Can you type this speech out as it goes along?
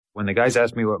When the guys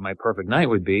asked me what my perfect night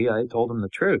would be, I told them the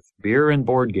truth. Beer and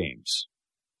board games.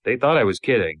 They thought I was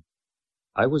kidding.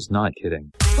 I was not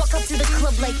kidding. Walk up to the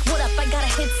club like, what up, I got a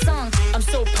hit song. I'm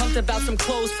so pumped about some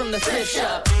clothes from the thrift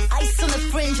shop. Ice on the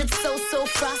fringe, it's so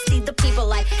frosty. The people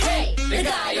like, hey, the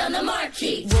guy on the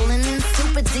marquee. Rolling in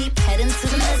super deep, heading to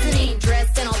the mezzanine.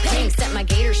 Dressed in all pink, set my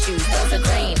gator shoes, those are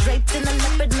green. Draped in the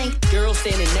leopard mink. Girl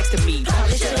standing next to me.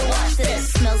 Probably should've washed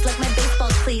this. Smells like my baseball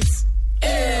cleats.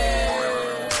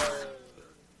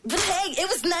 But hey, it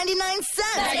was 99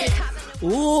 cents.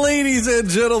 Ladies and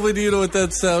gentlemen, you know what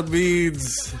that sound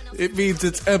means. It means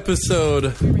it's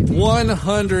episode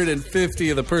 150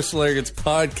 of the Personal Arrogance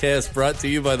Podcast, brought to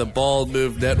you by the Bald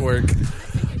Move Network.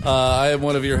 I am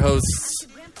one of your hosts.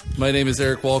 My name is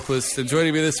Eric Walquist, and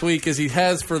joining me this week, as he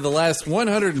has for the last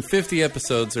 150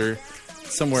 episodes, or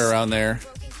somewhere around there,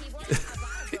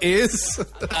 is...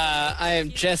 I am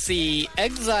Jesse,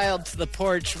 exiled to the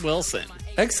porch Wilson.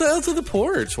 Exiled to the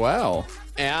porch, wow.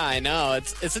 Yeah, I know.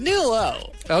 It's a new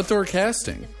low. Outdoor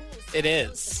casting. It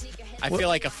is. I feel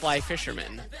like a fly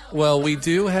fisherman. Well, we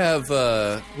do have...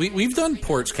 we've done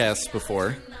porch casts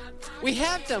before. We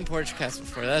have done porch casts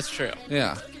before, that's true.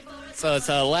 Yeah. So it's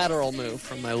a lateral move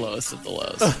from my lowest of the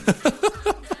lows.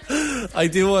 I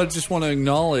do just want to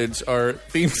acknowledge our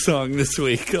theme song this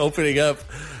week, opening up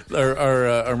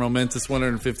our momentous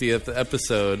 150th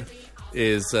episode,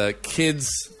 is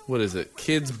Kids... What is it?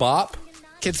 Kids Bop?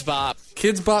 Kids Bop.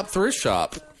 Kids Bop Thrift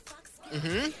Shop.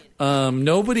 Mm-hmm.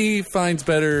 Nobody finds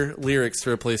better lyrics to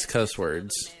replace cuss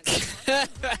words.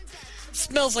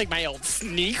 Smells like my old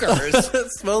sneakers.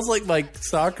 It smells like my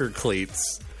soccer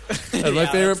cleats. And my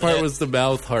favorite part was the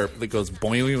mouth harp that goes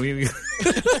boing.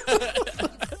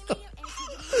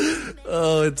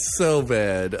 Oh, it's so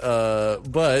bad.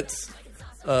 But...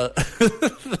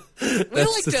 we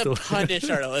like to punish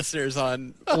our listeners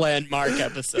on landmark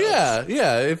episodes.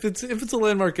 Yeah. If it's a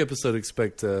landmark episode,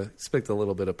 expect a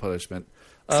little bit of punishment.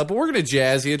 But we're gonna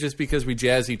jazz you just because we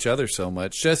jazz each other so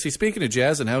much. Jesse, speaking of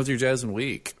jazzing, how was your jazzing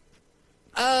week?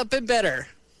 Been better.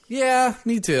 Yeah,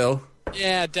 me too.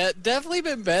 Yeah, definitely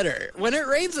been better. When it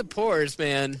rains, it pours,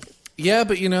 man. Yeah,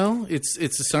 but it's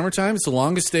the summertime. It's the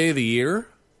longest day of the year.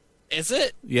 Is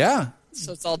it? Yeah.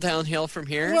 So it's all downhill from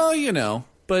here. Well,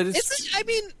 but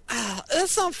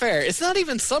that's not fair. It's not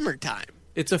even summertime.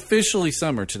 It's officially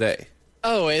summer today.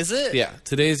 Oh, is it? Yeah,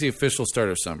 today's the official start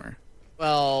of summer.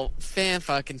 Well,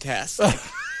 fan-fucking-tastic.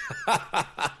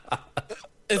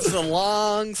 It's a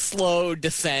long, slow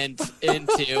descent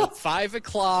into 5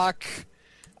 o'clock.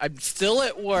 I'm still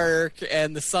at work,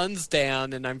 and the sun's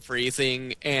down, and I'm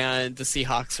freezing, and the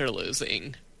Seahawks are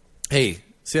losing. Hey,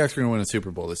 Seahawks are going to win a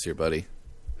Super Bowl this year, buddy.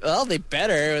 Well, they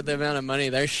better with the amount of money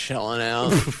they're shelling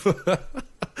out.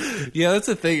 Yeah, that's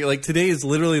the thing. Like, today is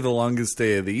literally the longest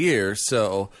day of the year,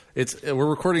 so we're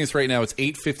recording this right now. It's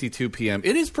 8:52 p.m.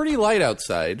 It is pretty light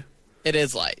outside. It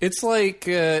is light. It's like,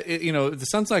 the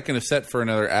sun's not going to set for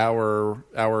another hour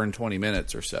and 20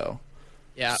 minutes or so.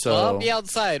 Yeah, so, well, I'll be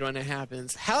outside when it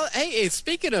happens. Hey,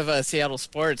 speaking of Seattle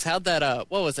sports, how'd that,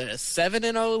 what was it, a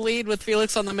 7-0 lead with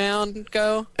Felix on the mound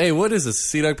go? Hey, what is this,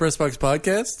 Sea Dog Press Box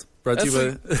Podcast? Brought to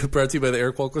you by the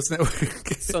Eric Walquist Network.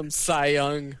 Some Cy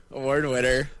Young Award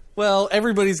winner. Well,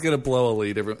 everybody's going to blow a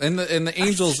lead. And the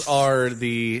Angels are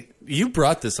the... You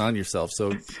brought this on yourself, so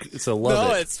love it.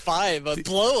 No, it's fine, but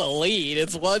blow a lead,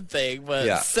 it's one thing, but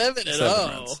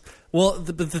 7-0. Well,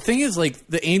 the thing is, like,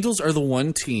 the Angels are the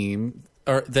one team...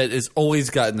 that has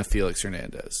always gotten the Felix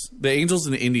Hernandez. The Angels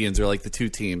and the Indians are like the two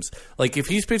teams. Like, if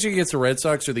he's pitching against the Red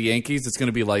Sox or the Yankees, it's going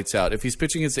to be lights out. If he's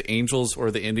pitching against the Angels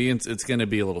or the Indians, it's going to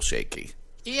be a little shaky.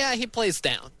 Yeah, he plays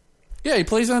down. Yeah, he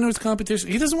plays down to his competition.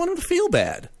 He doesn't want him to feel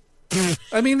bad.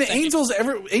 I mean, the Angels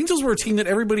were a team that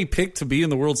everybody picked to be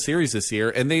in the World Series this year,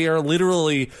 and they are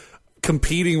literally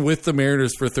competing with the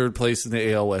Mariners for third place in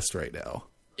the AL West right now.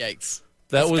 Yikes.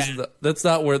 That's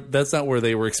not where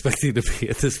they were expecting to be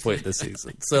at this point in the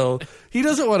season. So he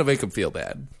doesn't want to make them feel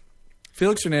bad.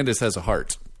 Felix Hernandez has a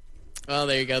heart. Well,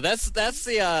 there you go. That's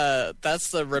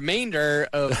the remainder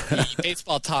of the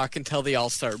baseball talk until the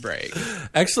All-Star break.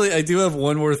 Actually, I do have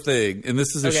one more thing, and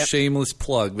this is a shameless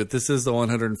plug, but this is the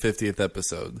 150th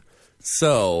episode.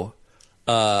 So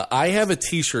I have a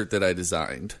T-shirt that I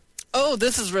designed. Oh,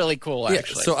 this is really cool,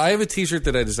 actually. Yeah, so I have a T-shirt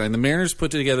that I designed. The Mariners put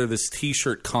together this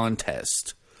T-shirt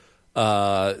contest,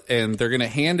 and they're going to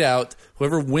hand out,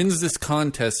 whoever wins this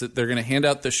contest, they're going to hand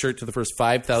out the shirt to the first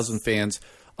 5,000 fans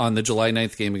on the July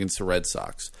 9th game against the Red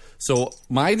Sox. So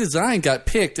my design got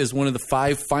picked as one of the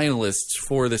 5 finalists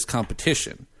for this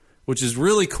competition, which is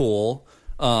really cool.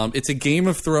 It's a Game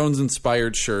of Thrones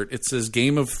inspired shirt. It says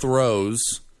Game of Throws.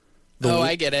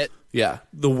 I get it. Yeah.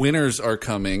 The winners are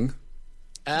coming.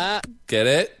 Get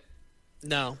it?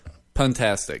 No.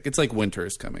 Puntastic. It's like winter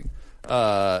is coming.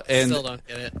 And Still don't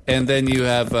get it. And then you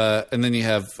have,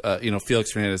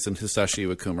 Felix Hernandez and Hisashi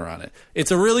Iwakuma on it.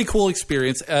 It's a really cool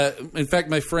experience. In fact,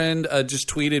 my friend just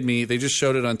tweeted me. They just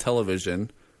showed it on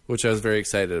television, which I was very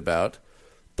excited about.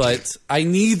 But I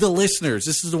need the listeners.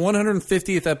 This is the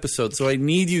 150th episode, so I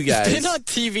need you guys. You've been on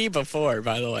TV before,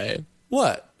 by the way.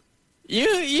 What?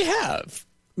 You have.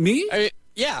 Me?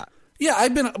 Yeah. Yeah,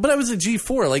 I've been, but I was a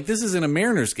G4. Like, this isn't a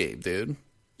Mariners game, dude.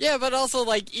 Yeah, but also,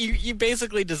 like, you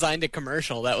basically designed a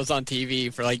commercial that was on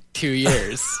TV for, like, 2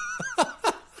 years.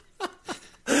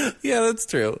 Yeah, that's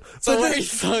true. So why are you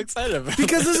so excited about it?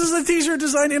 Because this is a T-shirt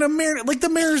designed in a Mariners. Like, the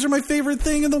Mariners are my favorite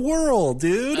thing in the world,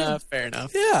 dude. Fair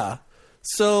enough. Yeah.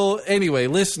 So, anyway,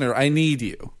 listener, I need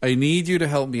you. I need you to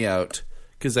help me out.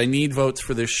 Because I need votes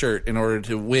for this shirt in order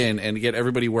to win and get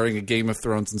everybody wearing a Game of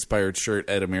Thrones-inspired shirt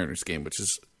at a Mariners game, which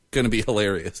is going to be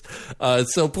hilarious.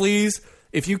 So please,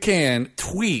 if you can,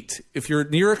 tweet. If you're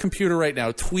near a computer right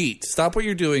now, tweet. Stop what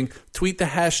you're doing. Tweet the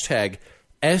hashtag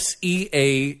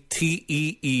SEATEE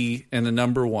and the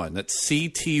number 1. That's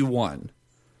CT1.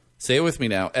 Say it with me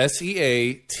now.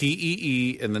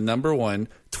 SEATEE and the number 1.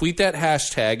 Tweet that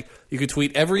hashtag. You can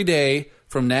tweet every day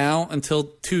from now until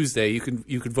Tuesday. You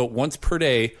can vote once per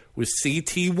day with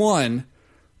CT1.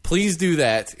 Please do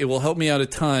that. It will help me out a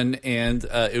ton, and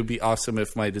it would be awesome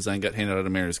if my design got handed out at a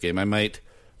Mariners game. I might,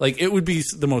 it would be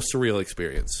the most surreal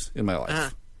experience in my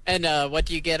life. And what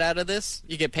do you get out of this?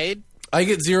 You get paid? I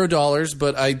get $0,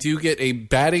 but I do get a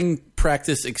batting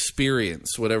practice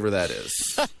experience, whatever that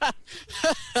is.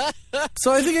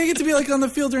 So I think I get to be on the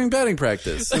field during batting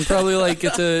practice and probably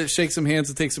get to shake some hands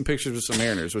and take some pictures with some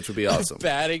Mariners, which would be awesome.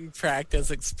 Batting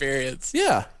practice experience.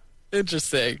 Yeah.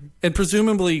 Interesting. And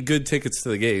presumably good tickets to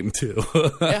the game, too.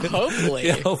 Yeah, hopefully.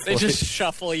 Hopefully. They just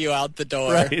shuffle you out the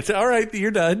door. Right. All right.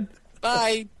 You're done.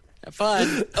 Bye. Have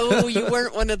fun. Oh, you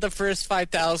weren't one of the first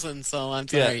 5,000, so I'm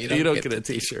sorry. Yeah, you don't get a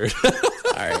T-shirt. All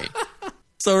right.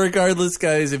 So regardless,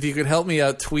 guys, if you could help me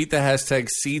out, tweet the hashtag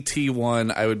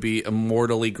CT1. I would be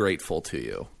immortally grateful to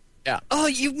you. Yeah. Oh,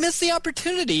 you missed the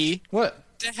opportunity. What?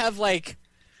 To have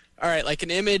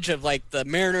an image of the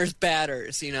Mariners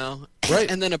batters, Right.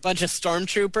 And then a bunch of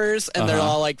stormtroopers, and they're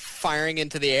all firing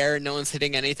into the air, and no one's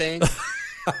hitting anything.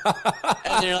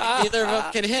 And you're neither of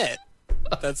them can hit.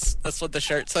 That's what the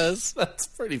shirt says. That's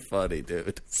pretty funny,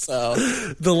 dude. So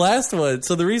the last one.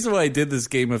 So the reason why I did this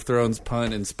Game of Thrones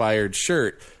pun-inspired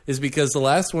shirt is because the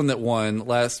last one that won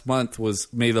last month was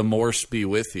 "May the Morse be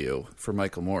with you" for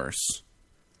Michael Morse.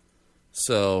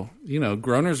 So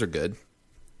groaners are good.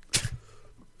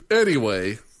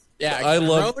 Anyway. Yeah, I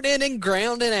love grounding and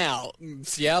grounding out,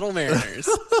 Seattle Mariners.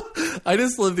 I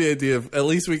just love the idea of at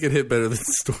least we can hit better than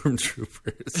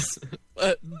stormtroopers.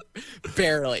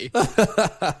 Barely.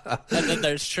 And then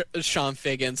there's Sean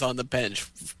Figgins on the bench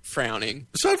frowning.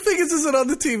 Sean Figgins isn't on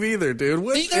the team either, dude.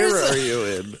 What era are you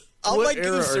in? All my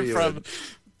games are from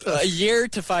a year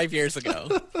to 5 years ago.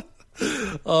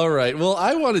 All right. Well,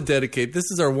 I want to dedicate. This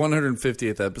is our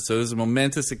 150th episode. It's a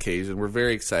momentous occasion. We're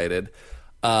very excited.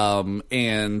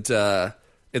 And so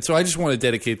I just want to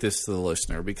dedicate this to the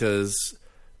listener because,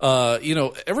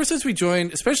 ever since we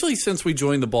joined, especially since we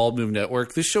joined the Bald Move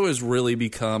Network, this show has really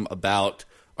become about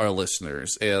our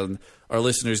listeners and our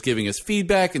listeners giving us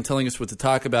feedback and telling us what to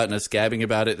talk about and us gabbing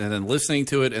about it and then listening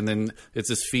to it. And then it's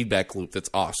this feedback loop that's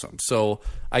awesome. So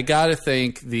I got to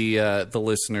thank the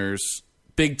listeners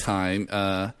big time.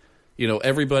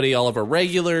 Everybody, all of our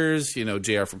regulars,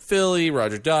 JR from Philly,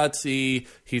 Roger Dotsey,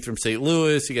 Heath from St.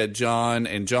 Louis. You got John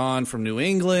and John from New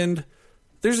England.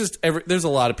 There's a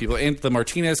lot of people. And the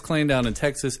Martinez clan down in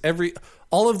Texas.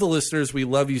 All of the listeners, we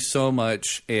love you so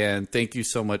much. And thank you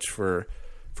so much for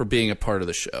being a part of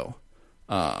the show.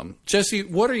 Jesse,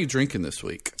 what are you drinking this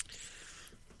week?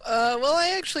 Well,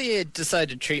 I actually decided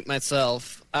to treat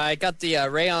myself. I got the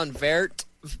Rayon Vert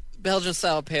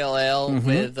Belgian-style pale ale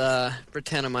with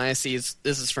Brettanomyces.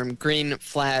 This is from Green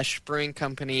Flash Brewing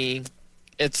Company.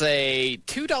 It's a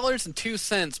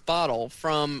 $2.02 bottle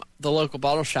from the local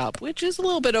bottle shop, which is a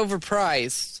little bit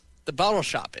overpriced. The bottle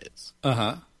shop is.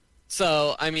 Uh-huh.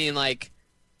 So,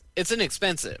 it's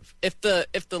inexpensive. If the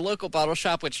local bottle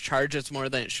shop, which charges more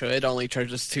than it should, only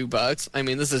charges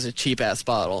 $2, this is a cheap-ass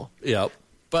bottle. Yep.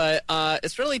 But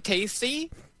it's really tasty.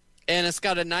 And it's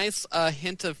got a nice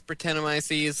hint of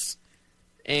Brettanomyces,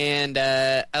 and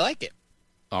I like it.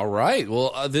 All right.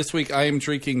 Well, this week I am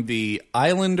drinking the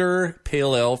Islander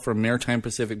Pale Ale from Maritime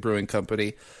Pacific Brewing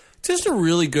Company. Just a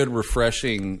really good,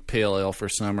 refreshing pale ale for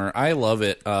summer. I love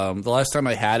it. The last time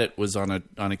I had it was on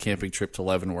a camping trip to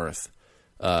Leavenworth,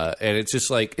 and it's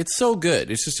just it's so good.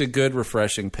 It's just a good,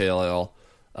 refreshing pale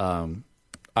ale.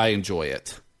 I enjoy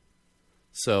it.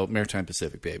 So Maritime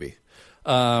Pacific, baby.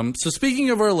 So speaking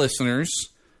of our listeners,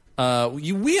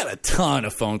 we had a ton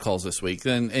of phone calls this week,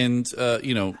 and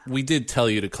we did tell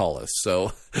you to call us,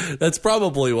 so that's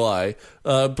probably why.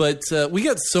 But we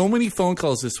got so many phone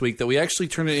calls this week that we actually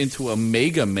turned it into a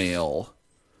mega mail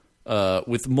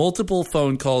with multiple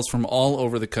phone calls from all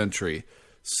over the country.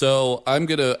 So I'm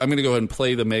gonna go ahead and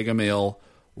play the mega mail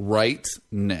right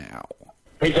now.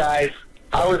 Hey guys,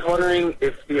 I was wondering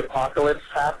if the apocalypse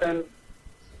happened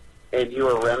and you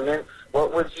were remnants,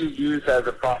 what would you use as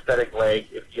a prosthetic leg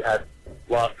if you had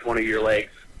lost one of your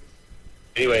legs?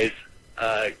 Anyways,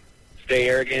 stay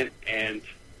arrogant and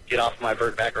get off my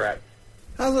Burt Bacharach.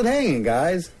 How's it hanging,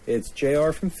 guys? It's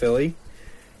JR from Philly.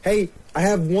 Hey, I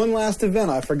have one last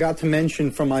event I forgot to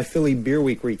mention from my Philly Beer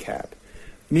Week recap.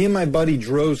 Me and my buddy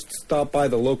Drost stopped by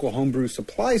the local homebrew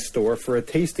supply store for a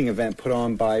tasting event put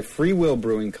on by Free Will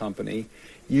Brewing Company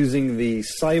using the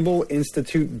Seibel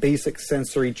Institute Basic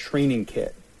Sensory Training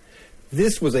Kit.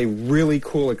 This was a really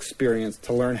cool experience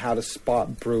to learn how to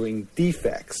spot brewing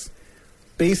defects.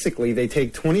 Basically, they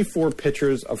take 24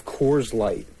 pitchers of Coors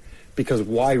Light, because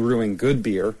why ruin good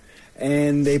beer,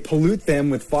 and they pollute them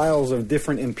with vials of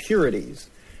different impurities.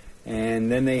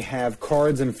 And then they have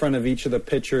cards in front of each of the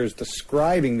pitchers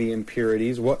describing the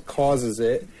impurities, what causes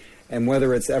it, and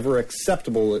whether it's ever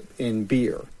acceptable in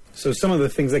beer. So some of the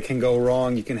things that can go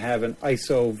wrong, you can have an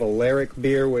isovaleric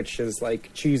beer, which is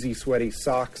like cheesy, sweaty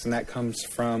socks, and that comes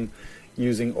from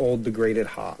using old degraded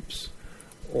hops.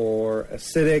 Or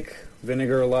acidic,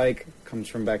 vinegar-like, comes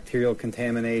from bacterial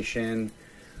contamination.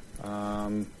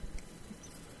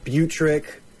 Butyric,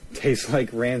 tastes like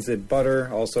rancid butter,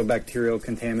 also bacterial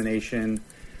contamination.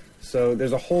 So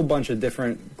there's a whole bunch of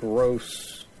different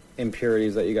gross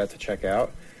impurities that you got to check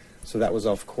out. So that was,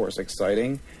 of course,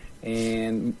 exciting.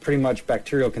 And pretty much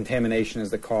bacterial contamination is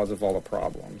the cause of all the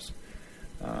problems,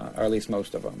 or at least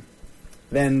most of them.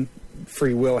 Then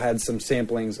Free Will had some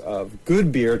samplings of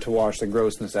good beer to wash the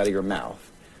grossness out of your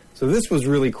mouth. So this was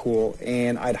really cool,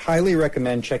 and I'd highly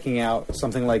recommend checking out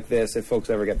something like this if folks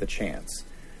ever get the chance.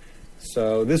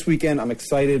 So this weekend, I'm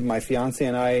excited. My fiance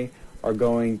and I are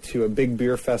going to a big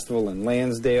beer festival in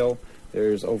Lansdale.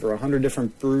 There's over 100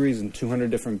 different breweries and 200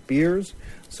 different beers.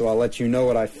 So I'll let you know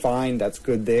what I find that's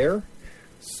good there.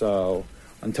 So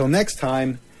until next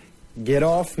time, get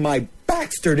off my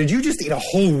Baxter. Did you just eat a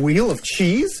whole wheel of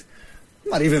cheese?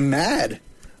 I'm not even mad.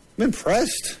 I'm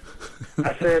impressed.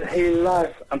 I said, hey,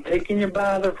 life, I'm taking you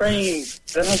by the reins.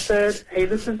 Then I said, hey,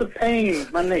 this is the pain.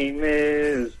 My name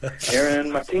is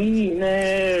Aaron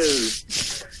Martinez.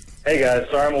 Hey, guys,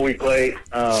 sorry I'm a week late.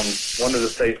 Wanted to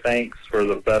say thanks for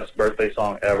the best birthday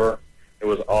song ever. It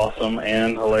was awesome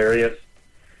and hilarious.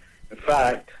 In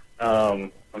fact,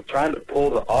 I'm trying to pull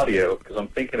the audio because I'm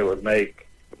thinking it would make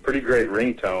a pretty great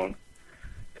ringtone.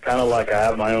 It's kind of like I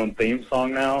have my own theme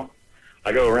song now.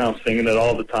 I go around singing it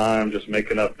all the time, just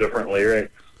making up different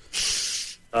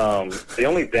lyrics. The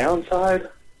only downside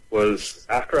was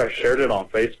after I shared it on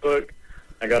Facebook,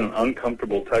 I got an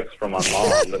uncomfortable text from my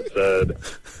mom that said,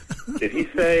 did he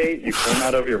say you came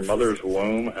out of your mother's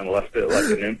womb and left it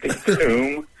like an empty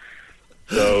tomb?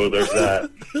 So there's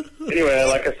that. Anyway,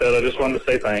 like I said, I just wanted to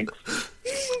say thanks.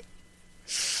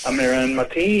 I'm Aaron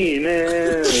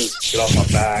Martinez. Get off my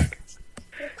back.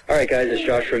 All right, guys, it's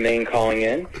Josh from Maine calling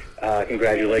in.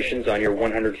 Congratulations on your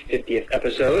 150th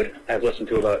episode. I've listened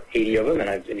to about 80 of them, and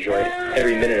I've enjoyed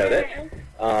every minute of it.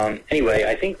 Anyway,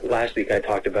 I think last week I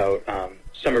talked about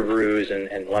summer brews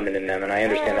and lemon in them, and I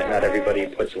understand that not everybody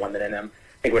puts lemon in them.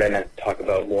 I think what I meant to talk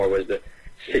about more was the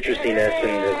citrusiness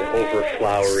and the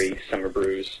over-flowery summer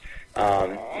brews.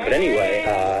 But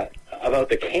anyway, about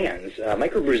the cans,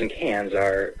 microbrews in cans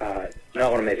are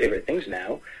not one of my favorite things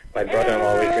now. My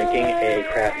brother-in-law was drinking a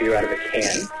craft beer out of a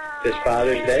can this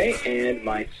Father's Day, and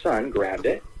my son grabbed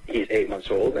it. He's 8 months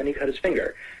old, and he cut his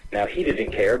finger. Now, he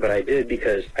didn't care, but I did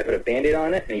because I put a Band-Aid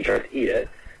on it, and he tried to eat it.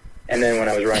 And then when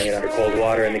I was running it under cold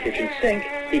water in the kitchen sink,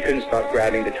 he couldn't stop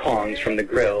grabbing the tongs from the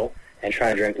grill and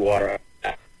trying to drink the water out of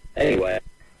that. Anyway,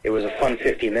 it was a fun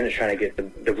 15 minutes trying to get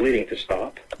the bleeding to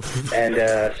stop. And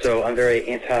so I'm very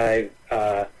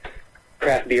anti-craft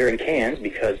beer in cans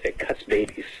because it cuts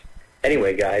babies.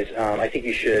 Anyway, guys, I think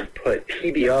you should put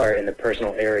PBR in the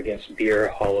Personal Arrogance Beer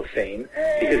Hall of Fame,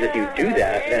 because if you do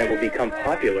that, then it will become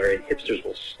popular and hipsters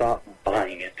will stop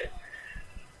buying it.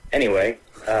 Anyway,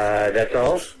 that's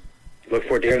all. Look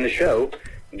forward to hearing the show.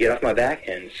 Get off my back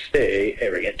and stay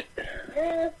arrogant.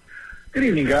 Good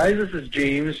evening, guys. This is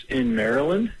James in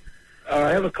Maryland. I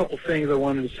have a couple things I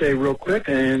wanted to say real quick,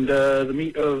 and the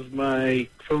meat of my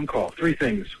phone call. 3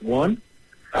 things. 1,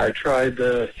 I tried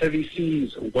the Heavy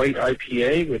Seas White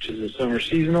IPA, which is a summer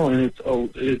seasonal, and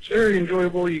it's very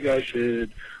enjoyable. You guys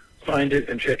should find it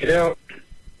and check it out.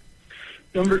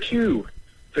 Number 2,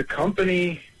 the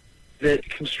company that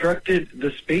constructed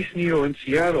the Space Needle in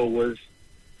Seattle was,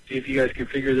 see if you guys can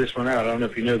figure this one out. I don't know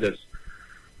if you know this.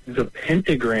 The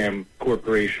Pentagram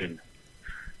Corporation.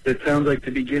 That sounds like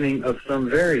the beginning of some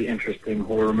very interesting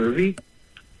horror movie.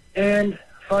 And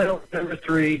final, number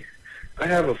 3, I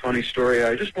have a funny story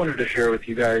I just wanted to share with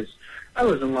you guys. I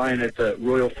was in line at the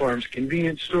Royal Farms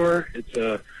convenience store. It's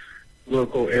a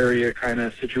local area kind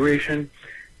of situation.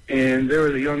 And there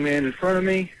was a young man in front of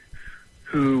me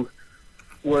who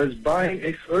was buying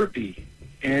a Slurpee.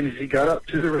 And as he got up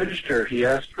to the register, he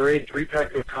asked for a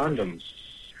 3-pack of condoms.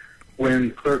 When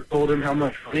the clerk told him how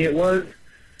much money it was,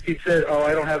 he said, "Oh,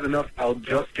 I don't have enough. I'll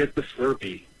just get the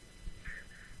Slurpee."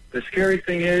 The scary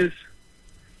thing is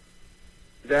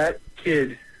that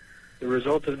kid, the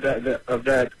result of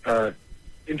that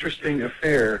interesting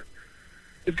affair,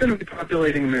 is going to be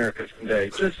populating America someday.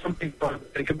 Just something fun to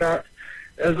think about.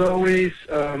 As always,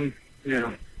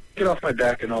 get off my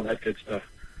back and all that good stuff.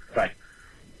 Bye.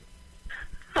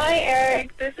 Hi,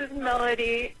 Eric. This is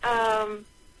Melody.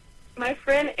 My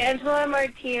friend Angela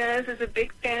Martinez is a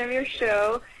big fan of your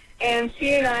show, and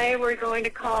she and I were going to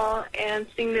call and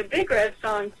sing the Big Red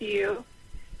song to you.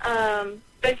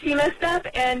 But she messed up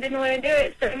and didn't want to do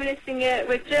it, so I'm going to sing it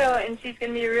with Joe, and she's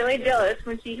going to be really jealous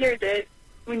when she hears it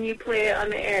when you play it on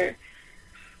the air.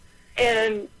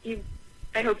 And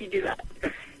I hope you do that.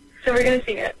 So we're going to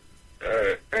sing it.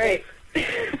 All right.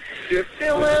 Just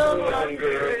a little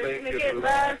longer, make it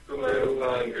last a little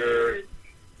longer.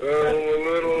 A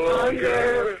little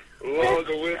longer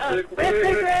with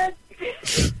Big Red.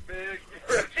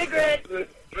 Big Red.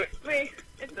 Wait,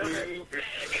 it's over.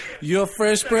 Your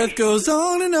fresh breath goes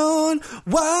on and on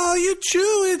while you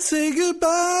chew it. Say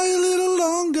goodbye a little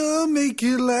longer, make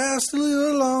it last a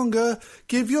little longer.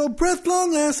 Give your breath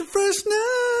long lasting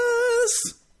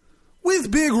freshness with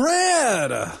Big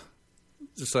Red.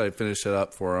 Just so I finish it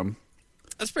up for him.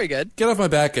 That's pretty good. Get off my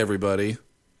back, everybody.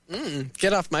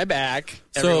 Get off my back,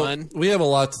 everyone. So we have a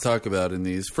lot to talk about in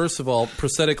these. First of all,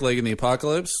 prosthetic leg in the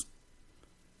apocalypse.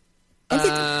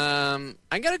 I'm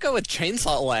gonna go with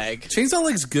chainsaw leg. Chainsaw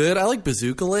leg's good. I like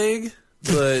bazooka leg,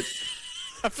 but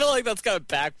I feel like that's gonna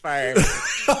backfire.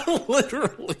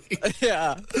 Literally.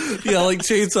 Yeah. Yeah, like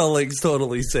chainsaw leg's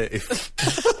totally safe.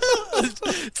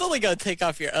 It's only gonna take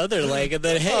off your other leg, and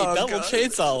then double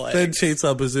chainsaw leg. Then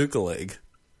chainsaw bazooka leg.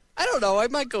 I don't know. I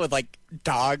might go with like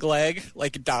dog leg,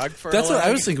 like dog fur. That's leg. what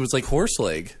I was thinking. Was like horse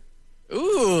leg.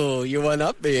 Ooh, you went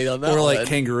up me on that. Or like one.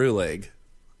 Kangaroo leg,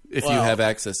 if you have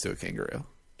access to a kangaroo.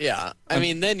 Yeah, I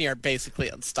mean, then you're basically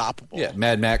unstoppable. Yeah,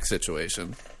 Mad Max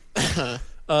situation.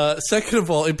 Second of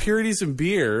all, impurities in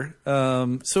beer.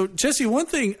 So Jesse, one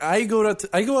thing, I go out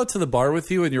to the bar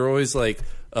with you, and you're always like,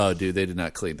 "Oh, dude, they did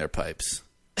not clean their pipes."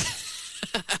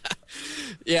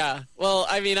 Yeah. Well,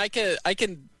 I mean, I can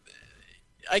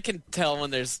tell when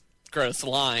there's gross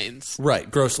lines. Right,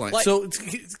 gross lines. Like, so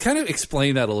kind of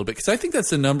explain that a little bit, because I think that's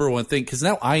the number one thing, because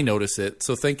now I notice it,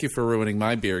 so thank you for ruining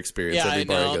my beer experience. Yeah, every I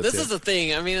bar know. go This to. is the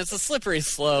thing. I mean, it's a slippery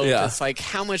slope. Yeah. It's like,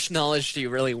 how much knowledge do you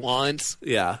really want?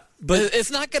 Yeah. But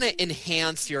it's not going to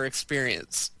enhance your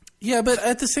experience. Yeah, but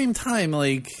at the same time,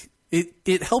 like,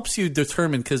 it helps you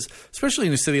determine, because especially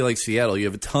in a city like Seattle, you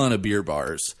have a ton of beer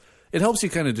bars. It helps you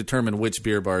kind of determine which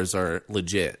beer bars are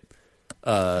legit.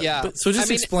 Yeah. So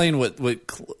just explain what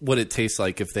it tastes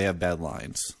like if they have bad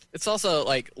lines. It's also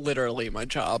like literally my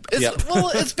job. Yep.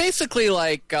 Well, it's basically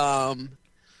like I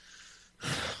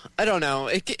don't know.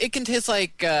 It can taste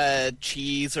like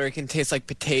cheese, or it can taste like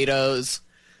potatoes.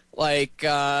 Like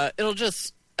it'll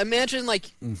just imagine like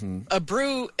a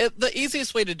brew. The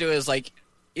easiest way to do it is like,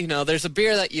 there's a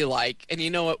beer that you like and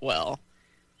you know it well.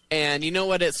 And you know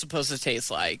what it's supposed to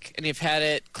taste like. And you've had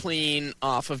it clean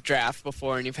off of draft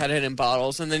before, and you've had it in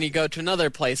bottles. And then you go to another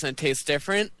place and it tastes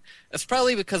different. It's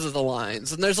probably because of the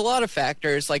lines. And there's a lot of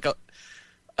factors. Like,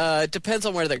 depends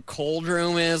on where their cold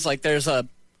room is. Like, there's a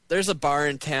bar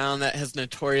in town that has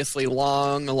notoriously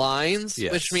long lines.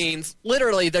 Yes. Which means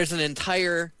literally there's an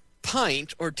entire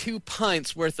pint or 2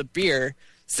 pints worth of beer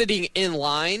sitting in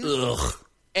line. Ugh.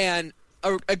 And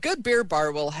a good beer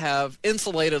bar will have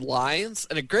insulated lines,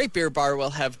 and a great beer bar will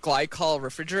have glycol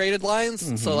refrigerated lines.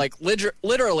 Mm-hmm. So, like,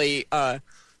 literally,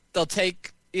 they'll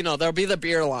take, there'll be the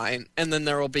beer line, and then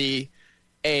there will be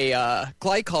a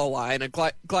glycol line.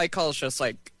 Glycol is just,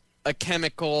 like, a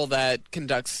chemical that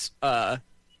conducts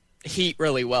heat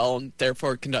really well, and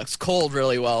therefore conducts cold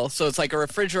really well. So it's like a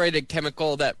refrigerated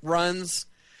chemical that runs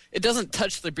it doesn't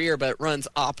touch the beer, but it runs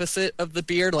opposite of the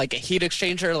beer, like a heat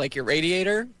exchanger, like your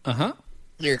radiator. Uh-huh.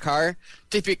 Your car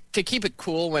to keep it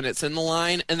cool when it's in the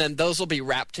line, and then those will be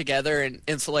wrapped together and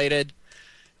insulated.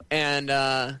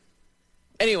 And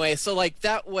anyway, so like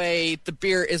that way the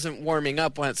beer isn't warming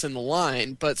up when it's in the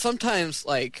line. But sometimes,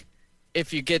 like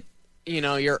if you get,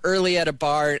 you're early at a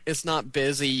bar, it's not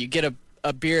busy, you get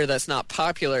a beer that's not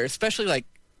popular, especially like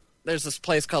there's this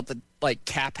place called the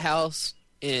Tap House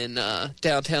in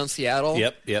downtown Seattle.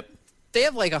 Yep. They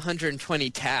have like 120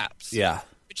 taps. Yeah.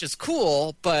 Which is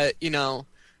cool, but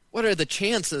what are the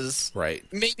chances? Right.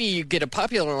 Maybe you get a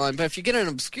popular one, but if you get an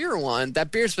obscure one, that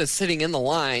beer's been sitting in the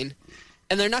line,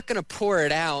 and they're not going to pour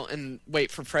it out and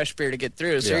wait for fresh beer to get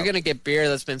through. So you're going to get beer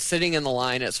that's been sitting in the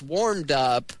line. It's warmed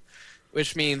up,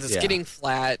 which means it's getting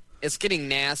flat. It's getting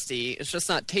nasty. It's just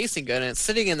not tasting good, and it's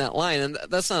sitting in that line, and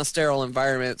that's not a sterile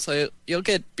environment. So you'll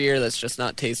get beer that's just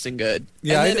not tasting good.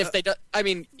 Yeah, and then if they do,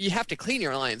 you have to clean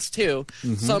your lines too.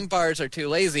 Mm-hmm. Some bars are too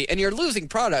lazy, and you're losing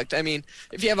product. I mean,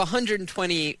 if you have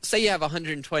 120, say you have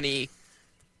 120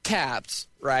 taps,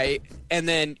 right? And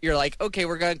then you're like, okay,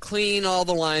 we're going to clean all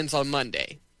the lines on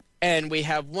Monday, and we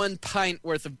have 1 pint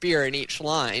worth of beer in each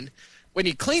line. When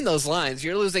you clean those lines,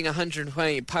 you're losing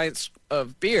 120 pints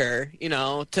of beer.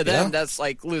 To them, that's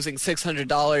like losing $600,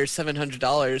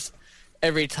 $700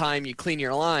 every time you clean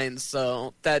your lines.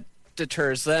 So that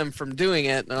deters them from doing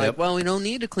it. And they're like, well, we don't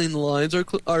need to clean the lines.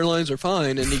 Our lines are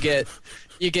fine. And you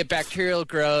get bacterial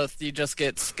growth. You just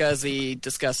get scuzzy,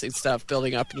 disgusting stuff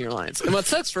building up in your lines. And what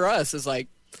sucks for us is like,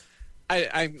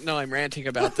 I know I'm ranting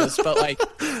about this, but like,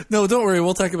 no, don't worry.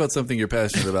 We'll talk about something you're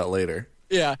passionate about later.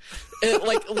 Yeah.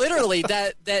 Literally,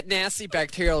 that nasty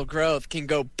bacterial growth can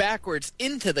go backwards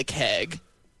into the keg.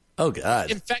 Oh, God.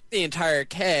 Infect the entire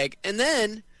keg. And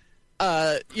then,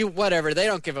 whatever, they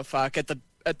don't give a fuck at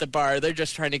the bar. They're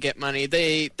just trying to get money.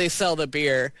 They sell the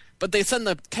beer, but they send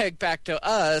the keg back to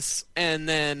us, and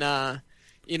then,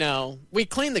 we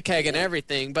clean the keg and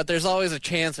everything, but there's always a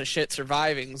chance of shit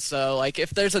surviving. So, like, if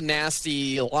there's a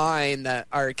nasty line that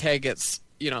our keg gets,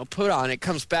 put on, it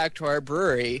comes back to our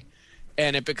brewery,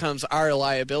 and it becomes our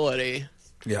liability.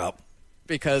 Yeah.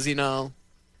 Because,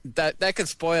 that could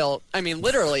spoil... I mean,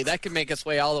 literally, that could make its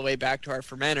way all the way back to our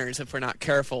fermenters if we're not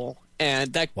careful.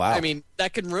 And that,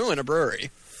 that could ruin a brewery.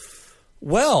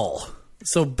 Well,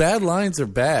 so bad lines are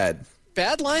bad.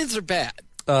 Bad lines are bad.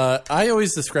 I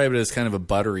always describe it as kind of a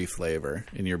buttery flavor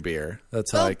in your beer.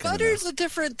 That's how I kind of... Butter's a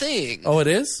different thing. Oh, it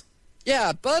is?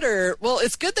 Yeah, butter... Well,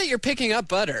 it's good that you're picking up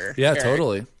butter. Yeah, Eric.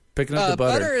 Totally. Picking up the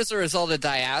butter. Butter is a result of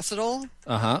diacetyl.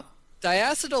 Uh-huh.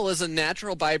 Diacetyl is a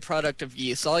natural byproduct of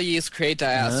yeast. All yeast create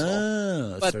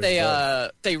diacetyl, but they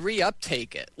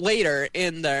reuptake it later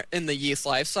in the yeast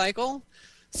life cycle.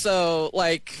 So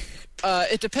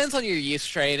it depends on your yeast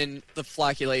strain and the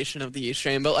flocculation of the yeast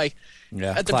strain. But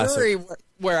at the brewery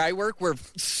where I work, we're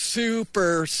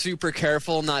super super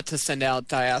careful not to send out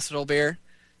diacetyl beer.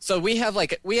 So we have a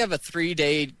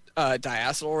 3-day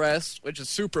diacetyl rest, which is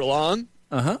super long.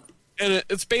 Uh-huh. And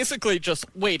it's basically just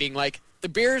waiting. Like, the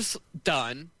beer's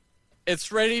done. It's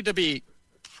ready to be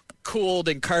cooled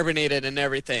and carbonated and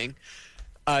everything.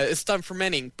 It's done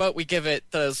fermenting, but we give it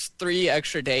those 3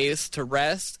 extra days to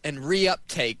rest and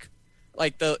reuptake.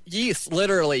 Like, the yeast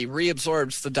literally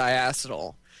reabsorbs the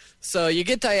diacetyl. So you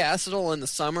get diacetyl in the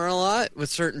summer a lot with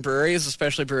certain breweries,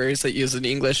 especially breweries that use an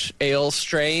English ale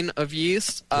strain of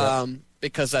yeast,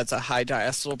 because that's a high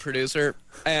diacetyl producer.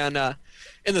 And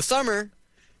in the summer...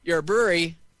 You're a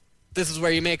brewery, this is where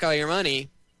you make all your money.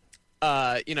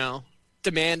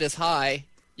 Demand is high.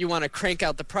 You want to crank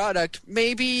out the product.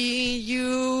 Maybe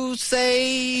you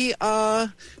say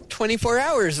 24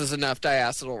 hours is enough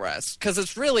diacetyl rest, because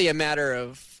it's really a matter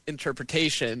of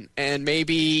interpretation. And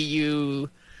maybe you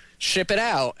ship it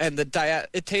out, and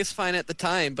it tastes fine at the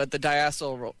time, but the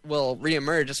diacetyl will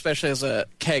reemerge, especially as a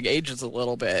keg ages a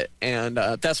little bit. And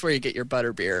that's where you get your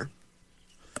butter beer.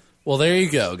 Well, there you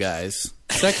go, guys.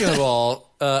 Second of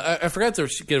all, I forgot to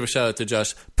give a shout out to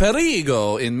Josh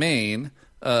Perigo in Maine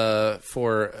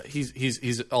for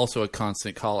he's also a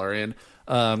constant caller and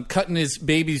cutting his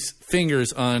baby's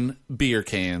fingers on beer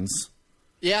cans.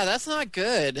 Yeah, that's not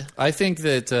good. I think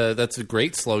that that's a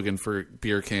great slogan for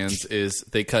beer cans is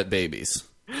they cut babies.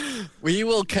 We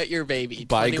will cut your baby.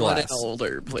 By 21 glass. and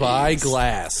older, please. By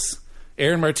glass.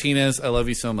 Aaron Martinez, I love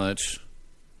you so much.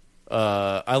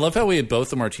 I love how we had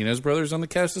both the Martinez brothers on the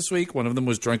cast this week. One of them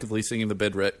was drunkenly singing the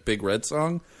Big Red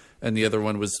song, and the other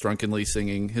one was drunkenly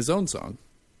singing his own song.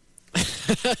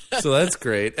 So that's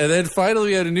great. And then finally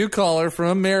we had a new caller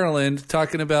from Maryland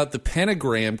talking about the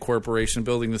Pentagram Corporation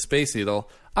building the Space Needle.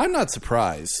 I'm not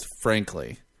surprised,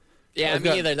 frankly. Yeah, me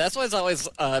either. That's why it's always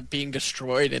being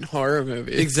destroyed in horror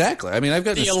movies. Exactly. I mean, I've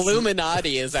got the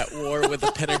Illuminati is at war with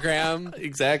the Pentagram.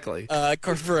 Exactly.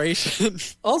 Corporation.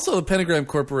 Also, the Pentagram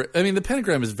Corporation. I mean, the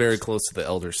Pentagram is very close to the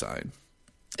Elder Sign.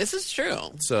 This is true.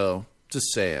 So,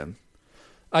 just saying.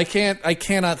 I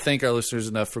cannot thank our listeners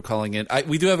enough for calling in.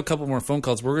 We do have a couple more phone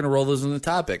calls. We're going to roll those in the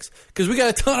topics because we got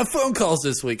a ton of phone calls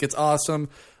this week. It's awesome.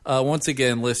 Once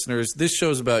again, listeners, this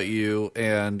show's about you,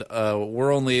 and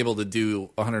we're only able to do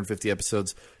 150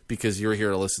 episodes because you're here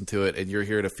to listen to it, and you're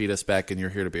here to feed us back, and you're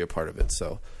here to be a part of it.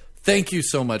 So thank you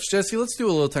so much. Jesse, let's do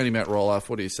a little tiny Matt roll-off.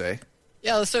 What do you say?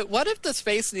 Yeah, so what if the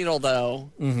Space Needle,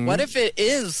 though, what if it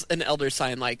is an Elder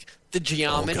Sign? Like, the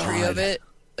geometry of it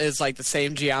is like the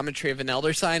same geometry of an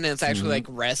Elder Sign, and it's actually like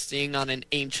resting on an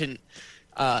ancient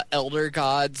Elder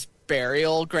God's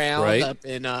burial ground up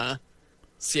in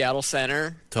Seattle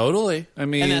Center. Totally. I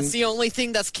mean, and that's the only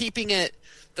thing that's keeping it.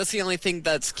 That's the only thing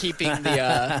that's keeping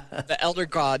the the Elder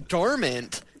God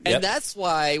dormant, and that's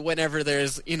why whenever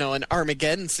there's an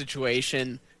Armageddon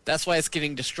situation, that's why it's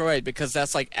getting destroyed because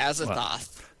that's like Azathoth. Wow.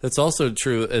 That's also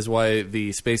true as why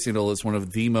the Space Needle is one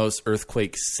of the most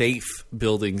earthquake-safe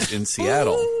buildings in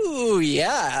Seattle. Ooh,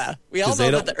 yeah. We all know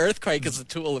that the earthquake is a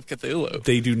tool of Cthulhu.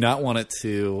 They do not want it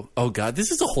to... Oh, God, this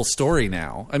is a whole story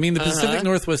now. I mean, the Pacific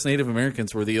Northwest Native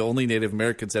Americans were the only Native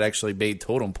Americans that actually made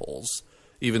totem poles,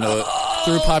 even though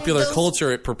through popular culture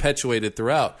it perpetuated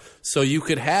throughout. So you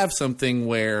could have something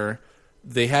where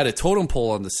they had a totem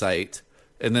pole on the site...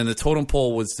 And then the totem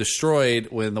pole was destroyed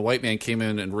when the white man came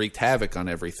in and wreaked havoc on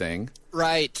everything.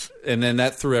 Right. And then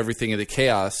that threw everything into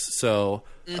chaos. So,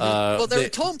 well, there were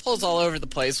totem poles all over the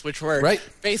place, which were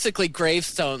basically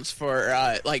gravestones for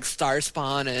like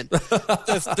Starspawn and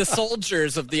the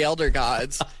soldiers of the Elder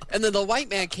Gods. And then the white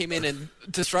man came in and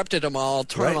disrupted them all,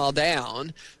 tore them all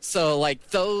down. So,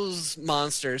 like, those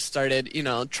monsters started,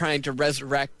 trying to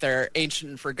resurrect their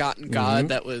ancient and forgotten god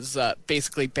that was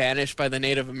basically banished by the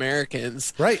Native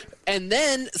Americans. Right. And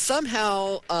then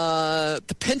somehow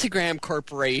the Pentagram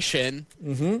Corporation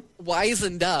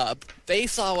wisened up. They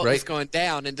saw what was going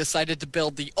down and decided to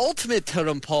build the ultimate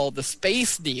totem pole, the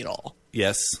Space Needle.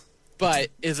 Yes. But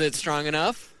is it strong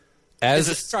enough? Is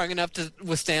it strong enough to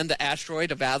withstand the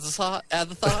asteroid of Azathoth?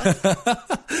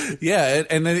 Yeah,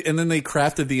 and then they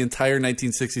crafted the entire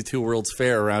 1962 World's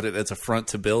Fair around it as a front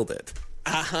to build it.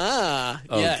 Oh,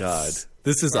 God.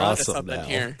 This is awesome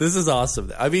now. This is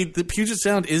awesome. I mean, the Puget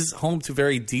Sound is home to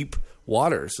very deep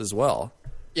waters as well.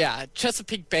 Yeah,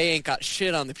 Chesapeake Bay ain't got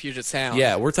shit on the Puget Sound.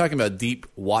 Yeah, we're talking about deep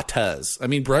waters. I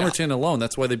mean, Bremerton alone,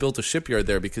 that's why they built a shipyard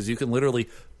there, because you can literally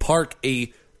park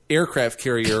a aircraft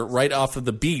carrier right off of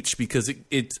the beach because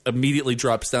it immediately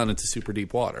drops down into super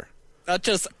deep water. Not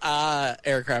just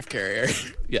aircraft carrier.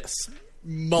 Yes.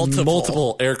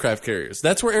 Multiple aircraft carriers.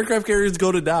 That's where aircraft carriers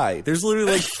go to die. There's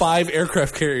literally like 5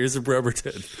 aircraft carriers in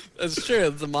Bremerton. That's true.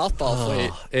 It's a mothball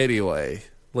fleet. Anyway,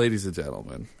 ladies and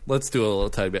gentlemen, let's do a little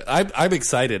tiny bit. I'm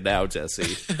excited now,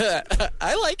 Jesse.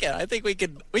 I like it. I think we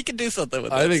can do something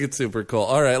with this. I think it's super cool.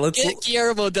 All right, let's get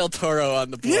Guillermo del Toro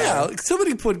on the board. Yeah,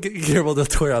 somebody put Guillermo del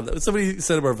Toro on. Somebody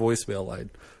sent him our voicemail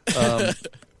line.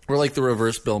 We're like the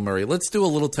reverse Bill Murray. Let's do a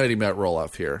little tiny Matt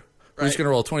roll-off here. We're just going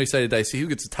to roll 20-sided dice. See who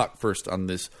gets to talk first on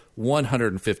this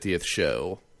 150th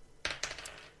show.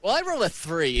 Well, I rolled a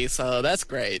 3, so that's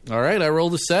great. All right, I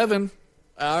rolled a 7.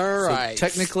 All right. So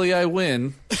technically, I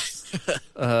win.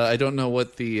 I don't know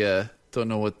what the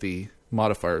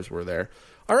modifiers were there.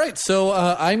 All right, so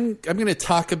I'm going to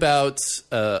talk about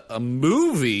a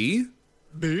movie.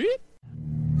 Do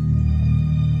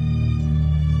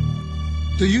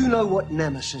you know what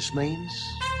nemesis means?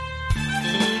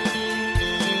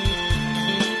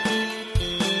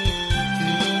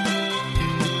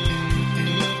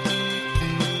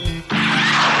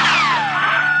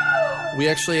 We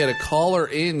actually had a caller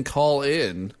call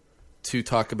in to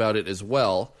talk about it as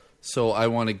well. So I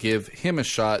want to give him a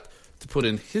shot to put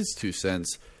in his 2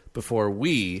 cents before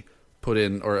we put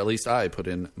in, or at least I put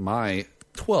in my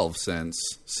 12 cents.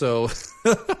 So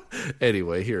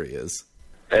anyway, here he is.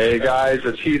 Hey guys,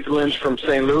 it's Heath Lynch from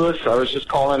St. Louis. I was just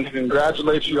calling to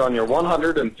congratulate you on your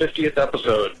 150th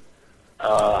episode.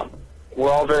 We're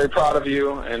all very proud of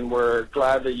you, and we're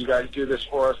glad that you guys do this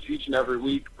for us each and every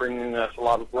week, bringing us a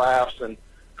lot of laughs and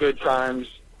good times.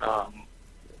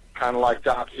 Kind of like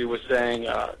Doxy was saying,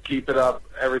 keep it up.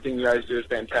 Everything you guys do is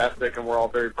fantastic, and we're all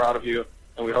very proud of you,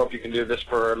 and we hope you can do this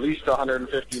for at least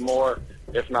 150 more,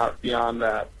 if not beyond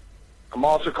that. I'm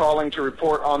also calling to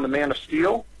report on The Man of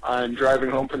Steel. I'm driving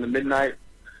home from the midnight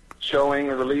showing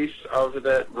release of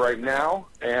that right now,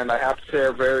 and I have to say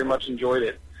I very much enjoyed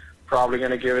it. Probably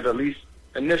going to give it at least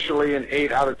initially an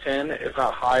 8 out of 10, if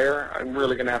not higher. I'm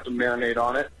really going to have to marinate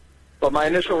on it. But my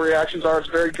initial reactions are it's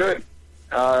very good.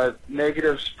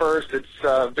 Negatives first,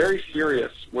 it's very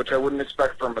serious, which I wouldn't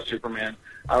expect from a Superman.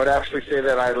 I would actually say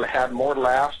that I had more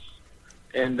laughs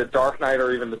in The Dark Knight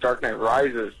or even The Dark Knight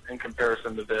Rises in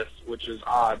comparison to this, which is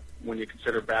odd when you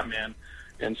consider Batman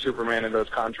and Superman in those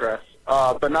contrasts.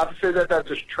 But not to say that that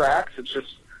just tracks. It's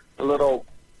just a little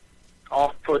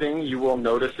off-putting. You will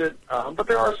notice it. But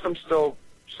there are some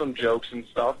jokes and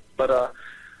stuff. But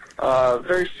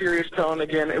very serious tone.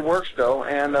 Again, it works, though.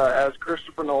 And as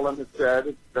Christopher Nolan has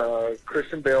said,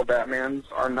 Christian Bale Batmans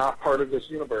are not part of this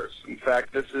universe. In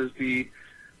fact, this is the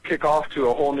kickoff to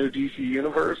a whole new DC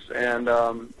universe, and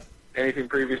anything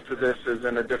previous to this is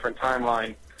in a different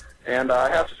timeline. And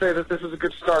I have to say that this is a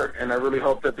good start, and I really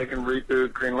hope that they can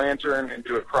reboot Green Lantern and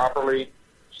do it properly,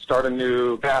 start a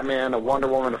new Batman, a Wonder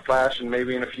Woman, a Flash, and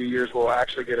maybe in a few years we'll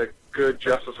actually get a good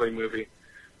Justice League movie.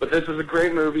 But this is a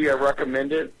great movie. I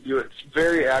recommend it. It's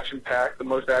very action-packed, the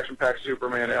most action-packed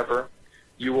Superman ever.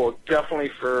 You will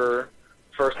definitely, for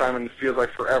first time and it feels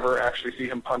like forever, actually see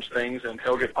him punch things, and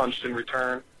he'll get punched in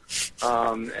return.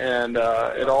 And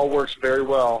it all works very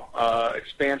well.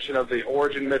 Expansion of the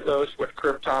origin mythos with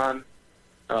Krypton.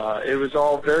 It was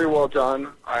all very well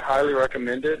done. I highly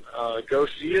recommend it. Go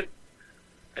see it.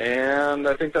 And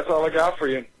I think that's all I got for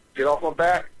you. Get off my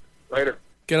back. Later.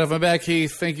 Get off my back,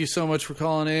 Heath. Thank you so much for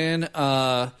calling in.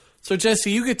 So,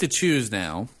 Jesse, you get to choose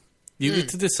now. You get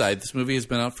to decide. This movie has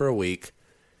been out for a week.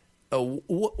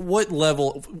 What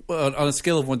level, on a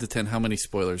scale of 1 to 10, how many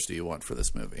spoilers do you want for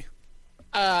this movie?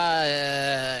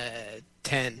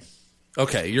 10.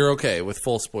 Okay, you're okay with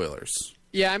full spoilers.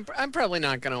 Yeah, I'm probably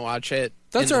not going to watch it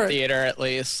in all the right. theater at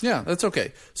least. Yeah, that's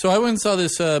okay. So I went and saw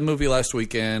this movie last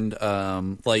weekend,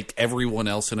 like everyone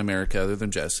else in America other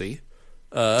than Jesse.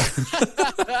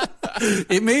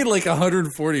 It made like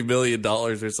 $140 million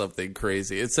or something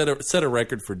crazy. It set a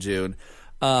record for June.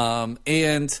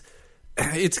 And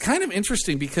it's kind of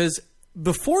interesting because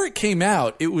before it came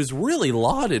out, it was really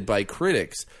lauded by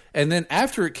critics. And then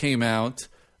after it came out,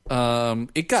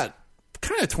 it got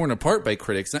kind of torn apart by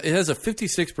critics. It has a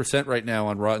 56% right now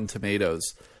on Rotten Tomatoes.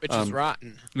 Which is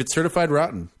rotten. It's certified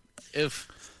rotten. If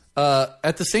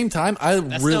at the same time,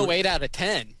 that's no 8 out of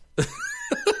 10.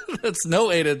 That's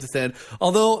no 8 out of 10.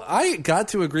 Although I got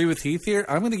to agree with Heath here,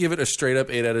 I'm going to give it a straight up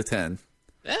 8 out of 10.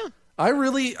 Yeah.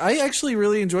 I actually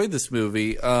really enjoyed this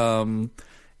movie. And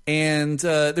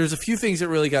there's a few things that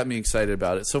really got me excited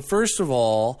about it. So first of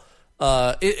all,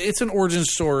 it's an origin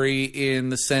story in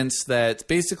the sense that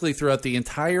basically throughout the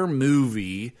entire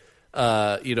movie,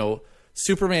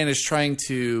 Superman is trying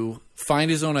to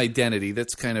find his own identity.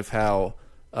 That's kind of how,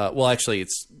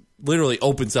 it's literally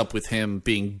opens up with him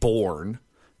being born.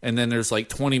 And then there's like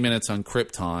 20 minutes on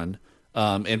Krypton.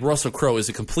 And Russell Crowe is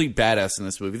a complete badass in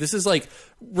this movie. This is like,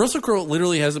 Russell Crowe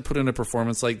literally hasn't put in a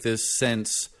performance like this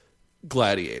since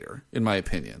Gladiator, in my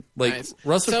opinion. Like Nice.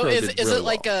 Russell Crowe did really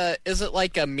well. Is it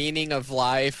like a meaning of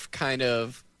life kind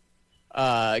of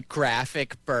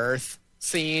graphic birth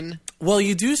scene? Well,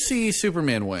 you do see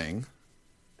Superman wing.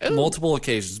 Ooh. Multiple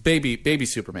occasions. Baby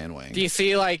Superman wing. Do you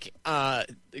see like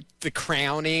the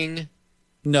crowning?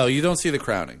 No, you don't see the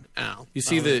crowning. Oh. You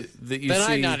see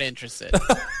I'm not interested.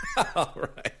 All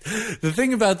right. The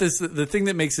thing about this, the thing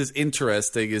that makes this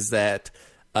interesting is that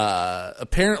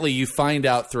apparently you find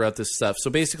out throughout this stuff.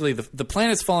 So basically the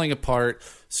planet's falling apart.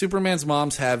 Superman's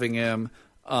mom's having him.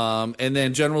 And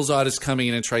then General Zod is coming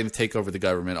in and trying to take over the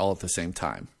government all at the same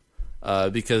time.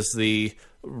 Because the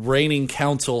reigning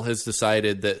council has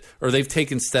decided that, or they've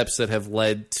taken steps that have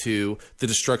led to the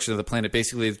destruction of the planet.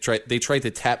 Basically, they tried to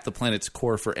tap the planet's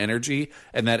core for energy,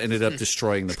 and that ended up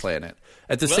destroying the planet.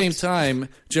 At the same time,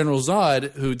 General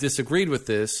Zod, who disagreed with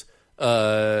this,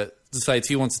 decides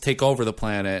he wants to take over the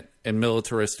planet and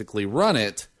militaristically run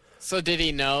it. So did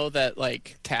he know that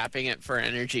like tapping it for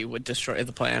energy would destroy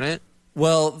the planet?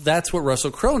 Well, that's what Russell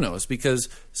Crowe knows, because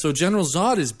so General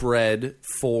Zod is bred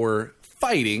for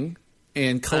fighting,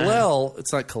 and Kal-El,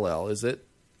 it's not Kal-El, is it?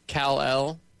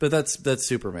 Kal-El? But that's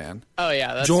Superman. Oh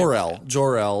yeah, that's Jor-El,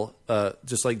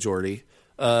 just like Geordi.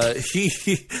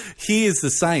 He is the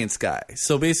science guy.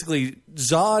 So basically,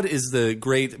 Zod is the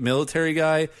great military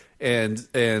guy, and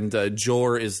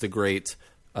Jor is the great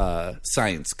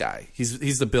science guy.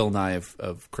 He's the Bill Nye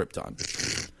of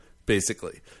Krypton,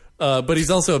 basically. But he's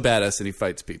also a badass and he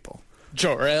fights people.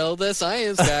 Jor-El, the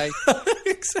science guy.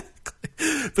 Exactly.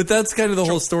 But that's kind of the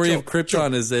whole story of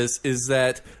Krypton is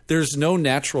that there's no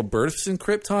natural births in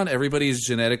Krypton. Everybody is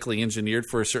genetically engineered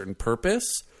for a certain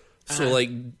purpose. So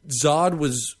like Zod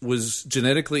was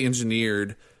genetically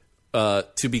engineered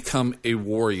to become a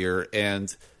warrior,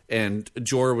 and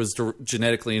Jor was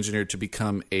genetically engineered to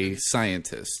become a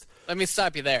scientist. let me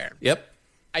stop you there. Yep.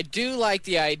 I do like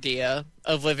the idea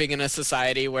of living in a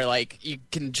society where, like, you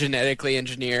can genetically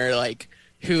engineer, like,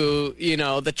 who, you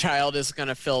know, the child is going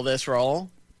to fill this role.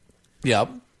 Yep.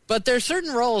 But there's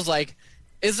certain roles, like,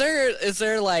 is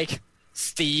there like,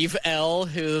 Steve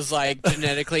who's, like,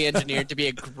 genetically engineered to be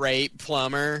a great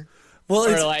plumber? Well,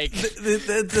 or it's, like...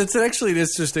 that's actually an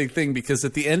interesting thing, because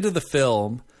at the end of the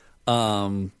film,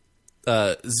 Zod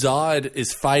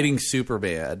is fighting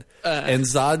Superman, and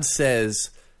Zod says,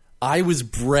 I was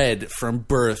bred from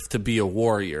birth to be a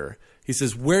warrior. He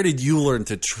says, where did you learn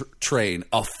to train?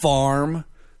 A farm?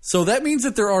 So that means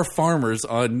that there are farmers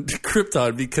on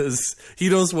Krypton, because he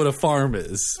knows what a farm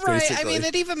is, right. basically. I mean,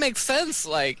 it even makes sense.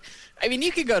 Like, I mean,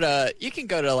 you can go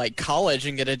to like college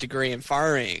and get a degree in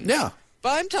farming. Yeah.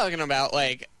 But I'm talking about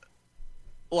like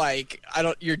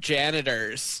your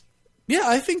janitors. Yeah,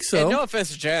 I think so. And no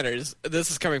offense to janitors.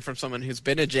 This is coming from someone who's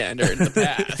been a janitor in the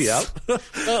past. Yep.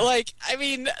 But, like, I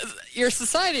mean, your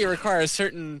society requires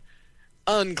certain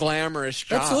unglamorous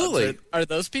jobs. Absolutely. Are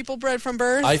those people bred from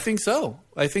birth? I think so.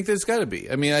 I think there's got to be.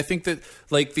 I mean, I think that,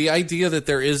 like, the idea that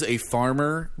there is a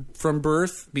farmer from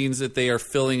birth means that they are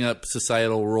filling up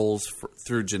societal roles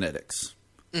through genetics.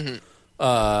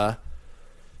 Mm-hmm.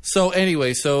 So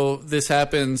anyway, so this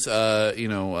happens.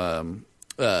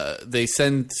 They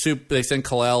send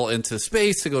Kal-El into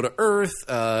space to go to Earth.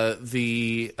 All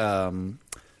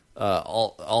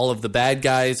of the bad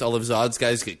guys, all of Zod's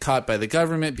guys, get caught by the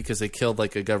government because they killed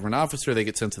like a government officer. They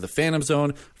get sent to the Phantom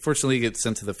Zone. Fortunately, they get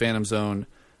sent to the Phantom Zone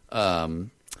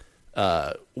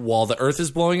while the Earth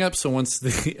is blowing up. So while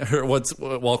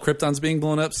Krypton's being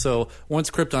blown up. So once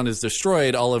Krypton is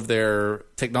destroyed, all of their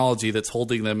technology that's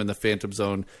holding them in the Phantom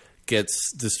Zone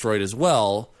gets destroyed as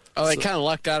well. Oh, they kind of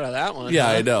lucked out of that one. Yeah,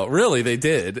 huh? I know. Really, they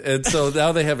did. And so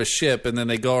now they have a ship, and then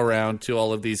they go around to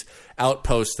all of these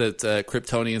outposts that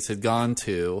Kryptonians had gone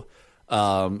to,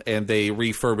 and they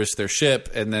refurbish their ship,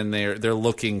 and then they're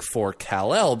looking for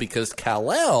Kal-El, because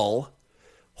Kal-El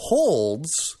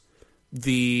holds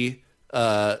the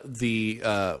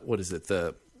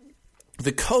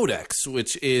Codex,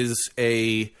 which is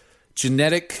a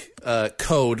genetic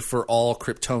code for all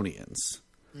Kryptonians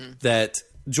that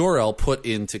Jor-El put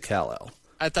into Kal-El.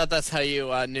 I thought that's how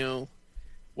you knew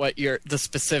what the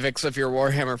specifics of your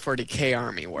Warhammer 40K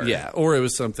army were. Yeah, or it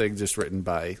was something just written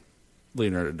by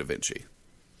Leonardo da Vinci.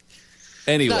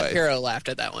 Anyway. Not Hero laughed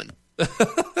at that one.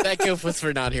 That goof was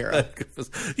for Not Hero.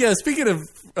 Yeah, speaking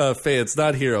of fans,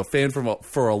 Not Hero, fan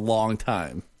for a long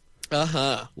time.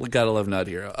 Uh-huh. We gotta love Not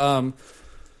Hero.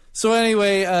 So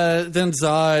anyway, then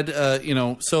Zod,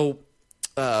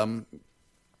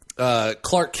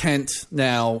 Clark Kent,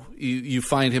 now you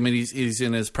find him, and he's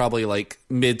in his probably like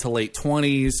mid to late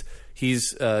 20s.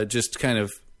 He's just kind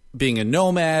of being a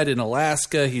nomad in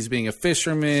Alaska. He's being a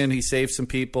fisherman. He saved some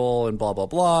people and blah, blah,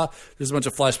 blah. There's a bunch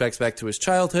of flashbacks back to his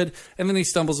childhood. And then he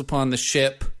stumbles upon the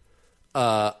ship,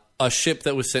 a ship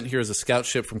that was sent here as a scout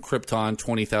ship from Krypton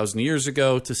 20,000 years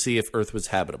ago to see if Earth was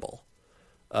habitable.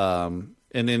 And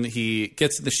then he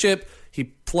gets in the ship. He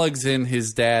plugs in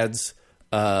his dad's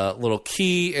little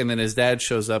key, and then his dad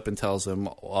shows up and tells him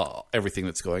everything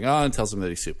that's going on, tells him that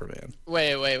he's Superman.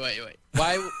 Wait.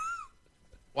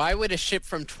 Why would a ship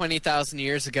from 20,000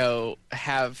 years ago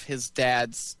have his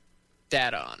dad's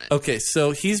data on it? Okay,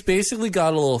 so he's basically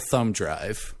got a little thumb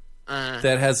drive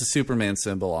that has a Superman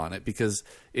symbol on it, because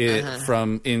in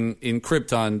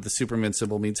Krypton, the Superman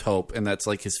symbol means hope, and that's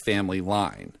like his family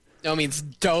line. No, it means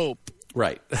dope.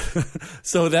 Right.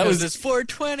 So that was this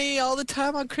 420 all the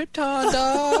time on Krypton,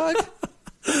 dog.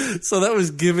 So that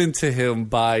was given to him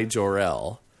by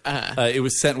Jor-El. It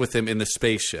was sent with him in the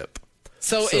spaceship.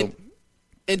 So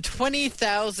in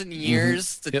 20,000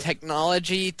 years, the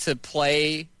technology to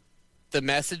play the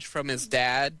message from his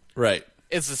dad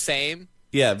is the same?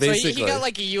 Yeah, basically. So he got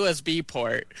like a USB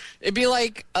port. It'd be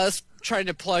like us trying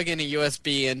to plug in a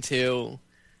USB into...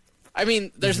 I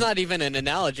mean, there's not even an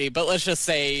analogy, but let's just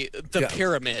say the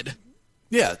pyramid.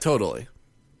 Yeah, totally.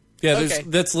 Yeah,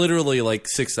 that's literally like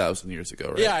 6,000 years ago,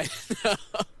 right? Yeah, I know.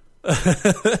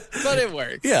 But it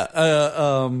works. Yeah.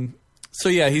 So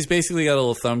yeah, he's basically got a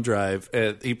little thumb drive.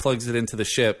 He plugs it into the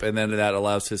ship, and then that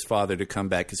allows his father to come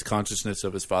back, his consciousness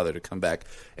of his father to come back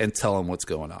and tell him what's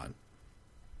going on.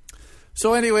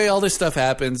 So anyway, all this stuff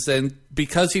happens, and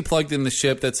because he plugged in the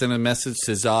ship that sent a message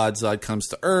to Zod, Zod comes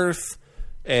to Earth.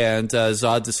 And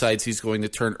Zod decides he's going to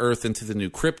turn Earth into the new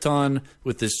Krypton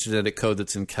with this genetic code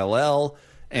that's in Kal-El.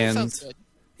 And sounds good.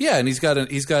 Yeah, and he's got a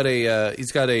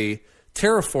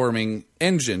terraforming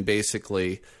engine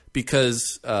basically,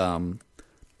 because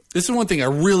this is one thing I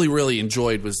really, really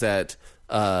enjoyed was that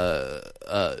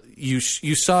you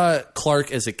saw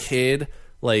Clark as a kid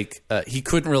he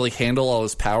couldn't really handle all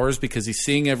his powers because he's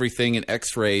seeing everything in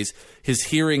X-rays. His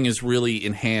hearing is really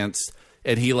enhanced,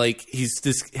 and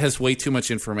has way too much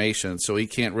information, so he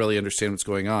can't really understand what's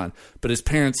going on. But his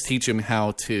parents teach him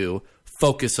how to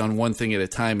focus on one thing at a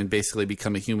time and basically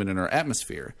become a human in our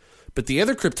atmosphere. But the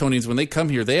other Kryptonians, when they come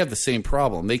here, they have the same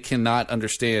problem. They cannot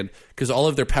understand because all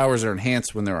of their powers are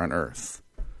enhanced when they're on Earth.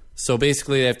 So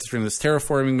basically, they have to turn this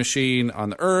terraforming machine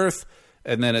on the Earth,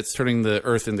 and then it's turning the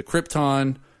Earth into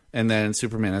Krypton, and then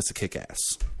Superman has to kick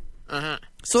ass. Uh-huh.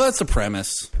 So that's the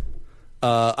premise.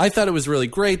 I thought it was really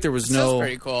great. There was That's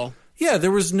pretty cool. Yeah,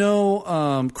 there was no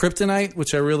kryptonite,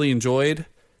 which I really enjoyed.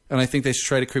 And I think they should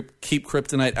try to keep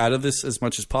kryptonite out of this as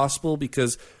much as possible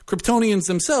because Kryptonians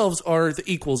themselves are the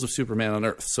equals of Superman on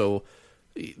Earth. So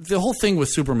the whole thing with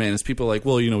Superman is people are like,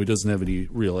 well, he doesn't have any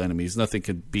real enemies. Nothing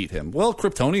can beat him. Well,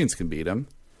 Kryptonians can beat him.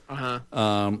 Uh-huh.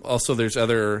 Also, there's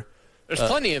other... There's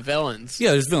plenty of villains.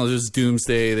 Yeah, there's villains. There's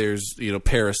Doomsday. There's,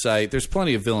 Parasite. There's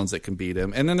plenty of villains that can beat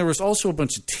him. And then there was also a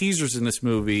bunch of teasers in this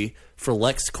movie for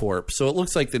LexCorp. So it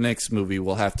looks like the next movie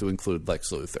will have to include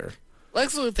Lex Luthor.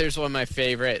 Lex Luthor's one of my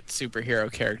favorite superhero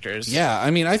characters. Yeah,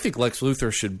 I mean, I think Lex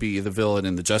Luthor should be the villain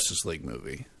in the Justice League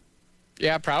movie.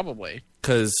 Yeah, probably.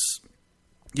 Because,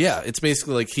 yeah, it's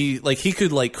basically he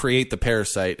could create the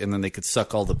parasite, and then they could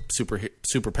suck all the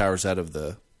superpowers out of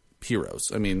the heroes.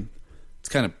 I mean, it's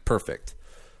kind of perfect.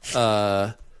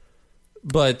 But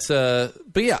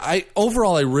yeah,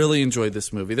 overall I really enjoyed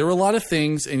this movie. There were a lot of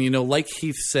things, and like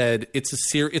Heath said,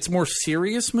 it's a more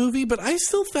serious movie, but I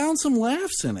still found some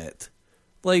laughs in it.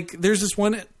 Like, there's this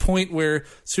one point where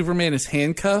Superman is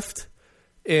handcuffed,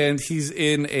 and he's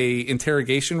in a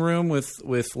interrogation room with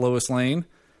Lois Lane,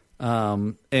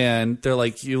 and they're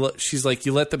like, she's like,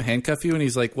 you let them handcuff you, and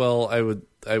he's like, well,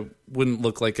 I wouldn't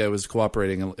look like I was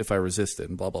cooperating if I resisted,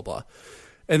 and blah blah blah.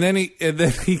 And then he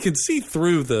can see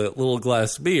through the little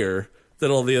glass mirror that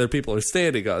all the other people are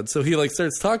standing on. So he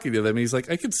starts talking to them. And he's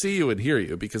like, I can see you and hear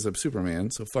you because I'm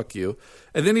Superman. So fuck you.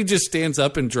 And then he just stands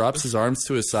up and drops his arms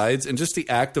to his sides. And just the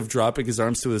act of dropping his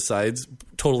arms to his sides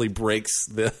totally breaks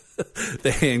the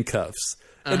handcuffs.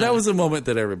 And that was a moment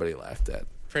that everybody laughed at.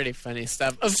 Pretty funny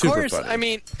stuff. Of Super course, funny. I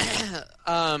mean,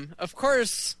 of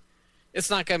course,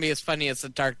 it's not going to be as funny as The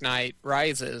Dark Knight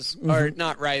Rises. Mm-hmm. Or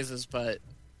not Rises, but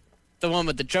the one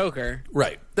with the Joker.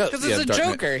 Right. Because it's a Dark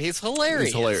Knight. Joker. He's hilarious.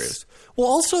 He's hilarious. Well,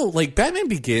 also, Batman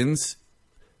Begins,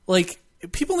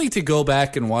 people need to go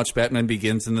back and watch Batman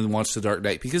Begins and then watch The Dark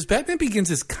Knight, because Batman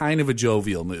Begins is kind of a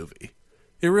jovial movie.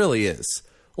 It really is.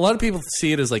 A lot of people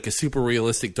see it as a super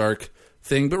realistic dark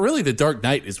thing, but really The Dark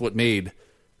Knight is what made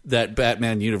that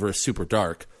Batman universe super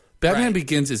dark. Batman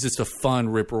Begins is just a fun,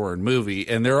 rip-roaring movie,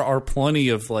 and there are plenty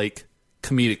of,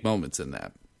 comedic moments in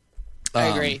that. I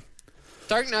agree.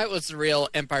 Dark Knight was the real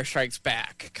Empire Strikes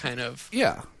Back kind of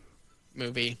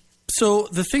movie. So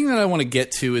the thing that I want to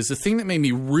get to is the thing that made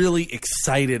me really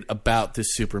excited about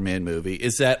this Superman movie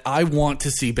is that I want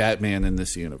to see Batman in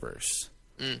this universe.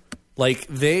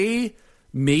 They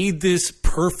made this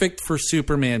perfect for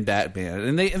Superman Batman,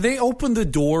 and they opened the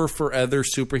door for other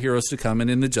superheroes to come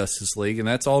in the Justice League, and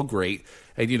that's all great.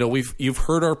 And you've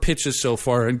heard our pitches so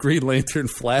far on Green Lantern,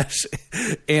 Flash,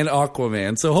 and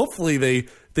Aquaman. So hopefully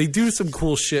they do some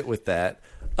cool shit with that.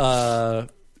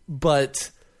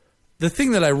 But the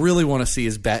thing that I really want to see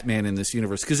is Batman in this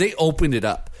universe, because they opened it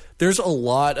up. There's a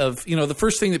lot of, the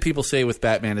first thing that people say with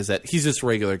Batman is that he's just a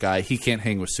regular guy. He can't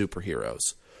hang with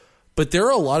superheroes. But there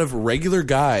are a lot of regular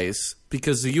guys,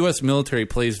 because the U.S. military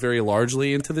plays very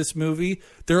largely into this movie.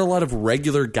 There are a lot of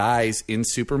regular guys in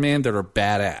Superman that are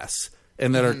badass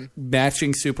and that are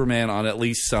matching Superman on at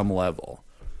least some level.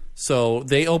 So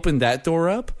they opened that door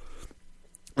up.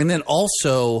 And then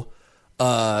also,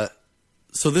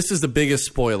 so this is the biggest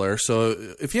spoiler. So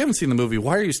if you haven't seen the movie,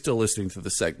 why are you still listening to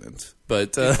the segment?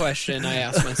 But Good question I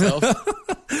asked myself.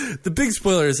 The big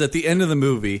spoiler is at the end of the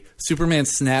movie, Superman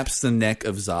snaps the neck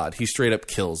of Zod. He straight up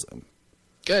kills him.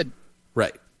 Good.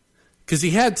 Right. Because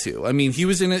he had to. I mean, he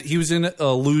was in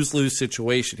a lose-lose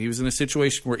situation. He was in a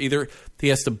situation where either he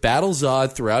has to battle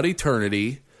Zod throughout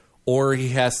eternity or he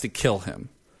has to kill him.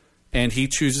 And he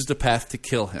chooses the path to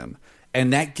kill him.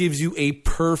 And that gives you a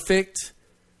perfect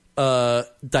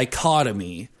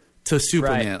dichotomy to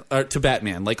Superman or to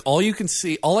Batman. All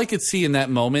I could see in that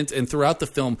moment and throughout the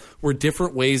film were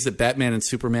different ways that Batman and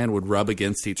Superman would rub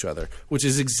against each other, which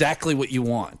is exactly what you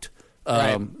want.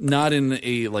 Not in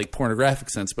a pornographic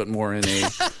sense, but more in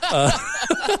a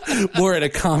more in a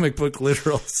comic book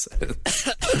literal sense.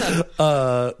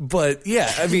 But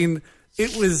yeah, I mean,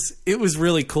 it was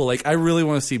really cool. I really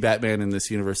want to see Batman in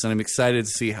this universe, and I'm excited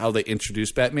to see how they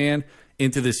introduce Batman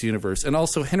into this universe. And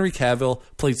also, Henry Cavill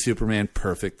played Superman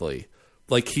perfectly.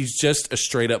 Like, he's just a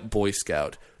straight-up Boy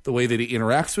Scout. The way that he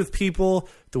interacts with people,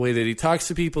 the way that he talks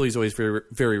to people, he's always very,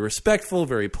 very respectful,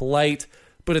 very polite.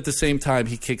 But at the same time,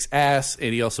 he kicks ass,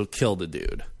 and he also killed a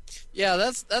dude. Yeah,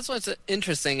 that's what's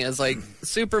interesting is, like,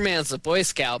 Superman's a Boy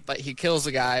Scout, but he kills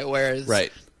a guy, whereas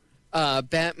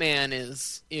Batman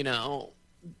is, you know,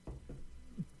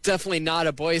 definitely not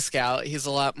a Boy Scout. He's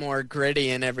a lot more gritty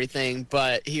and everything,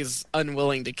 but he's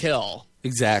unwilling to kill.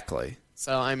 Exactly.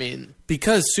 So, I mean...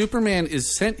 Because Superman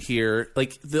is sent here,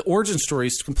 like, the origin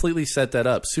stories completely set that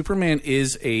up. Superman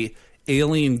is a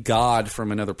alien god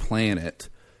from another planet,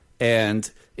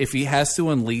 and if he has to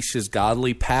unleash his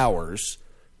godly powers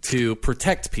to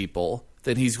protect people,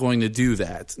 then he's going to do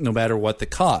that, no matter what the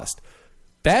cost.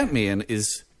 Batman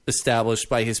is established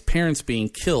by his parents being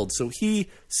killed, so he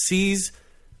sees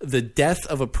the death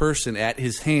of a person at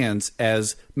his hands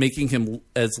as making him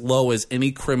as low as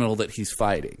any criminal that he's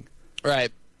fighting.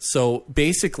 Right. So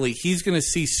basically, he's going to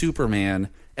see Superman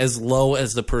as low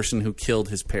as the person who killed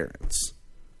his parents,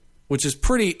 which is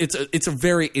it's a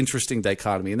very interesting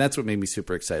dichotomy, and that's what made me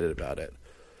super excited about it.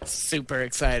 Super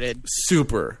excited.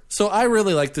 Super. So I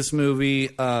really like this movie.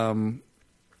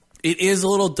 It is a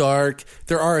little dark.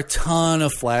 There are a ton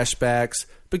of flashbacks,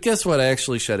 but guess what? I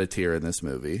actually shed a tear in this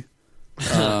movie.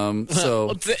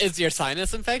 So is your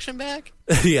sinus infection back?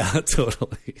 Yeah,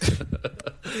 totally.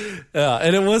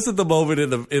 And it wasn't the moment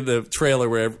in the trailer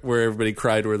where everybody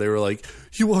cried, where they were like,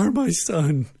 "You are my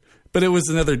son." But it was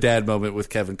another dad moment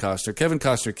with Kevin Costner. Kevin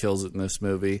Costner kills it in this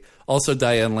movie. Also,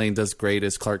 Diane Lane does great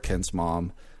as Clark Kent's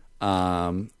mom.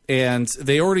 And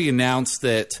they already announced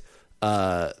that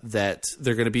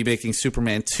they're going to be making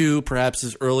Superman 2 perhaps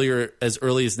as early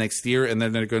as next year, and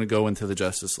then they're going to go into the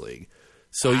Justice League.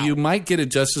 So you might get a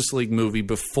Justice League movie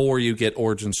before you get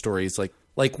origin stories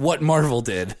like what Marvel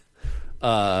did.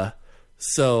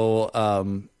 So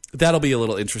that'll be a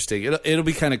little interesting. It'll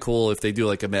be kind of cool if they do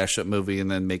like a mashup movie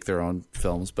and then make their own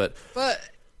films. But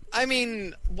I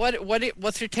mean, what's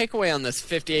your takeaway on this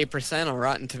 58% on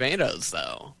Rotten Tomatoes,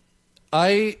 though?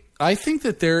 I think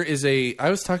that there is I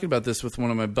was talking about this with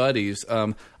one of my buddies.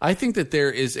 I think that there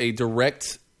is a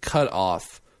direct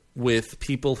cutoff with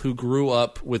people who grew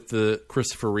up with the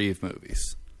Christopher Reeve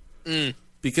movies.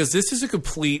 Because this is a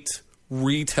complete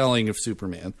retelling of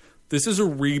Superman. This is a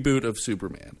reboot of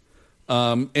Superman.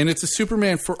 And it's a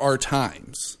Superman for our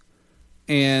times.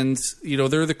 And, you know,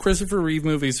 there are the Christopher Reeve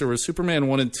movies. There was Superman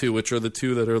 1 and 2, which are the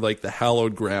two that are like the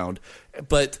hallowed ground.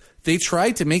 But they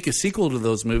tried to make a sequel to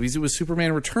those movies. It was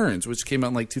Superman Returns, which came out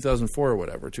in like 2004 or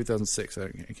whatever, 2006. I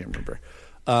can't remember.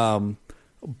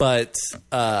 But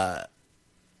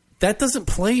that doesn't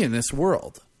play in this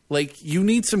world. Like, you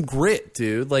need some grit,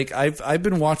 dude. Like, I've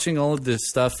been watching all of this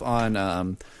stuff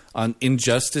on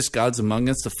Injustice: Gods Among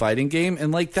Us, the fighting game,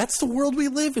 and like, that's the world we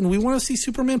live in. We want to see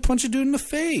Superman punch a dude in the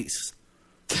face.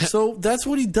 So that's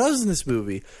what he does in this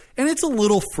movie. And it's a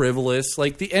little frivolous.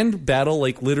 Like, the end battle,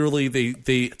 like, literally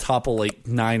they topple like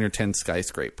 9 or 10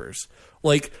 skyscrapers.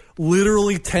 Like,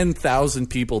 literally 10,000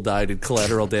 people died in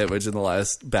collateral damage in the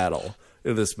last battle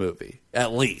in this movie,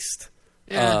 at least.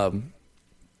 Yeah.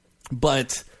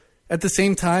 But at the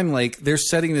same time, like, they're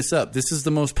setting this up. This is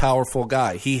the most powerful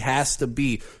guy.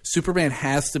 Superman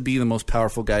has to be the most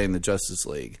powerful guy in the Justice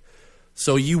League.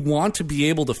 So you want to be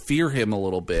able to fear him a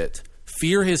little bit,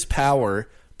 fear his power,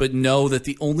 but know that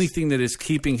the only thing that is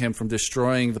keeping him from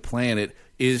destroying the planet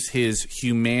is his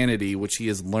humanity, which he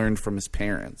has learned from his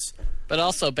parents. But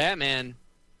also Batman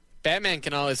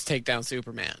can always take down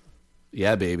Superman.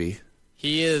 Yeah, baby.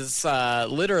 He is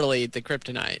literally the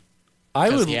kryptonite.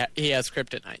 He has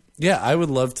kryptonite. Yeah, I would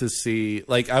love to see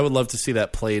that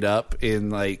played up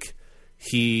in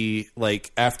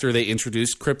after they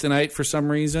introduced kryptonite for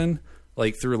some reason,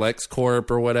 like through LexCorp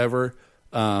or whatever,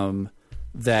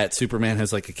 that Superman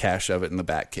has like a cache of it in the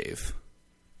Batcave,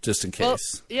 just in case. Well,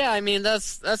 yeah, I mean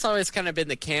that's always kind of been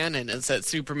the canon, is that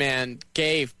Superman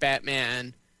gave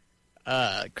Batman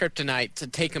kryptonite to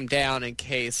take him down in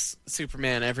case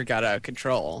Superman ever got out of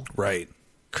control. Right.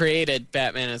 Created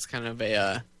Batman as kind of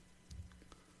a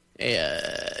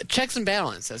checks and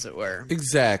balance, as it were.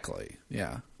 Exactly.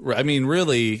 Yeah. I mean,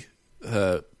 really,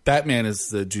 Batman is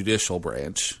the judicial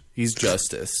branch. He's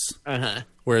justice.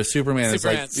 Whereas Superman is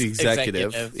like the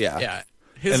executive. Yeah.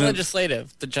 Who's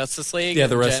legislative? The Justice League? Yeah,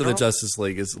 the rest of the Justice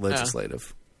League is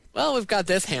legislative. Well, we've got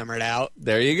this hammered out.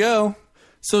 There you go.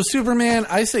 So Superman,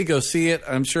 I say go see it.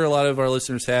 I'm sure a lot of our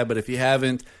listeners have, but if you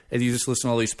haven't and you just listen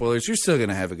to all these spoilers, you're still going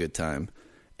to have a good time.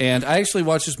 And I actually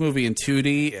watched this movie in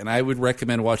 2D, and I would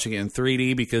recommend watching it in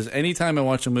 3D, because anytime I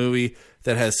watch a movie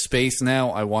that has space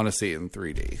now, I want to see it in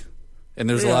 3D. And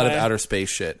there's a lot of outer space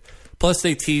shit. Plus,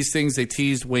 they tease things. They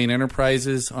teased Wayne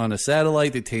Enterprises on a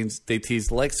satellite. They teased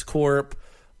LexCorp.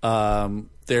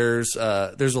 There's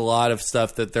a lot of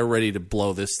stuff that they're ready to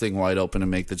blow this thing wide open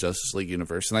and make the Justice League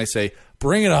universe. And I say,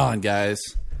 bring it on, guys.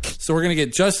 So we're going to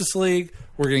get Justice League,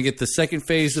 we're going to get the second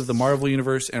phase of the Marvel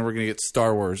Universe, and we're going to get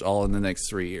Star Wars all in the next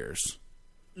 3 years.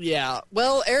 Yeah.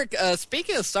 Well, Eric,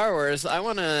 speaking of Star Wars, I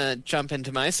want to jump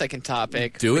into my second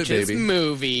topic. Do it, which is baby.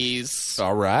 Movies.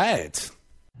 All right.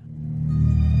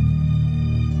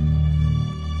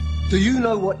 Do you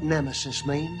know what nemesis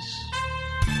means?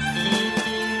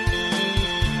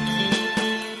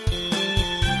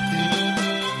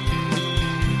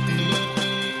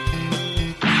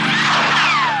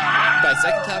 By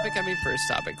second topic, I mean first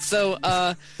topic. So,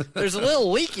 there's a little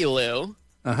leaky-loo.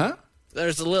 Uh-huh.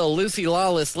 There's a little Lucy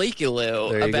Lawless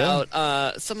leaky-loo There you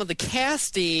about some of the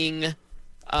casting,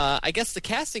 I guess the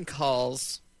casting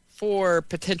calls for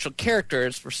potential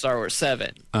characters for Star Wars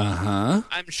 7. Uh-huh.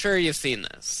 I'm sure you've seen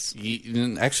this.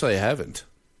 Actually, I haven't.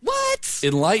 What?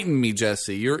 Enlighten me,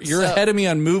 Jesse. You're So- ahead of me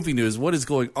on movie news. What is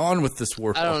going on with this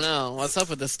world? I don't know. What's up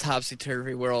with this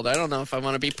topsy-turvy world? I don't know if I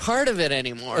want to be part of it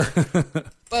anymore.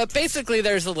 But basically,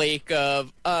 there's a leak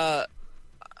of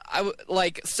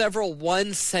like several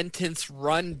one-sentence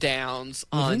rundowns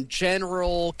on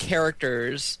general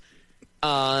characters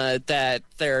that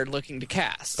they're looking to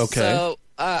cast. Okay. So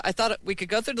I thought we could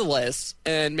go through the list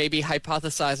and maybe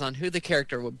hypothesize on who the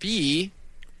character would be.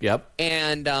 Yep.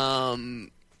 And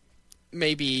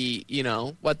maybe,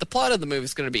 what the plot of the movie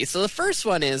is going to be. So the first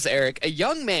one is, Eric, a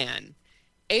young man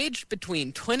aged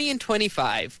between 20 and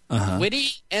 25, witty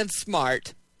and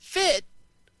smart, fit,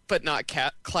 but not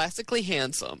classically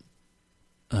handsome.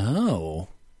 Oh.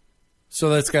 So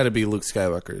that's got to be Luke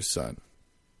Skywalker's son.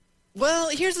 Well,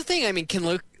 here's the thing. I mean,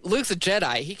 Luke's a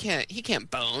Jedi. He can't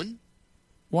bone.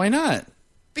 Why not?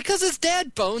 Because his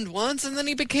dad boned once, and then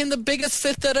he became the biggest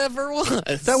Sith that ever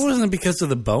was. That wasn't because of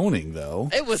the boning, though.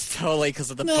 It was totally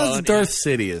because of the No, boning. it's Darth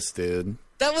Sidious, dude.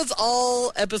 That was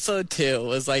all episode 2.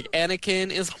 Was like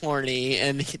Anakin is horny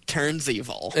and he turns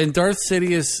evil. And Darth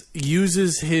Sidious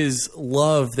uses his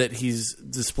love that he's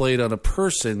displayed on a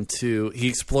person he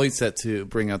exploits that to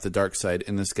bring out the dark side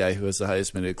in this guy who has the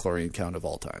highest midichlorian count of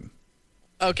all time.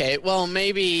 Okay, well,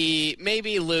 maybe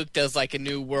Luke does like a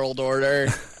new world order,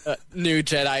 new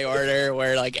Jedi order,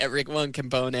 where like everyone can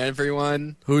bone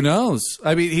everyone. Who knows?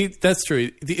 I mean, that's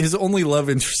true. His only love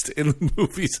interest in the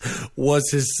movies was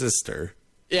his sister.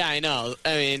 Yeah, I know.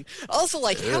 I mean, also,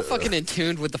 like, how fucking in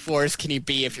tune with the Force can you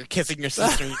be if you're kissing your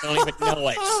sister and you don't even know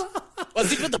it?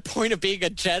 What's even the point of being a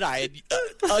Jedi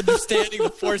and understanding the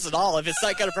Force at all if it's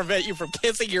not going to prevent you from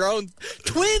kissing your own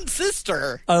twin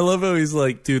sister? I love how he's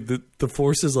like, dude, the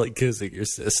Force is like kissing your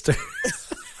sister.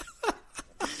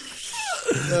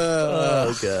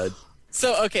 Oh, God.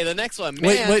 So, okay, the next one.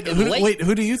 Man, wait,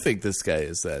 who do you think this guy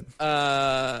is then?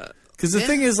 Because the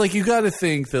thing is, like, you got to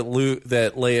think that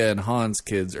Leia and Han's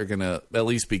kids are going to at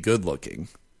least be good looking.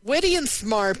 Witty and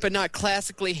smart, but not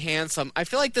classically handsome. I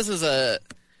feel like this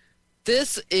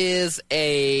is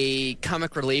a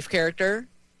comic relief character.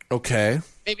 Okay.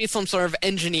 Maybe some sort of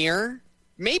engineer.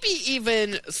 Maybe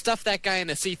even stuff that guy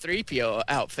in a C-3PO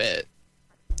outfit.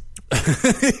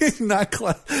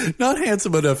 Not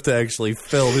handsome enough to actually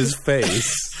fill his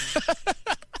face.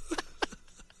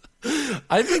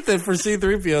 I think that for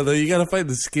C-3PO, though, you got to find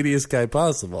the skinniest guy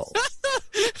possible.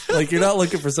 Like, you're not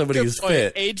looking for somebody who's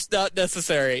fit. Age not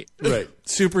necessary. Right.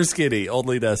 Super skinny,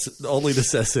 only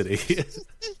necessity.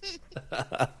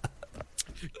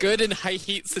 Good in high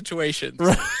heat situations.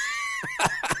 Right.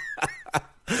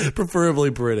 Preferably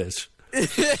British.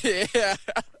 Yeah.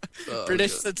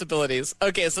 British sensibilities.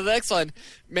 Okay, so the next one,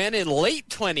 man in late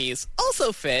 20s,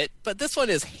 also fit, but this one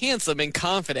is handsome and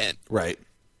confident. Right.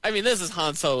 I mean, this is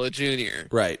Han Solo Jr.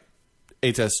 Right.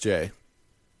 HSJ.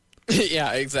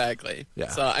 Yeah, exactly. Yeah.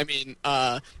 So, I mean,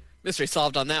 mystery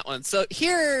solved on that one. So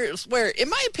here's where, in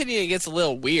my opinion, it gets a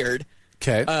little weird.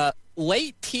 Okay.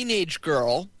 Late teenage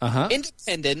girl,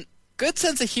 independent, good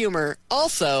sense of humor,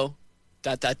 also, ...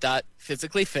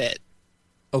 physically fit.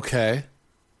 Okay.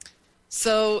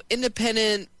 So,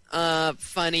 independent,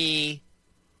 funny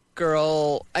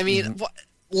girl, I mean,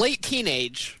 late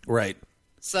teenage. Right.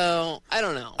 So, I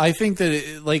don't know. I think that,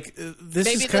 this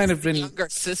Maybe has kind of the been... younger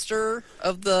sister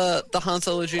of the Han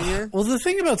Solo Jr.? Well, the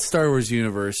thing about Star Wars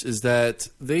universe is that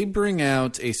they bring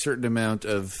out a certain amount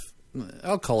of,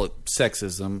 I'll call it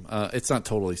sexism. It's not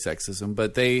totally sexism,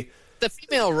 but the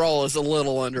female role is a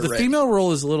little underwritten. The female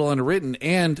role is a little underwritten,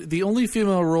 and the only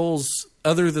female roles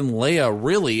other than Leia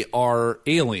really are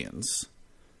aliens.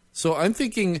 So I'm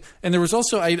thinking, and there was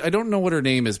also, I don't know what her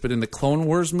name is, but in the Clone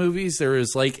Wars movies, there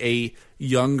is like a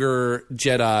younger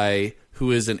Jedi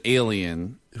who is an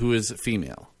alien who is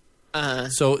female.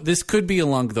 So this could be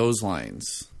along those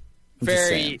lines.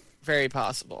 Very, very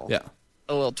possible. Yeah.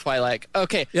 A little Twilight.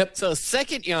 Okay. Yep. So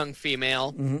second young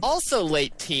female, also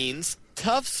late teens,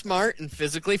 tough, smart, and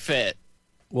physically fit.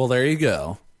 Well, there you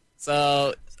go.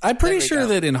 So I'm pretty sure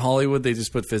that in Hollywood they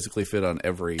just put physically fit on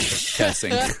every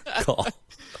casting call.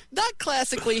 Not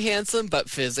classically handsome, but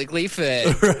physically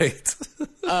fit. Right.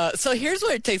 So here's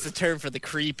where it takes a turn for the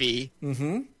creepy.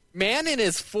 Mm-hmm. Man in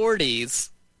his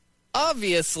 40s,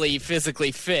 obviously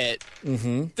physically fit.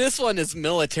 Mm-hmm. This one is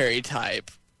military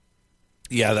type.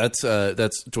 Yeah, that's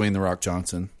Dwayne The Rock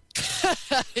Johnson.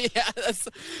 Yeah,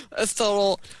 that's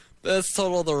total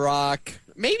The Rock.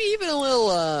 Maybe even a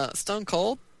little Stone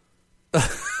Cold.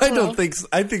 I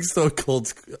think Stone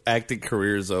Cold's acting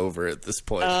career is over at this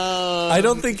point. I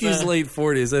don't think he's late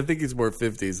 40s. I think he's more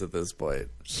 50s at this point.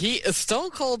 Stone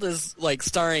Cold is like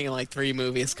starring in like 3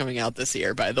 movies coming out this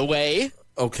year, by the way.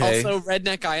 Okay. Also,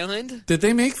 Redneck Island. Did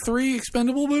they make 3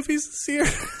 Expendable movies this year?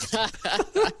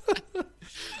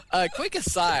 Quick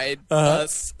aside,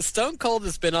 Stone Cold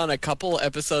has been on a couple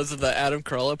episodes of the Adam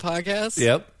Carolla podcast.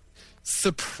 Yep.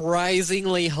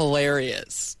 Surprisingly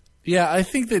hilarious. Yeah, I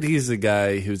think that he's a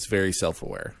guy who's very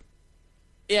self-aware.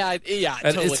 Yeah,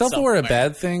 totally is self-aware a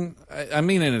bad thing? I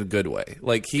mean in a good way.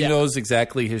 Like, he knows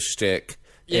exactly his shtick,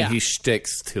 and he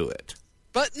shticks to it.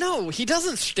 But no, he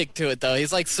doesn't stick to it, though.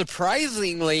 He's, like,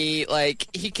 surprisingly, like,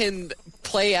 he can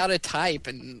play out a type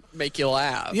and make you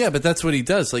laugh. Yeah, but that's what he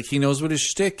does. Like, he knows what his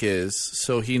shtick is,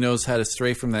 so he knows how to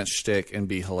stray from that shtick and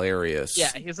be hilarious.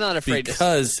 Yeah, he's not afraid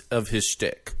because of his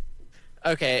shtick.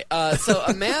 Okay, so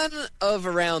a man of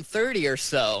around 30 or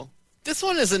so. This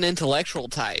one is an intellectual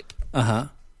type. Uh-huh.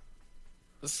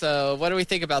 So what do we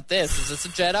think about this? Is this a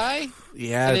Jedi?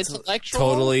 Yeah, it's intellectual?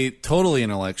 Totally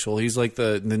intellectual. He's like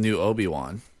the new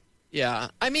Obi-Wan. Yeah,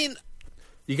 I mean...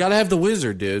 You gotta have the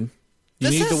wizard, dude. You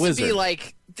need the wizard. To be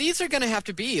like, these are going to have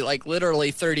to be like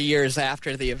literally 30 years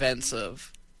after the events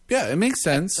of... Yeah, it makes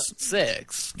sense.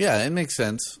 6. Yeah, it makes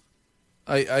sense.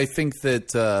 I think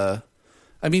that...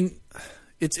 I mean,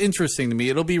 it's interesting to me.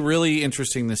 It'll be really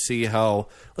interesting to see how...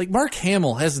 Like, Mark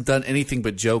Hamill hasn't done anything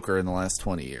but Joker in the last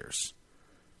 20 years.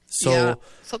 So yeah,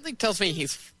 something tells me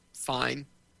he's fine.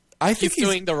 I think he's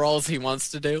doing the roles he wants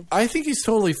to do. I think he's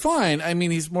totally fine. I mean,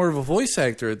 he's more of a voice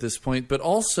actor at this point, but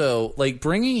also, like,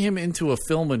 bringing him into a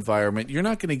film environment, you're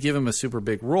not going to give him a super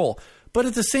big role. But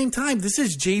at the same time, this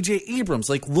is J.J. Abrams.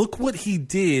 Like, look what he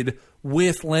did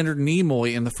with Leonard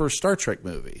Nimoy in the first Star Trek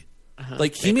movie.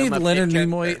 Like, he made Leonard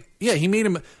Nimoy... Yeah, he made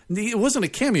him... It wasn't a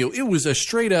cameo. It was a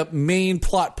straight-up main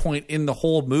plot point in the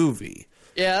whole movie.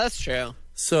 Yeah, that's true.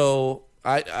 So,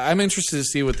 I'm interested to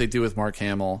see what they do with Mark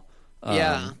Hamill.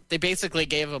 Yeah, they basically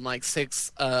gave him, like,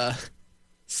 6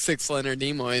 Leonard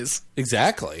Nimoys.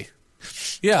 Exactly.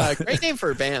 Yeah. Great name for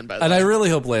a band, by the way. And I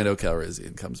really hope Lando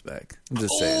Calrissian comes back. I'm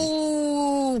just saying.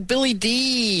 Oh, Billy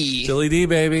D. Billy D,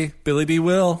 baby. Billy D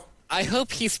will. I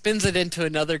hope he spins it into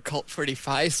another Cult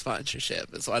 45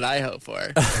 sponsorship is what I hope for.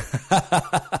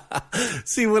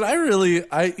 See, what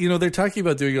they're talking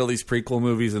about doing all these prequel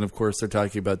movies, and of course they're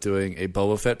talking about doing a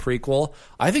Boba Fett prequel.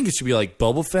 I think it should be like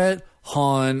Boba Fett,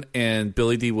 Han, and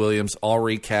Billy D. Williams all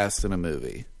recast in a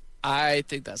movie. I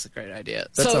think that's a great idea.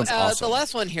 That sounds awesome. The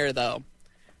last one here, though,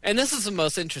 and this is the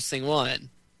most interesting one.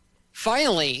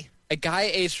 Finally, a guy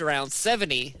aged around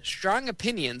 70, strong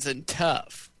opinions and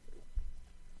tough.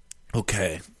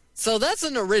 Okay. So that's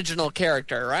an original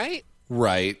character, right?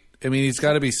 Right. I mean, he's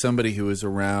got to be somebody who is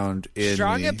around in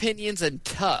strong opinions and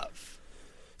tough.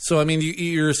 So, I mean,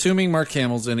 you're assuming Mark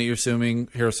Hamill's in it. You're assuming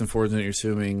Harrison Ford's in it. You're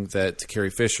assuming that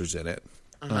Carrie Fisher's in it.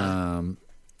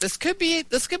 This could be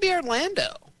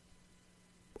Orlando.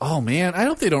 Oh, man. I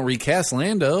hope they don't recast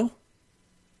Lando.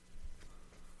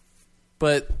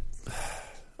 But,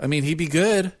 I mean, he'd be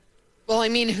good. Well, I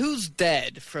mean, who's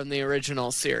dead from the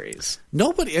original series?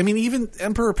 Nobody. I mean, even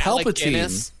Emperor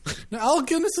Palpatine. Alec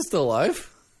Guinness is still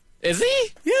alive. Is he?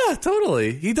 Yeah,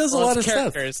 totally. He does a lot of stuff. His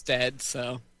character is dead,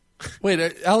 so... Wait,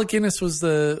 Alec Guinness was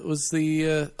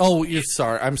the oh, you're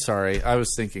sorry. I'm sorry. I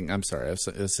was thinking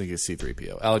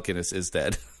C-3PO. Alec Guinness is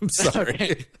dead. I'm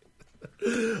sorry.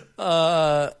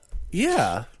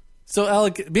 Yeah. So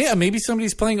maybe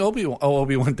somebody's playing Obi-Wan. Oh,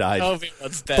 Obi-Wan died.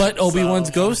 Obi-Wan's dead. But Obi-Wan's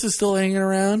ghost is still hanging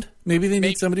around. Maybe they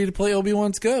need somebody to play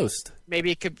Obi-Wan's ghost. Maybe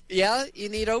it could. Yeah, you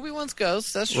need Obi-Wan's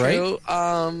ghost. That's true.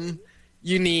 Right?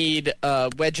 You need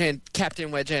Captain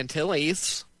Wedge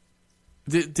Antilles.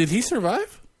 Did he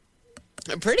survive?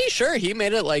 I'm pretty sure he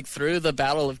made it like through the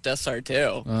Battle of Death Star 2.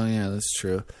 Oh yeah, that's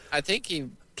true. I think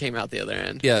he came out the other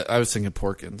end. Yeah, I was thinking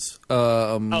Porkins.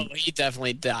 Oh, he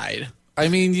definitely died. I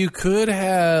mean, you could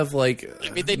have like.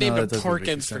 I mean, they named him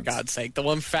Porkins for God's sake. The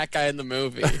one fat guy in the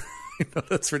movie. No,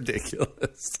 that's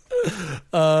ridiculous.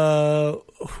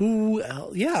 Who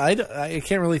else? Yeah, I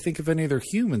can't really think of any other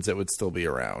humans that would still be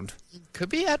around. Could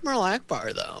be Admiral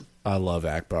Akbar, though. I love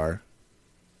Akbar.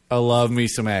 I love me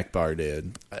some Akbar,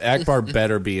 dude. Akbar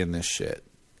better be in this shit.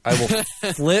 I will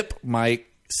flip my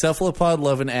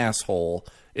cephalopod-loving asshole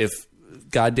if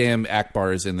goddamn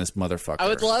Akbar is in this motherfucker. I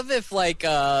would love if, like,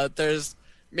 there's...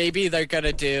 Maybe they're going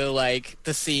to do, like,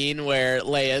 the scene where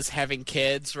Leia's having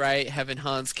kids, right? Having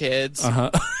Han's kids. Uh-huh.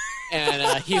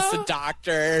 And he's the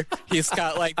doctor. He's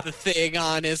got, like, the thing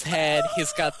on his head.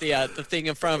 He's got the thing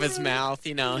in front of his mouth,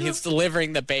 you know. He's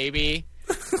delivering the baby.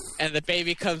 And the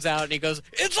baby comes out and he goes,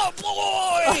 "It's a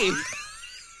boy!"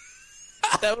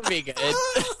 That would be good.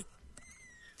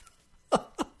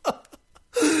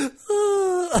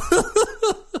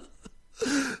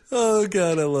 Oh,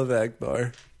 God, I love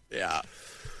Akbar. Yeah.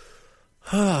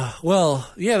 Well,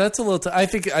 yeah, that's a little. I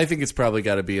think it's probably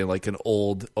got to be like an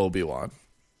old Obi-Wan.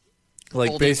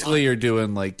 Like basically, you're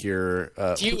doing like your.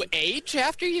 Do you age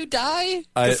after you die?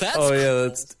 That's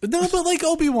no, but like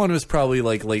Obi-Wan was probably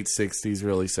like late 60s,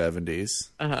 early 70s.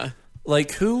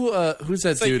 Like who's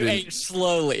that so dude? You age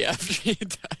slowly after you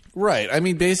die. Right. I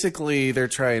mean, basically, they're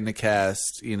trying to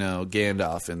cast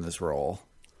Gandalf in this role.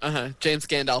 James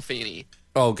Gandolfini.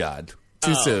 Oh God,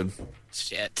 too soon.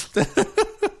 Shit.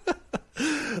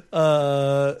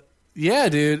 Yeah,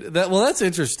 dude. That's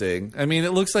interesting. I mean,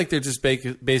 it looks like they're just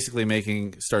basically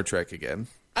making Star Trek again.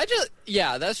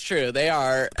 Yeah, that's true. They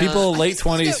are people late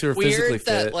 20s who are physically fit.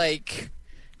 That, like,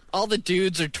 all the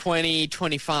dudes are 20,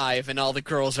 25, and all the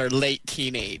girls are late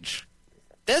teenage.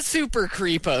 That's super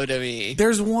creepo to me.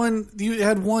 There's one. You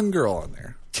had one girl on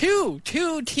there. Two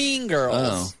teen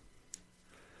girls. Oh.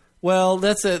 Well,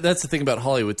 that's the thing about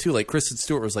Hollywood too. Like Kristen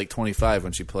Stewart was like 25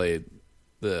 when she played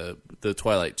the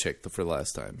Twilight chick for the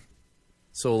last time.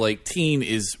 So like teen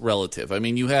is relative. I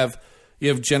mean, you have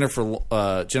Jennifer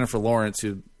Lawrence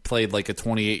who played like a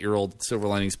 28-year-old Silver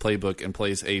Linings Playbook and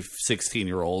plays a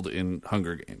 16-year-old in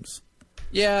Hunger Games.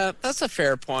 Yeah, that's a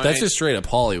fair point. That's just straight up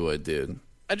Hollywood, dude.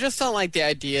 I just don't like the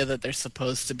idea that they're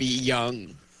supposed to be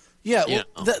young. Yeah, well,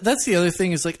 that's the other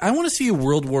thing is like I want to see a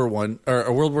World War I or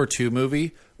a World War II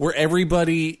movie where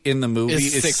everybody in the movie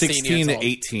is 16 to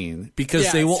 18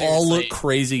 because they will all look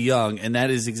crazy young, and that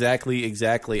is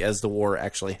exactly as the war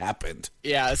actually happened.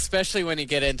 Yeah, especially when you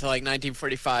get into like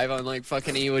 1945 on like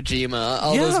fucking Iwo Jima.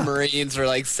 All those Marines are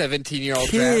like 17-year-old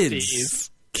draftees.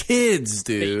 Kids,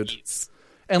 dude. Babies.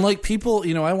 And like people,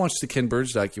 I watched the Ken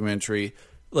Burns documentary.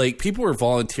 Like, people were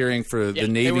volunteering for the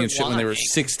Navy and shit when they were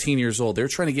 16 years old. They were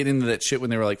trying to get into that shit when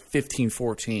they were like 15,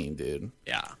 14, dude.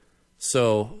 Yeah.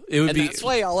 So, it would be... that's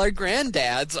why all our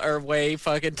granddads are way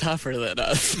fucking tougher than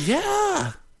us.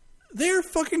 Yeah. They're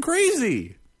fucking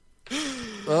crazy.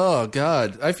 Oh,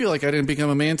 God. I feel like I didn't become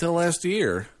a man till last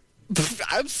year.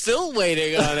 I'm still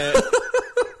waiting on it.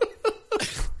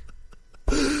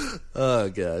 Oh,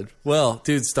 God. Well,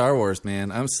 dude, Star Wars,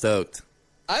 man. I'm stoked.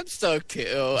 I'm stoked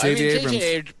too.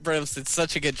 J.J. Abrams did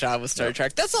such a good job with Star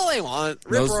Trek. That's all I want.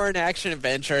 Rip-roaring action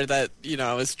adventure that,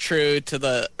 is true to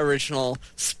the original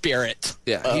spirit.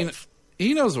 Yeah,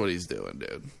 he knows what he's doing,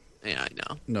 dude. Yeah, I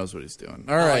know. Knows what he's doing.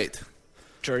 All right.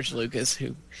 George Lucas,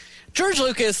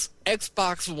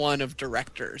 Xbox One of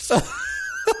directors.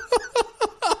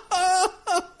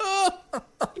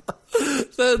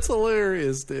 That's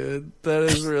hilarious, dude. That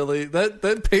is really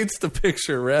that paints the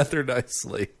picture rather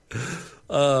nicely.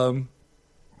 All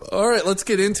right, let's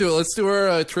get into it. Let's do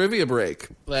our trivia break.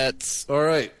 All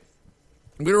right.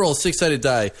 I'm going to roll a six-sided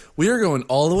die. We are going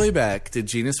all the way back to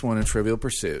Genus 1 and Trivial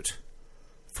Pursuit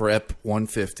for EP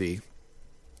 150.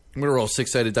 I'm going to roll a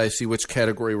six-sided die, see which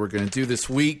category we're going to do this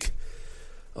week.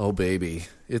 Oh, baby.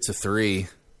 It's a 3.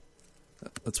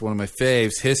 That's one of my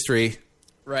faves. History.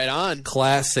 Right on.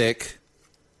 Classic.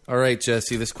 All right,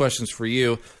 Jesse, this question's for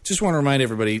you. Just want to remind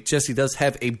everybody, Jesse does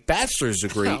have a bachelor's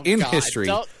degree in history.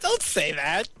 Don't say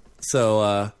that.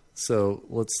 So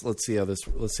let's see how this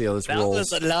rolls. That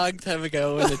was a long time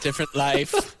ago in a different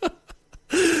life.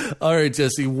 All right,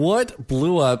 Jesse, what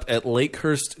blew up at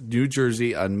Lakehurst, New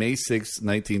Jersey on May 6,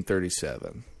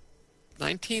 1937?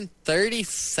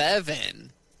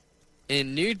 1937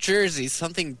 in New Jersey,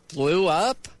 something blew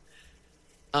up.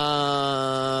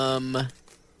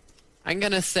 I'm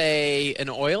going to say an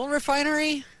oil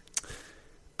refinery?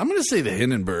 I'm going to say the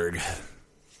Hindenburg.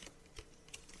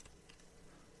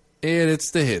 And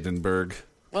it's the Hindenburg.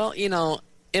 Well, in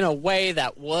a way,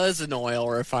 that was an oil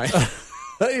refinery.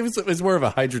 It was more of a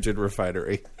hydrogen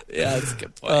refinery. Yeah, that's a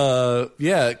good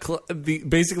point.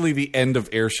 Basically the end of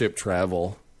airship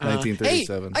travel,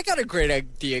 1937. Hey, I got a great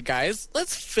idea, guys.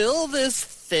 Let's fill this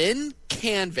thin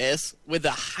canvas with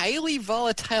a highly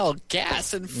volatile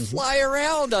gas and fly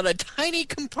around on a tiny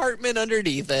compartment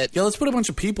underneath it. Yeah, let's put a bunch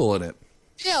of people in it.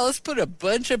 Yeah, let's put a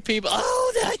bunch of people.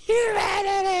 Oh, the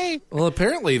humanity! Well,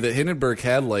 apparently the Hindenburg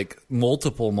had like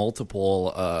multiple,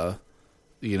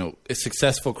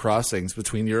 successful crossings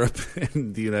between Europe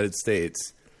and the United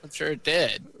States. I'm sure it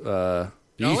did.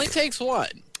 It only takes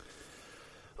one.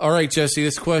 All right, Jesse,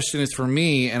 this question is for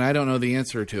me, and I don't know the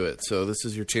answer to it, so this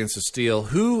is your chance to steal.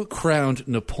 Who crowned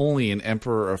Napoleon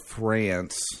Emperor of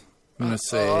France? I'm going to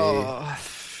say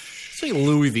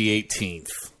Louis XVIII.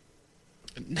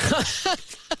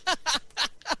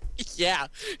 Yeah,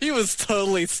 he was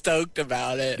totally stoked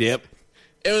about it. Yep.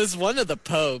 It was one of the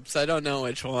popes. I don't know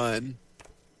which one.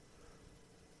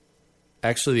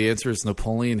 Actually, the answer is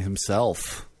Napoleon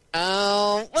himself.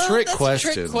 Oh, well, trick that's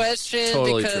question. A trick question.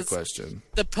 Totally because trick question.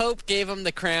 The Pope gave him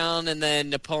the crown, and then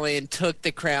Napoleon took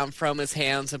the crown from his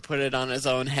hands and put it on his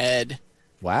own head.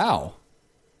 Wow.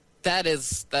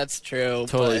 That's true.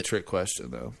 Totally trick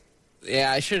question, though.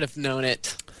 Yeah, I should have known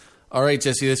it. All right,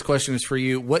 Jesse, this question is for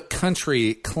you. What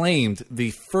country claimed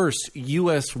the first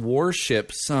U.S.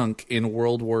 warship sunk in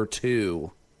World War II?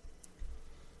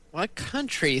 What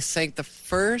country sank the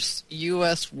first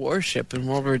U.S. warship in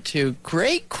World War II?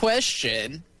 Great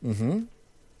question. Mm-hmm.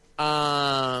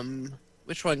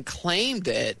 Which one claimed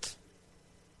it?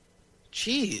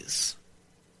 Jeez.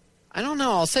 I don't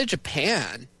know. I'll say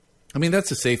Japan. I mean,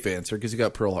 that's a safe answer because you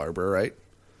got Pearl Harbor, right?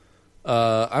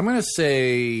 I'm going to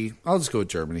say... I'll just go with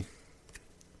Germany.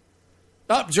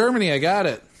 Oh, Germany, I got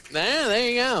it. There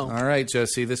you go. All right,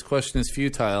 Jesse, this question is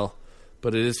futile,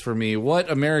 but it is for me.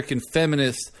 What American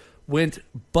feminist went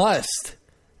bust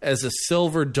as a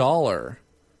silver dollar?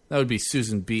 That would be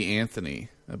Susan B. Anthony,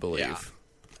 I believe. Yeah.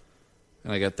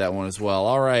 And I got that one as well.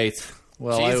 All right.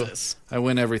 Well, Jesus. I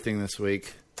win everything this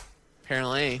week.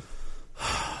 Apparently.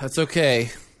 That's okay.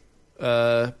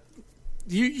 You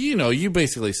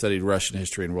basically studied Russian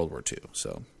history in World War II,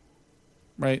 so...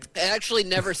 Right? I actually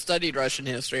never studied Russian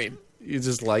history. You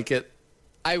just like it?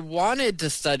 I wanted to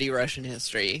study Russian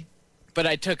history, but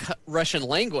I took Russian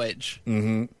language.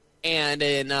 Mm-hmm. And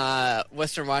in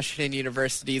Western Washington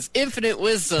University's Infinite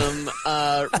Wisdom,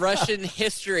 Russian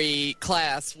history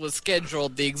class was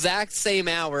scheduled the exact same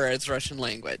hour as Russian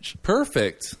language.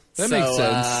 Perfect. That makes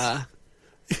sense.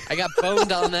 I got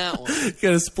boned on that one. You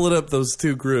gotta split up those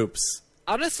two groups.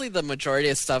 Honestly, the majority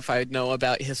of stuff I know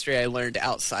about history I learned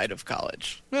outside of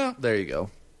college. Well, there you go.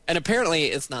 And apparently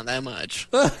it's not that much,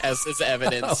 as is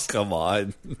evidence. Oh, come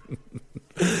on.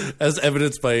 As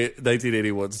evidenced by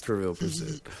 1981's Trivial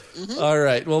Pursuit. Mm-hmm. All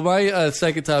right. Well, my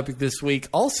second topic this week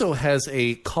also has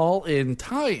a call-in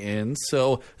tie-in.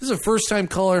 So this is a first-time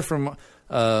caller from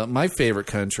my favorite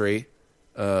country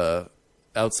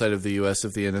outside of the U.S.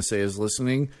 if the NSA is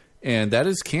listening, and that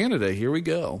is Canada. Here we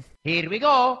go. Here we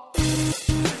go.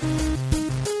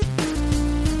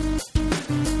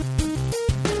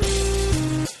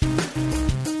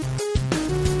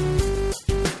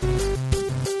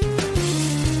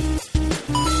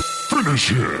 Finish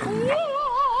him.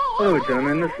 Hello,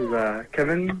 gentlemen. This is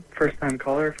Kevin, first-time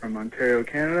caller from Ontario,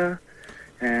 Canada,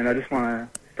 and I just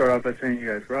want to start off by saying you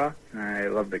guys rock, and I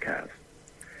love the cast.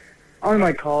 On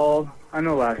my call, I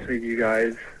know last week you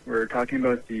guys were talking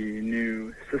about the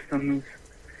new systems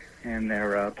and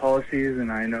their policies,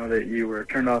 and I know that you were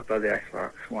turned off by the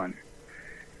Xbox One.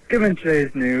 Given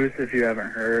today's news, if you haven't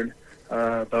heard,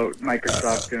 about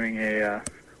Microsoft doing a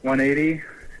 180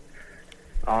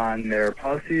 on their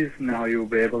policies, now you will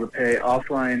be able to pay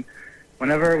offline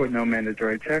whenever with no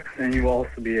mandatory checks, and you will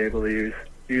also be able to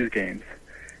use games.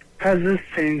 Has this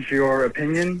changed your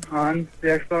opinion on the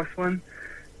Xbox One?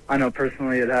 I know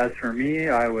personally it has for me.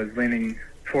 I was leaning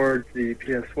towards the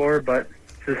PS4, but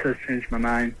this has changed my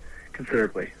mind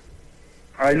considerably.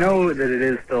 I know that it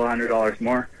is still $100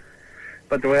 more,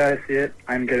 but the way I see it,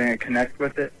 I'm getting a Kinect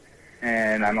with it,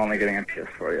 and I'm only getting a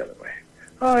PS4 the other way.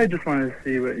 I just wanted to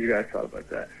see what you guys thought about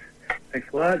that. Thanks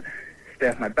a lot. Stay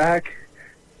off my back,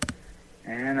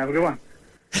 and have a good one.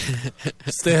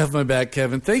 Stay off my back,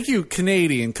 Kevin. Thank you,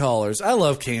 Canadian callers. I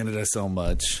love Canada so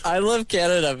much. I love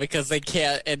Canada because they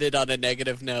can't end it on a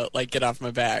negative note, like get off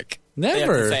my back. Never. They have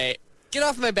to say, get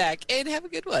off my back and have a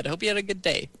good one. Hope you had a good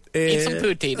day. Eat some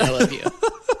poutine. I love you.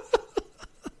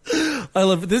 I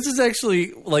love it. This is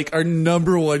actually like our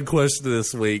number one question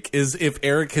this week is if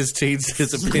Eric has changed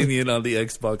his opinion on the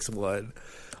Xbox One.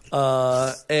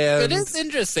 And it is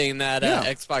interesting that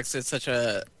Xbox is such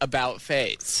a about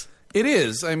face. It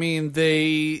is. I mean,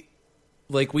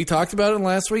 like we talked about in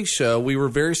last week's show, we were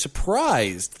very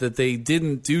surprised that they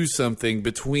didn't do something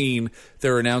between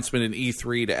their announcement and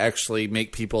E3 to actually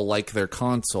make people like their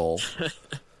console.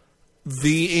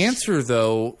 The answer,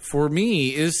 though, for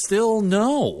me is still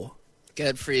no.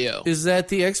 Good for you. Is that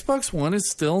the Xbox One is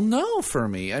still no for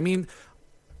me. I mean,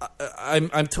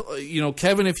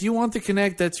 Kevin, if you want the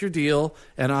Kinect, that's your deal.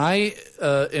 And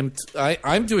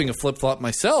I'm doing a flip flop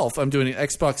myself. I'm doing an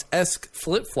Xbox-esque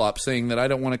flip flop, saying that I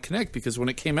don't want to Kinect because when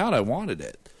it came out, I wanted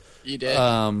it. You did.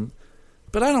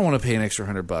 But I don't want to pay an extra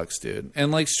 $100, dude.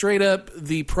 And like straight up,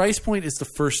 the price point is the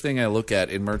first thing I look at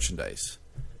in merchandise.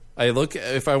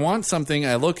 If I want something,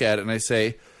 I look at it and I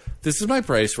say, this is my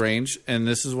price range, and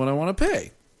this is what I want to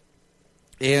pay.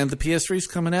 And the PS3 is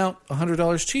coming out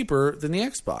 $100 cheaper than the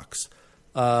Xbox.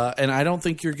 And I don't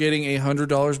think you're getting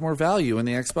 $100 more value in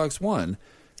the Xbox One.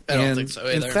 I don't think so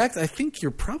either. In fact, I think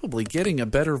you're probably getting a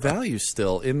better value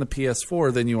still in the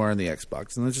PS4 than you are in the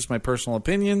Xbox. And that's just my personal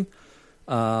opinion.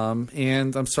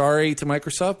 And I'm sorry to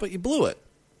Microsoft, but you blew it.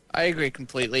 I agree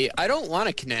completely. I don't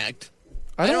want to Kinect.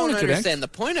 I don't understand the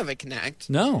point of a Kinect.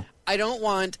 No. I don't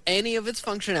want any of its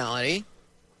functionality.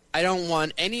 I don't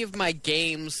want any of my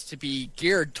games to be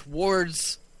geared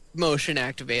towards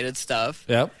motion-activated stuff.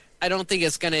 Yep. I don't think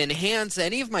it's going to enhance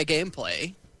any of my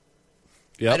gameplay.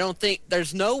 Yep. I don't think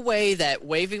there's no way that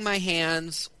waving my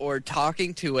hands or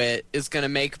talking to it is going to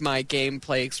make my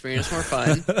gameplay experience more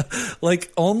fun.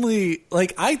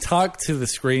 I talk to the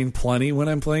screen plenty when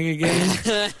I'm playing a game.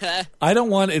 I don't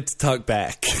want it to talk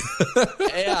back.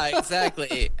 Yeah,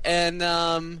 exactly. And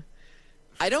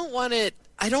I don't want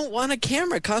a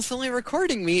camera constantly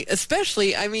recording me,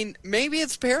 especially, I mean, maybe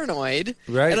it's paranoid.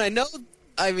 Right. And I know,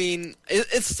 I mean,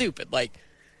 it's stupid. Like,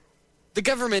 the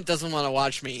government doesn't want to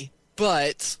watch me,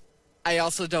 but I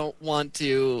also don't want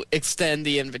to extend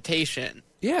the invitation.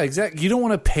 Yeah, exactly. You don't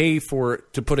want to pay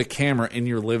to put a camera in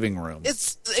your living room.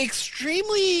 It's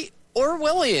extremely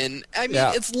Orwellian. I mean,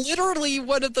 It's literally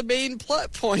one of the main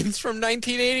plot points from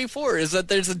 1984 is that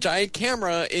there's a giant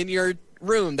camera in your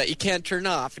room that you can't turn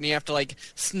off, and you have to like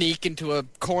sneak into a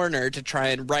corner to try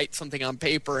and write something on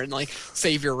paper and like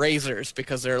save your razors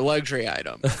because they're a luxury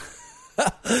item.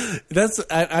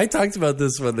 I talked about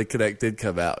this when the Kinect did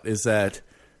come out, is that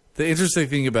the interesting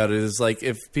thing about it is like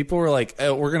if people were like,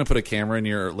 oh, we're going to put a camera in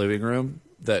your living room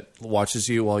that watches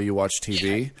you while you watch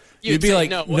TV, you'd be say, like,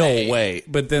 no way.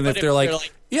 But then if they're like,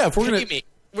 yeah, if we're going to...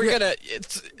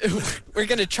 We're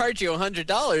gonna charge you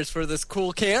 $100 for this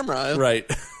cool camera, right?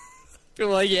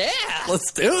 People are like, yeah,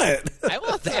 let's do it. I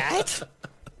want that.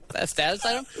 That status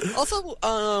item. Also,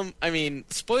 I mean,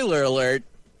 spoiler alert.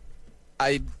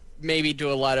 I maybe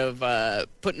do a lot of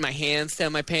putting my hands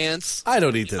down my pants. I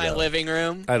don't need to know. In my living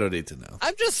room. I don't need to know.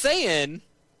 I'm just saying.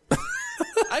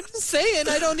 I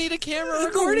don't need a camera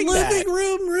recording the living that.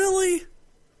 room, really?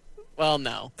 Well,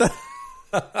 no.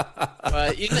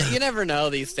 But you never know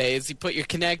these days. You put your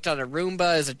Kinect on a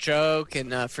Roomba as a joke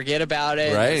and forget about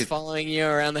it. Right. It's following you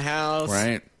around the house.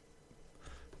 Right.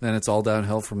 Then it's all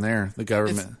downhill from there. The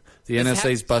government, the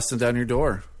NSA's busting down your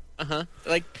door. Uh-huh.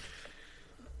 Like,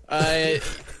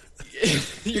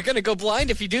 you're going to go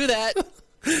blind if you do that.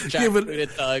 You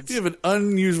have an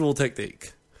unusual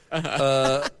technique.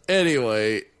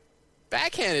 Anyway.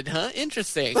 Backhanded, huh?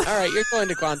 Interesting. All right, you're going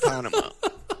to Guantanamo.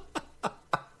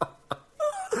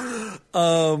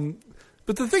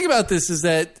 But the thing about this is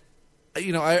that,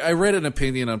 I read an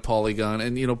opinion on Polygon,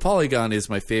 and, Polygon is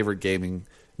my favorite gaming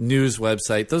news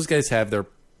website. Those guys have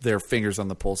their fingers on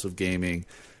the pulse of gaming.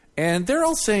 And they're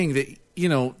all saying that,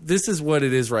 this is what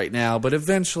it is right now, but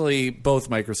eventually both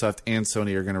Microsoft and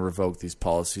Sony are going to revoke these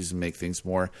policies and make things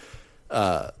more,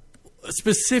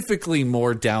 specifically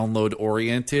more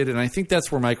download-oriented. And I think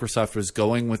that's where Microsoft was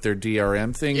going with their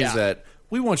DRM thing, is that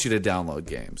we want you to download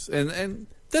games. And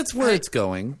that's where it's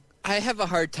going. I have a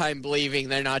hard time believing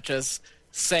they're not just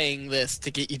saying this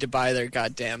to get you to buy their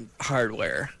goddamn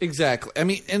hardware. Exactly. I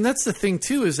mean, and that's the thing,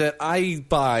 too, is that I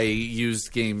buy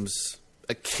used games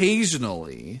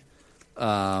occasionally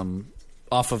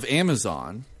off of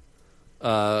Amazon.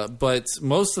 But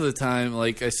most of the time,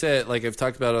 like I said, like I've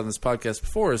talked about on this podcast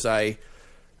before, is I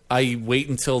wait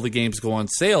until the games go on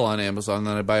sale on Amazon, and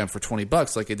then I buy them for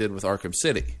 $20 like I did with Arkham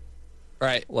City.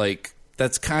 Right. Like,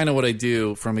 that's kind of what I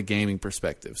do from a gaming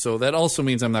perspective. So that also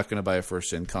means I'm not going to buy a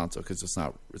first-gen console because it's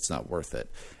not worth it.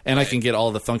 And I can get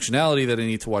all the functionality that I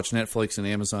need to watch Netflix and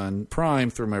Amazon Prime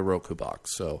through my Roku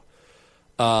box. So,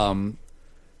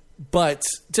 but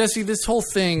Jesse, this whole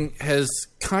thing has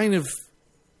kind of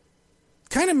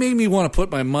made me want to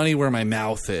put my money where my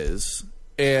mouth is.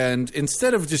 And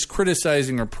instead of just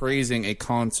criticizing or praising a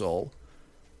console,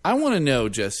 I want to know,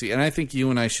 Jesse, and I think you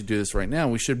and I should do this right now.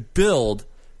 We should build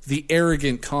the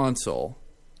arrogant console.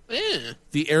 Yeah.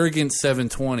 The arrogant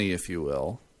 720, if you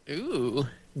will. Ooh.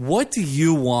 What do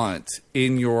you want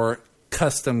in your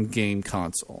custom game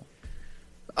console?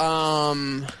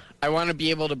 I want to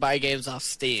be able to buy games off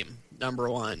Steam, number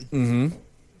one. Mm-hmm.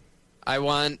 I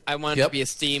want it to be a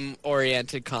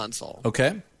Steam-oriented console.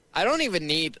 Okay. I don't even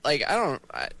need, like, I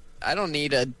don't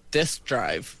need a disc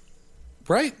drive.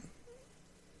 Right.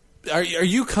 Are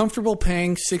you comfortable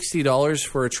paying $60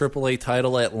 for a AAA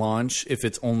title at launch if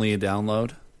it's only a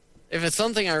download? If it's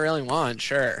something I really want,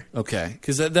 sure. Okay,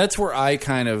 because that's where I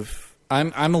kind of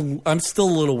I'm still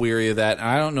a little weary of that. And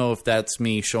I don't know if that's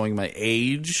me showing my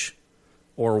age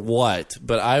or what.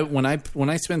 But when I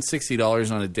spend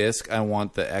 $60 on a disc, I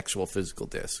want the actual physical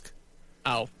disc.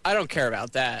 Oh, I don't care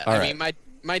about that. All I right. mean,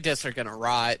 my discs are gonna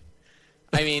rot.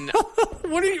 I mean,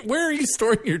 where are you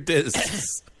storing your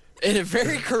discs? In a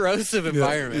very corrosive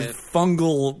environment.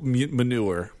 Fungal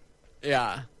manure.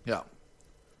 Yeah. Yeah.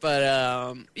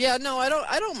 But yeah, no, I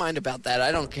don't mind about that.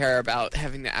 I don't care about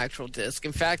having the actual disc.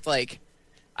 In fact, like,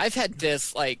 I've had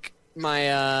discs, like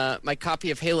my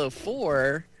copy of Halo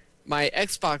 4, my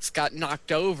Xbox got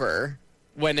knocked over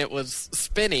when it was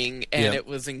spinning, and it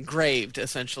was engraved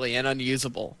essentially and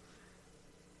unusable.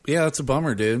 Yeah, that's a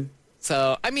bummer, dude.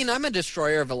 So, I mean, I'm a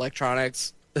destroyer of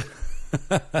electronics.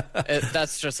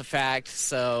 That's just a fact.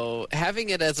 So having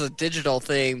it as a digital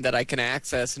thing that I can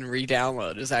access and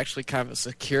re-download is actually kind of a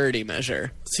security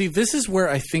measure. See, this is where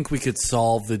I think we could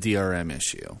solve the DRM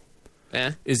issue.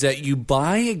 Yeah. Is that you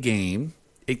buy a game,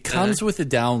 it comes with a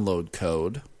download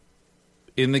code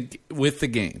with the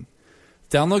game.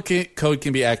 Download code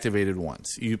can be activated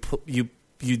once. You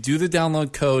do the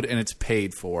download code and it's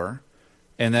paid for,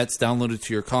 and that's downloaded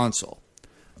to your console.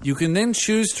 You can then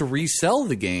choose to resell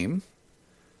the game,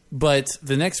 but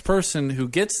the next person who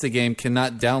gets the game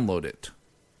cannot download it.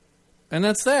 And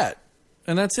that's that.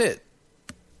 And that's it.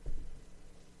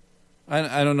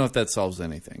 I don't know if that solves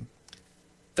anything.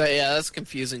 Yeah, that's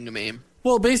confusing to me.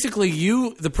 Well, basically,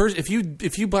 if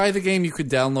you buy the game, you could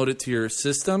download it to your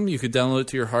system, you could download it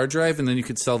to your hard drive, and then you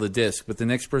could sell the disc. But the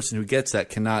next person who gets that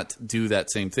cannot do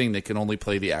that same thing. They can only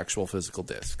play the actual physical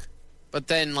disc. But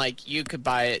then, like, you could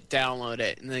buy it, download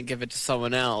it, and then give it to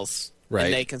someone else, right?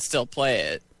 And they can still play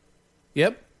it.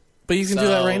 Yep, but you can do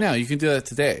that right now. You can do that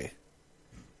today.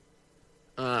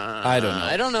 I don't know.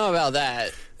 I don't know about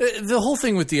that. The whole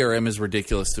thing with DRM is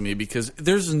ridiculous to me because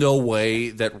there's no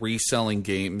way that reselling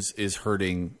games is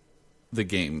hurting the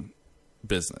game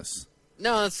business.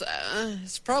 No,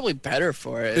 it's probably better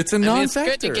for it. It's a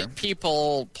non-factor. It's good to get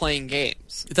people playing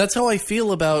games. That's how I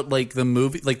feel about the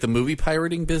movie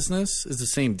pirating business is the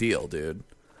same deal, dude.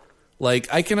 Like,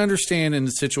 I can understand in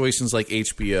situations like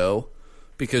HBO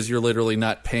because you're literally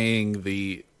not paying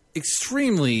the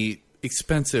extremely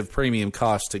expensive premium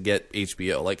cost to get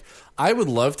HBO. Like, I would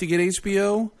love to get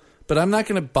HBO, but I'm not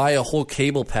going to buy a whole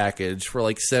cable package for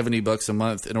like $70 a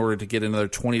month in order to get another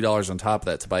 $20 on top of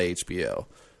that to buy HBO.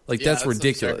 Like, that's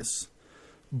ridiculous.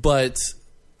 Absurd.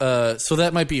 But so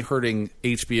that might be hurting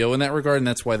HBO in that regard, and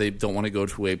that's why they don't want to go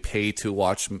to a pay to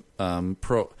watch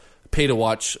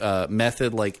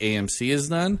method like AMC has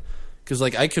done. Because,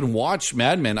 like, I can watch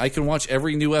Mad Men. I can watch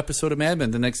every new episode of Mad Men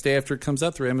the next day after it comes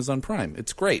out through Amazon Prime.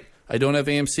 It's great. I don't have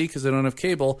AMC because I don't have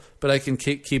cable, but I can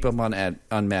keep up on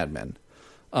Mad Men.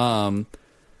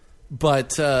 But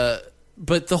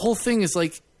the whole thing is,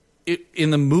 like, in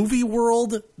the movie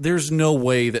world, there's no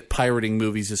way that pirating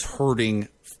movies is hurting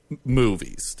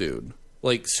movies, dude.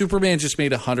 Like, Superman just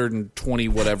made $120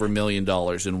 whatever million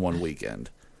in one weekend.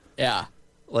 Yeah.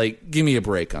 Like, give me a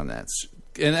break on that.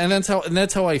 And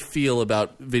that's how I feel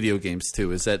about video games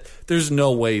too. Is that there's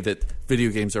no way that video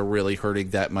games are really hurting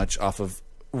that much off of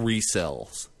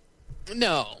resells.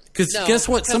 No, because guess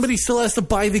what? Somebody still has to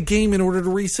buy the game in order to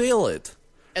resell it.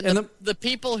 And the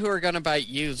people who are going to buy it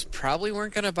used probably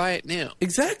weren't going to buy it new.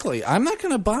 Exactly. I'm not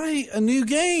going to buy a new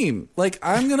game. Like,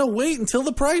 I'm going to wait until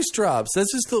the price drops.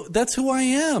 That's who I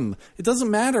am. It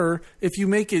doesn't matter if you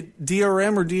make it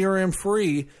DRM or DRM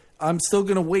free. I'm still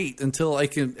going to wait until I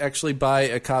can actually buy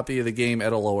a copy of the game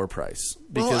at a lower price.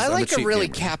 Because I like a really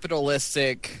gamer.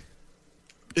 capitalistic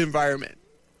environment.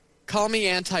 Call me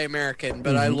anti-American,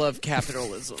 but I love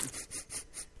capitalism.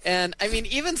 And, I mean,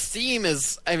 even Steam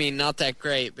is, not that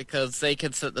great because they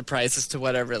can set the prices to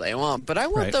whatever they want. But I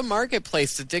want the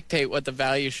marketplace to dictate what the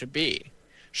value should be.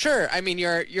 Sure,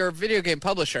 you're a video game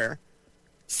publisher.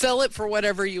 Sell it for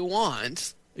whatever you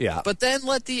want. Yeah. But then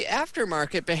let the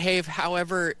aftermarket behave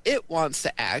however it wants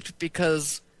to act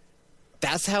because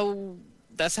that's how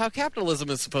capitalism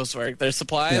is supposed to work. There's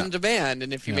supply and demand,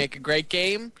 and if you make a great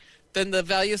game, then the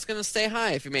value is going to stay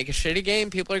high. If you make a shitty game,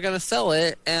 people are going to sell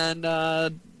it, and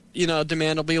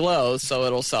demand will be low, so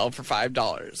it'll sell for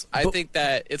 $5. I think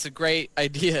that it's a great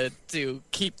idea to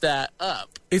keep that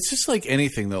up. It's just like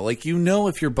anything, though. Like,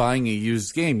 if you're buying a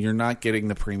used game, you're not getting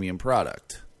the premium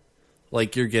product.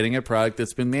 Like, you're getting a product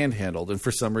that's been manhandled, and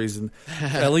for some reason,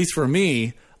 at least for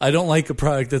me, I don't like a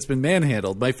product that's been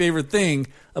manhandled. My favorite thing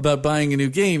about buying a new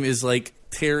game is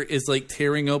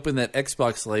tearing open that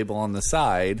Xbox label on the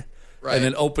side, right, and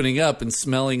then opening up and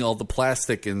smelling all the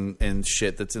plastic and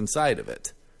shit that's inside of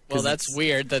it. Well, that's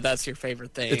weird that that's your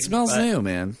favorite thing. It smells new,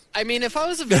 man. I mean, if I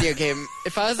was a video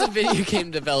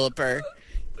game developer,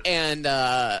 and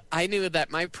I knew that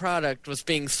my product was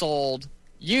being sold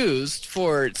used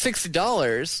for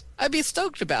 $60, I'd be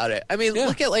stoked about it. I mean,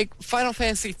 look at like Final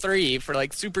Fantasy III for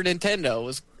like Super Nintendo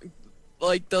was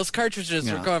like those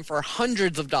cartridges were going for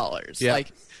hundreds of dollars. Yeah.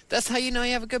 Like, that's how you know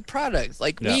you have a good product.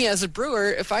 Like me as a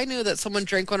brewer, if I knew that someone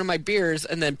drank one of my beers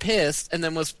and then pissed and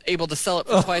then was able to sell it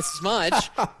for twice as much,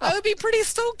 I would be pretty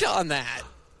stoked on that.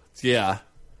 Yeah.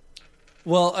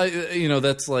 Well,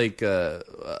 that's like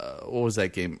what was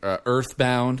that game?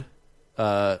 Earthbound.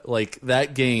 Like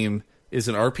that game is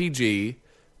an RPG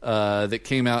that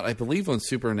came out, I believe, on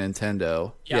Super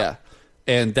Nintendo. Yeah.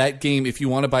 And that game, if you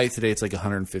want to buy it today, it's like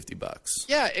 $150.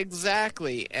 Yeah,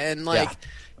 exactly. And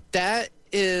that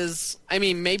is, I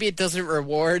mean, maybe it doesn't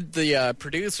reward the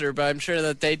producer, but I'm sure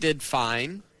that they did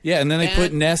fine. Yeah, and then they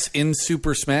put Ness in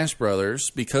Super Smash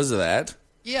Brothers because of that.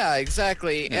 Yeah,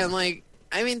 exactly. Yeah. And like,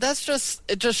 I mean,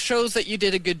 it just shows that you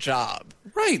did a good job.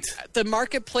 Right. The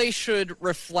marketplace should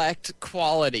reflect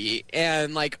quality,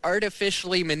 and like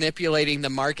artificially manipulating the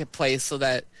marketplace so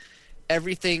that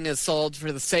everything is sold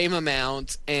for the same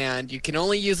amount and you can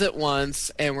only use it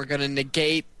once, and we're going to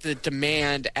negate the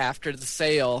demand after the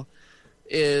sale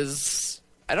is,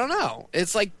 I don't know.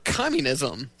 It's like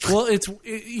communism. Well,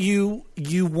 you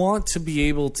want to be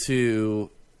able to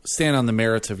stand on the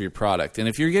merits of your product. And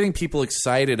if you're getting people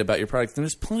excited about your product, then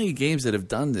there's plenty of games that have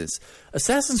done this.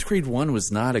 Assassin's Creed 1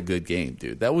 was not a good game,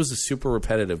 dude. That was a super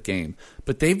repetitive game.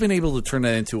 But they've been able to turn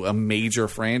that into a major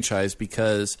franchise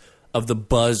because of the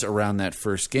buzz around that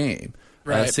first game.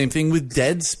 Right. Same thing with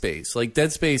Dead Space. Like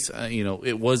Dead Space,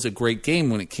 it was a great game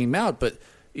when it came out, but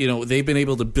they've been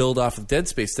able to build off of Dead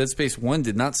Space. Dead Space 1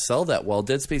 did not sell that well.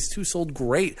 Dead Space 2 sold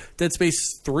great. Dead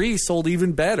Space 3 sold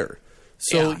even better.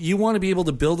 So you want to be able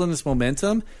to build on this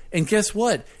momentum. And guess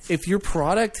what? If your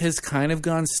product has kind of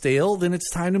gone stale, then it's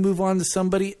time to move on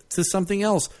to something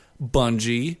else.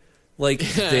 Bungie,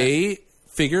 they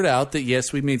figured out that,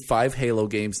 yes, we've made 5 Halo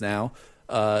games now.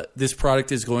 This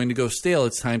product is going to go stale.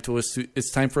 It's time for us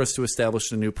to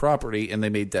establish a new property, and they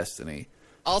made Destiny.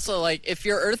 Also, like, if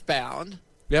you're Earthbound,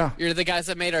 you're the guys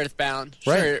that made Earthbound.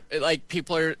 Right. Sure, like,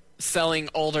 people are selling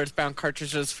old Earthbound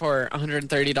cartridges for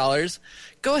 $130.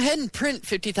 Go ahead and print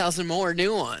 50,000 more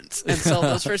new ones and sell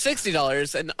those for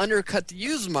 $60 and undercut the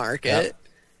used market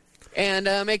and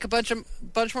make a bunch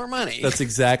more money. That's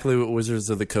exactly what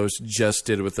Wizards of the Coast just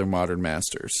did with their Modern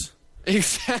Masters.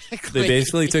 Exactly. They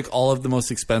basically took all of the most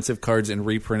expensive cards and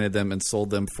reprinted them and sold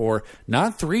them for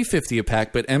not $3.50 a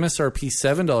pack, but MSRP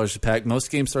 $7 a pack. Most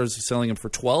game stores are selling them for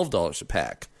 $12 a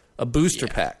pack, a booster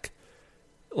pack.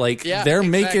 Like, they're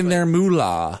making their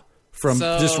moolah from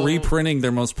just reprinting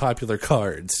their most popular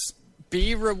cards.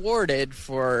 Be rewarded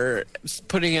for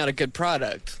putting out a good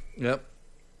product. Yep.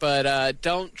 But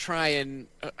don't try and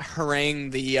harangue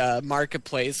the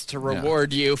marketplace to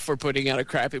reward you for putting out a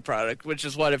crappy product, which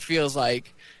is what it feels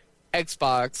like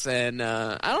Xbox and,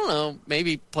 I don't know,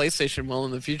 maybe PlayStation will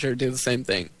in the future do the same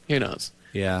thing. Who knows?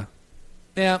 Yeah.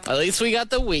 Yeah. At least we got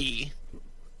the Wii.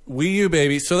 Wii U,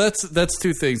 baby. So that's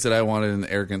 2 things that I wanted in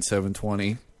the Arrogant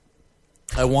 720.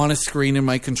 I want a screen in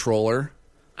my controller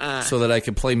so that I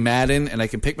can play Madden and I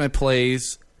can pick my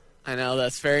plays. I know,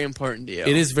 that's very important to you.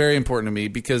 It is very important to me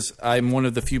because I'm one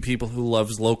of the few people who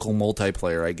loves local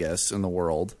multiplayer, I guess, in the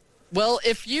world. Well,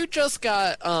 if you just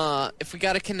got, if we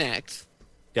got to connect,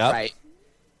 right,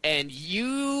 and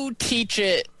you teach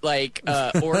it like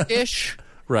Orcish,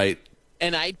 right,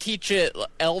 and I teach it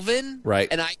Elven, right,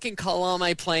 and I can call all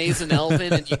my plays in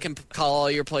Elven, and you can call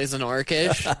all your plays in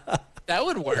Orcish, that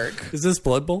would work. Is this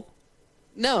Blood Bowl?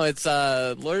 No, it's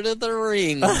Lord of the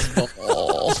Rings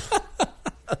Bowl.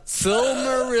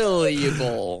 Silmarillion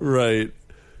Bowl. Right.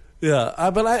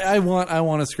 Yeah, but I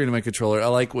want a screen in my controller. I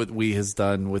like what Wii has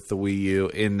done with the Wii U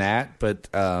in that, but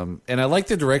and I like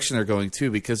the direction they're going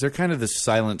too because they're kind of the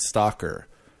silent stalker.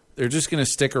 They're just going to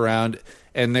stick around,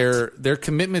 and their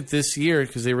commitment this year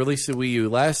because they released the Wii U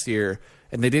last year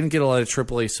and they didn't get a lot of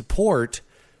AAA support.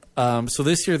 So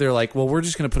this year they're like, well, we're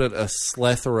just going to put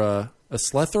out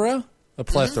a a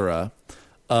plethora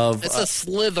of... It's a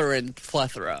Slytherin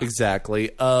plethora.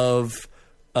 Exactly. Of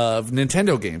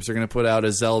Nintendo games. They're going to put out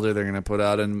a Zelda. They're going to put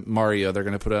out a Mario. They're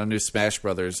going to put out a new Smash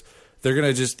Brothers. They're going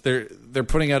to just... They're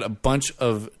putting out a bunch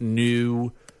of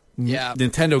new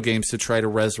Nintendo games to try to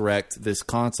resurrect this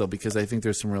console because I think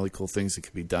there's some really cool things that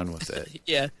could be done with it.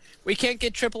 Yeah. We can't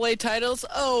get AAA titles?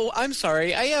 Oh, I'm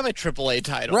sorry. I am a AAA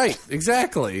title. Right.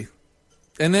 Exactly.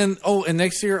 And then, and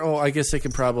next year, I guess they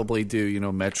can probably do,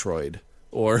 Metroid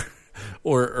or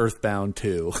Earthbound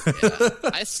 2. Yeah.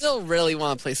 I still really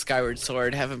want to play Skyward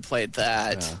Sword. Haven't played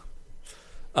that.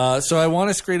 Yeah. So I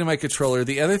want a screen in my controller.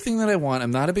 The other thing that I want,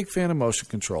 I'm not a big fan of motion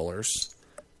controllers.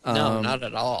 No, not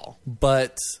at all.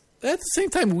 But at the same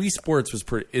time, Wii Sports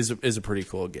is a pretty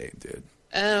cool game, dude.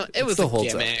 It was a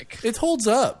gimmick. It holds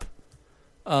up.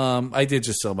 I did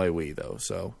just sell my Wii though,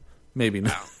 so maybe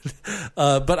not.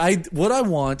 But what I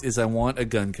want is a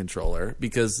gun controller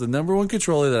because the number one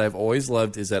controller that I've always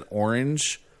loved is that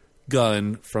orange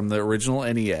gun from the original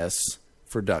NES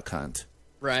for Duck Hunt.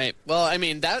 Right. Well, I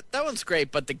mean that one's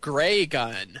great, but the gray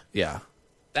gun. Yeah.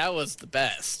 That was the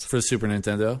best. For the Super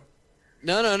Nintendo?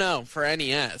 No, for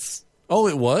NES. Oh,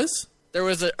 it was? There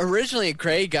was originally a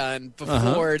gray gun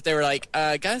before they were like,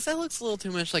 guys, that looks a little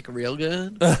too much like a real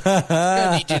gun.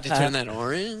 I need you to turn that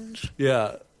orange.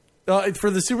 Yeah. For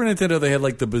the Super Nintendo, they had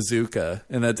like the bazooka,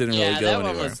 and that didn't really go anywhere. Yeah, that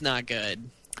one was not good.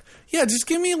 Yeah, just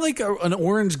give me like an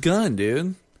orange gun,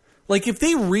 dude. Like if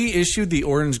they reissued the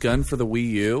orange gun for the Wii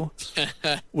U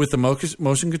with the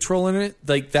motion control in it,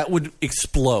 like that would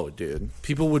explode, dude.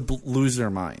 People would lose their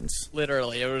minds.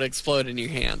 Literally, it would explode in your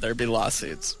hand. There'd be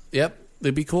lawsuits. Yep,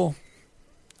 it'd be cool.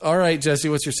 All right, Jesse,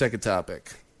 what's your second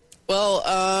topic? Well,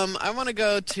 I want to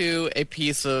go to a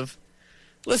piece of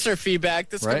listener feedback.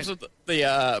 This comes with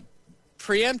the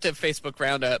preemptive Facebook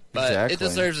roundup, but it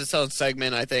deserves its own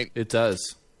segment, I think. It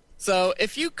does. So,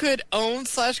 if you could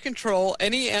own/control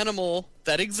any animal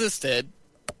that existed,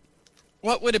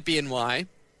 what would it be and why?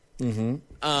 Mm-hmm.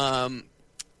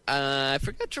 I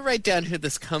forgot to write down who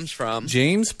this comes from.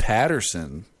 James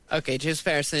Patterson. Okay, James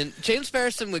Patterson. James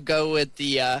Patterson would go with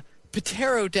the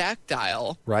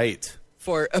pterodactyl. Right.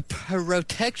 For a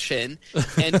protection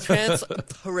and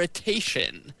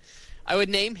transportation. I would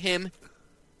name him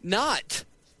not,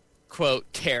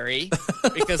 quote, Terry,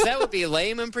 because that would be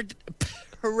lame and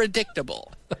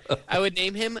predictable. I would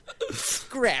name him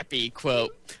Scrappy,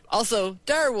 quote. Also,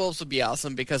 direwolves would be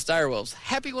awesome because direwolves.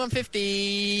 Happy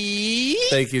 150.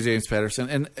 Thank you, James Patterson.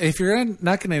 And if you're not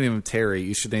going to name him Terry,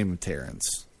 you should name him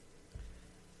Terrence.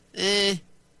 I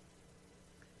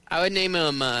would name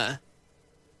him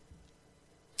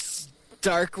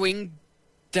Darkwing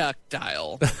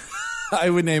Ductile. I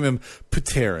would name him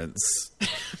Terrence.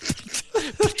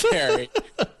 Terry.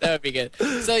 That would be good.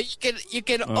 So you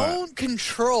can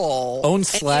control an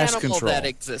animal that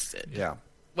existed. Yeah.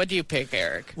 What do you pick,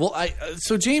 Eric? Well,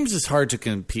 so James is hard to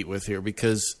compete with here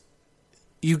because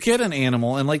you get an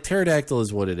animal, and like pterodactyl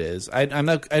is what it is. I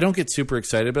don't get super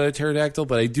excited about a pterodactyl,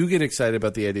 but I do get excited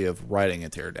about the idea of riding a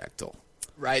pterodactyl.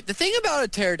 Right. The thing about a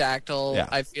pterodactyl,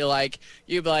 I feel like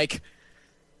you'd be like,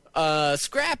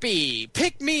 Scrappy,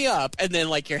 pick me up, and then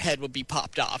like your head would be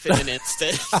popped off in an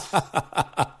instant.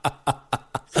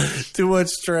 Too much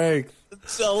strength.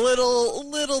 It's a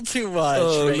little too much,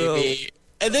 maybe. No.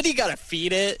 And then you gotta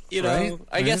feed it, you know. Right?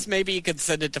 I guess maybe you could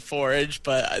send it to forage,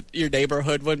 but your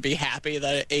neighborhood wouldn't be happy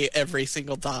that it ate every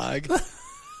single dog.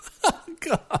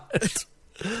 God.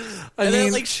 And then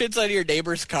it like shits on your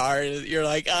neighbor's car, and you're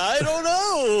like, I don't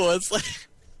know. It's like.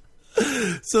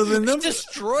 So it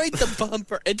destroyed the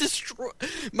bumper.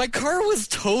 My car was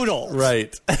totaled.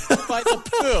 Right. By the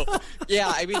poop.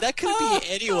 Yeah, I mean that could be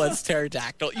anyone's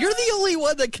pterodactyl. You're the only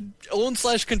one that can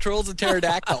own/controls a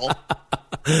pterodactyl.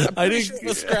 I'm pretty sure it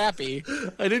was Scrappy.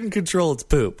 I didn't control its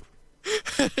poop.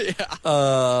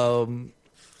 Yeah.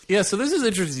 Yeah. So this is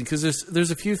interesting because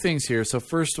there's a few things here. So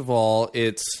first of all,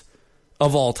 it's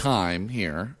of all time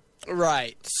here.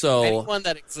 Right. So anyone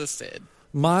that existed.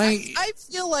 I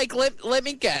feel like let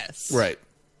me guess. Right.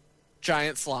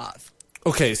 Giant sloth.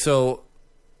 Okay, so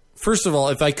first of all,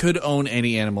 if I could own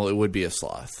any animal, it would be a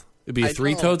sloth. It'd be a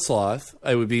three-toed sloth.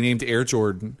 I would be named Air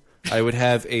Jordan. I would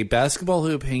have a basketball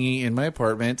hoop hanging in my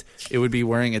apartment. It would be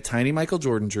wearing a tiny Michael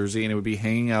Jordan jersey, and it would be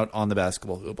hanging out on the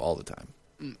basketball hoop all the time.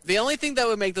 The only thing that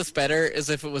would make this better is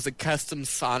if it was a custom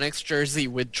Sonics jersey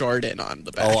with Jordan on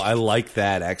the back. Oh, I like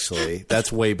that, actually.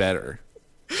 That's way better.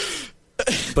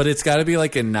 But it's got to be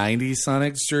like a 90s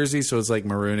Sonics jersey, so it's like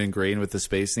maroon and green with the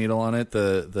Space Needle on it,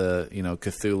 the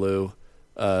Cthulhu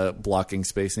blocking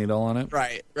Space Needle on it.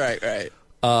 Right.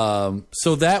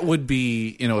 So that would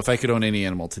be, if I could own any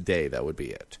animal today, that would be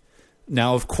it.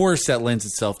 Now, of course, that lends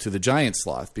itself to the giant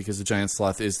sloth because the giant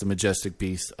sloth is the majestic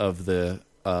beast of the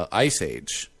Ice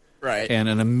Age. Right. And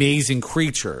an amazing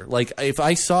creature. Like, if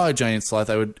I saw a giant sloth,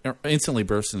 I would instantly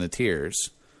burst into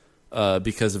tears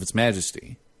because of its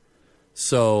majesty.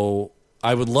 So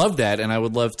I would love that, and I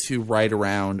would love to ride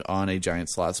around on a giant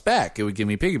sloth's back. It would give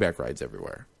me piggyback rides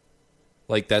everywhere.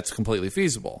 Like, that's completely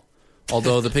feasible.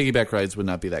 Although the piggyback rides would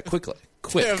not be that quick.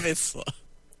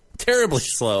 Terribly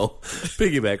slow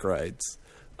piggyback rides.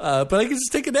 But I could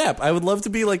just take a nap. I would love to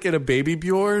be like in a baby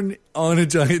Bjorn on a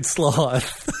giant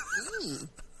sloth.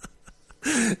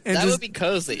 That would be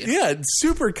cozy. Yeah,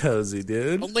 super cozy,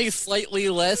 dude. Only slightly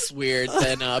less weird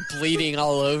than bleeding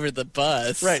all over the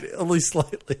bus. Right, only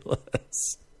slightly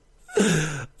less.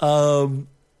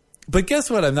 But guess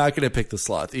what? I'm not going to pick the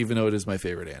sloth, even though it is my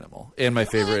favorite animal and my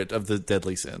favorite of the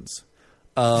deadly sins.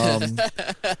 I'm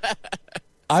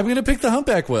going to pick the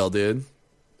humpback whale, dude.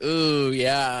 Ooh,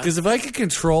 yeah. Because if I could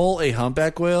control a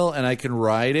humpback whale and I can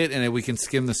ride it and we can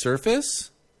skim the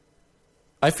surface,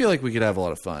 I feel like we could have a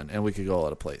lot of fun and we could go a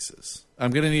lot of places.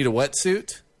 I'm going to need a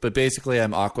wetsuit, but basically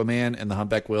I'm Aquaman, and the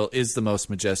humpback whale is the most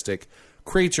majestic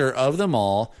creature of them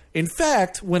all. In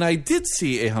fact, when I did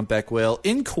see a humpback whale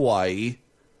in Kauai,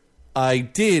 I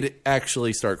did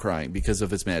actually start crying because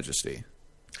of its majesty.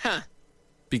 Huh.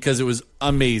 Because it was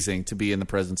amazing to be in the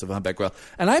presence of a humpback whale.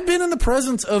 And I've been in the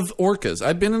presence of orcas.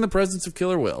 I've been in the presence of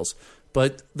killer whales.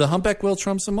 But the humpback whale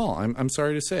trumps them all. I'm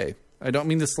sorry to say. I don't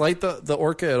mean to slight the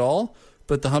orca at all,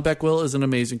 but the humpback whale is an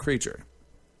amazing creature.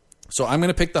 So I'm going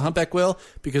to pick the humpback whale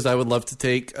because I would love to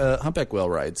take humpback whale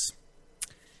rides.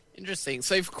 Interesting.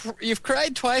 So you've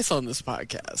cried twice on this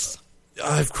podcast.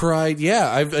 I've cried. Yeah,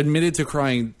 I've admitted to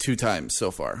crying 2 times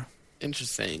so far.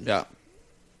 Interesting. Yeah.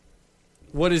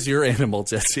 What is your animal,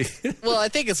 Jesse? Well, I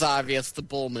think it's obvious, the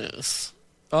bull moose.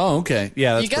 Oh, okay.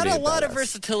 Yeah, that's you got a lot of badass.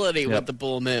 versatility with the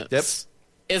bull moose. Yep.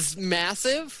 It's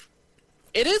massive.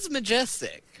 It is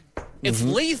majestic. It's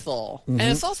lethal. And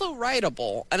it's also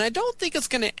rideable. And I don't think it's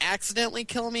going to accidentally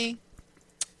kill me.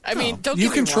 I mean, don't you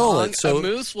get control me wrong. it, so- A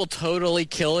moose will totally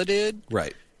kill a dude.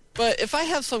 Right. But if I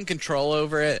have some control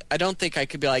over it, I don't think I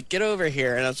could be like, get over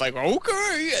here. And it's like,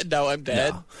 okay. And now I'm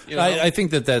dead. No. You know? I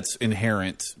think that's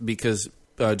inherent because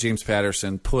James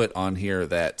Patterson put on here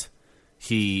that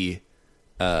he's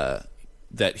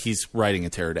riding a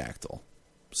pterodactyl.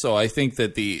 So I think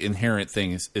that the inherent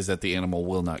thing is that the animal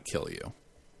will not kill you.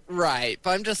 Right.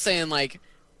 But I'm just saying, like,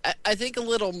 I think a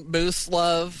little moose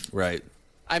love. Right.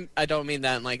 I don't mean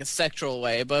that in like a sexual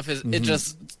way, but if it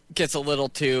just gets a little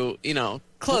too,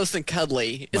 close and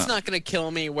cuddly, it's not going to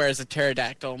kill me, whereas a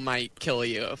pterodactyl might kill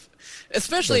you.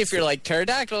 Especially if you're like,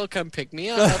 pterodactyl, come pick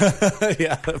me up.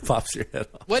 Yeah, it pops your head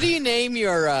off. What do you name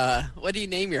your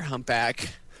humpback?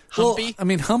 Humpy? Well, I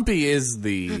mean, Humpy is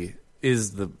the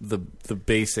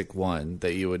basic one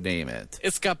that you would name it.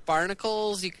 It's got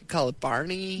barnacles. You could call it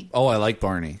Barney. Oh, I like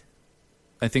Barney.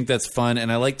 I think that's fun,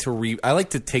 and I like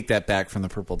to take that back from the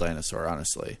Purple Dinosaur,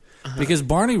 honestly, because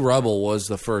Barney Rubble was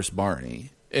the first Barney,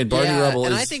 and Barney Rubble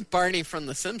is. I think Barney from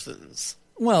The Simpsons.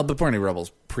 Well, but Barney Rubble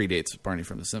predates Barney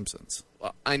from The Simpsons.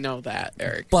 Well, I know that,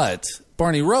 Eric. But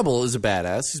Barney Rubble is a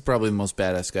badass. He's probably the most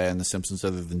badass guy on The Simpsons,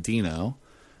 other than Dino.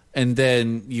 And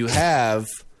then you have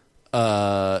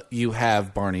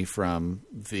Barney from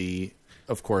The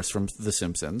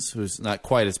Simpsons, who's not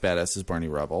quite as badass as Barney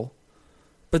Rubble.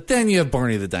 But then you have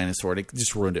Barney the Dinosaur. It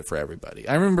just ruined it for everybody.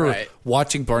 I remember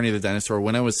watching Barney the Dinosaur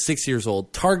when I was 6 years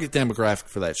old, target demographic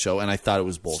for that show, and I thought it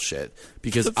was bullshit.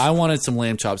 Because I wanted some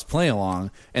lamb chops playing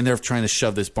along, and they're trying to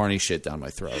shove this Barney shit down my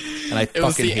throat. And I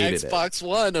fucking hated it. It was the Xbox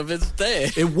One of its day.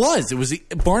 It was.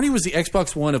 Barney was the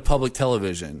Xbox One of public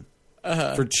television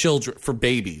for children, for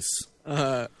babies.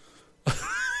 So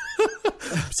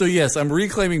yes, I'm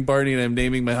reclaiming Barney, and I'm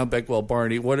naming my humpback whale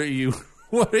Barney. What are you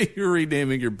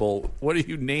renaming your bull? What are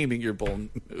you naming your bull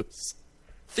moose?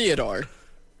 Theodore.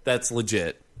 That's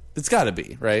legit. It's got to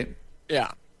be, right? Yeah.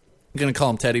 I'm going to call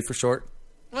him Teddy for short?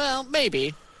 Well,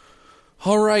 maybe.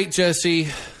 All right, Jesse. We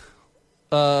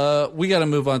got to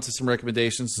move on to some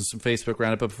recommendations and some Facebook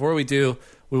roundup. But before we do,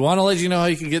 we want to let you know how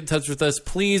you can get in touch with us.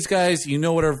 Please, guys, you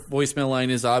know what our voicemail line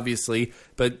is, obviously.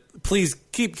 But please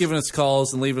keep giving us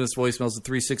calls and leaving us voicemails at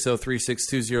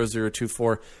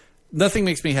 360-362-0024. Nothing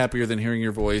makes me happier than hearing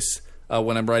your voice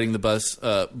when I'm riding the bus,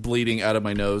 bleeding out of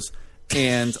my nose,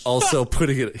 and also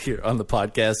putting it here on the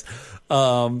podcast.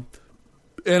 And,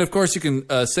 of course, you can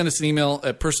send us an email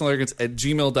at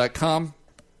personalarrogance@gmail.com.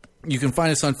 You can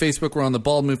find us on Facebook. We're on the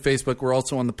Bald Move Facebook. We're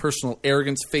also on the Personal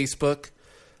Arrogance Facebook.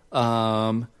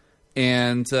 And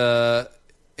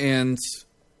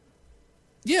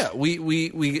Yeah,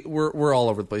 we're all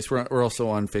over the place. We're also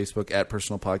on Facebook at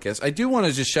Personal Podcast. I do want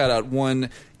to just shout out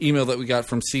one email that we got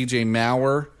from CJ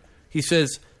Maurer. He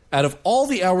says, out of all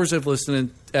the hours I've listened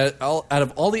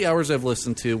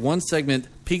to, one segment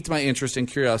piqued my interest and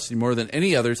curiosity more than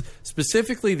any others,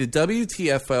 specifically the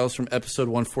WTF files from episode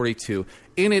 142.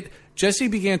 In it, Jesse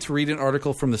began to read an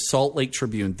article from the Salt Lake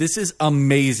Tribune. This is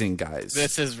amazing, guys.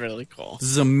 This is really cool. This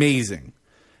is amazing.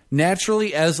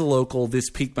 Naturally, as a local, this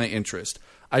piqued my interest.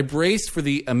 I braced for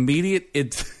the immediate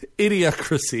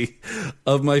idiocracy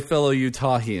of my fellow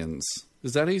Utahians.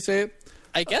 Is that how you say it?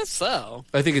 I guess so.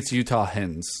 I think it's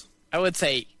Utahans. I would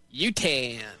say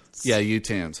Utahns. Yeah,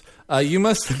 Utahns. You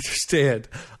must understand,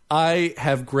 I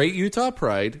have great Utah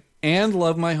pride and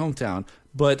love my hometown,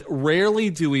 but rarely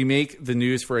do we make the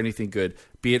news for anything good,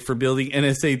 be it for building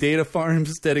NSA data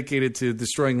farms dedicated to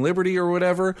destroying liberty or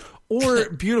whatever, or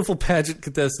beautiful pageant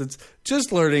contestants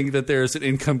just learning that there is an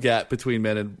income gap between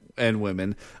men and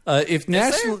women. If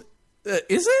national,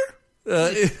 is there?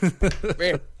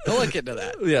 Weird. We'll look into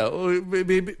that. Yeah,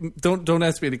 maybe don't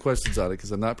ask me any questions on it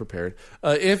because I'm not prepared.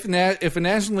 If a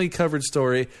nationally covered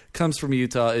story comes from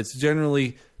Utah, it's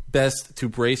generally best to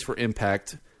brace for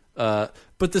impact.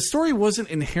 But the story wasn't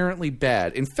inherently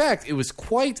bad. In fact, it was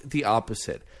quite the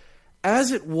opposite.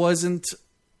 As it wasn't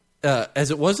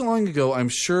long ago, I'm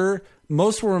sure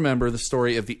most will remember the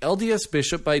story of the LDS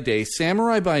bishop by day,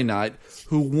 samurai by night,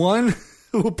 who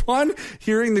upon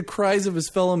hearing the cries of his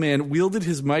fellow man, wielded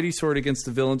his mighty sword against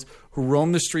the villains who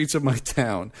roamed the streets of my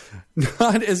town.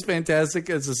 Not as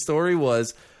fantastic as the story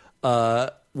was,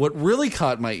 what really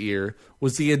caught my ear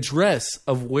was the address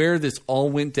of where this all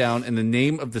went down and the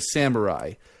name of the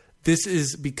samurai. This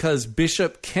is because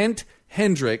Bishop Kent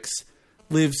Hendricks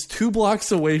lives 2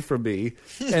 blocks away from me,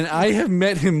 and I have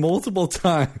met him multiple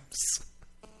times.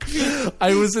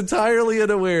 I was entirely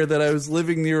unaware that I was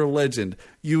living near a legend.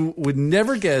 You would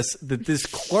never guess that this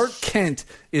Clark Kent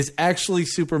is actually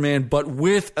Superman, but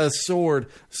with a sword,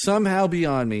 somehow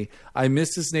beyond me. I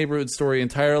missed this neighborhood story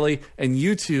entirely, and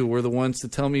you two were the ones to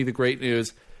tell me the great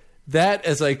news. That,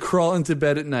 as I crawl into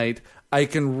bed at night, I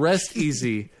can rest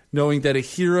easy knowing that a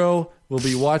hero will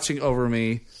be watching over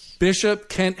me. Bishop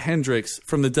Kent Hendricks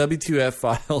from the W2F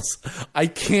files. I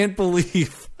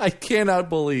cannot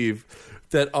believe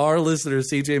that our listener,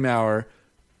 CJ Maurer,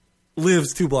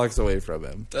 lives 2 blocks away from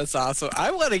him. That's awesome.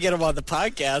 I want to get him on the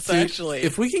podcast, Dude, actually.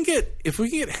 If we can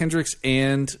get Hendricks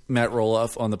and Matt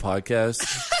Roloff on the podcast,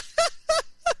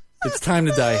 it's time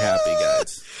to die happy,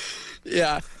 guys.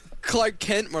 Yeah. Clark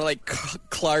Kent, more like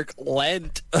Clark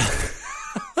Lent. I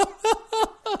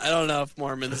don't know if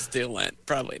Mormons do Lent.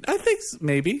 Probably not. I think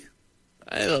maybe.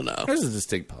 I don't know. There's a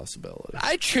distinct possibility.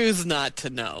 I choose not to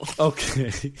know.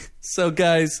 Okay. So,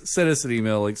 guys, send us an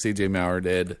email like CJ Maurer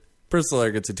did.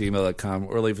 personalarrogance@gmail.com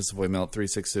or leave us a voicemail at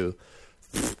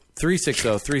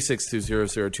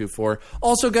 360-362-0024.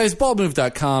 Also, guys,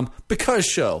 baldmove.com, because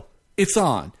show. It's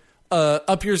on.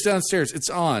 Up Yours Downstairs. It's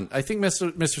on. I think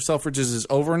Mr. Selfridge's is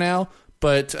over now,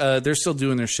 but they're still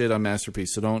doing their shit on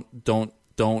Masterpiece. So don't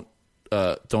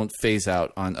phase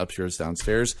out on Up Yours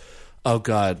Downstairs. Oh,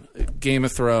 God. Game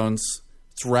of Thrones.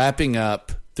 It's wrapping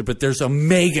up. But there's a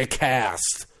mega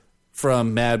cast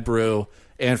from Mad Brew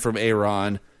and from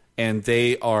Aaron. And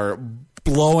they are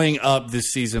blowing up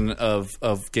this season of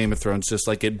Game of Thrones just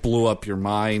like it blew up your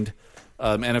mind.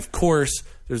 And, of course,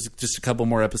 there's just a couple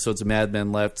more episodes of Mad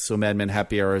Men left. So Mad Men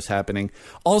Happy Hour is happening.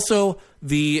 Also,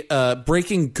 the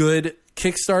Breaking Good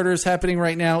Kickstarter is happening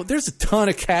right now. There's a ton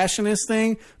of cash in this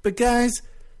thing. But, guys,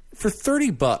 for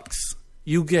 $30...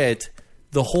 you get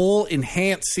the whole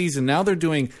enhanced season. Now they're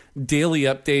doing daily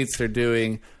updates. They're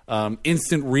doing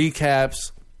instant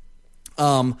recaps.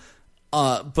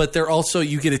 But they're also,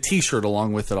 you get a t-shirt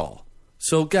along with it all.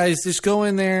 So, guys, just go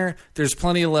in there. There's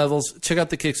plenty of levels. Check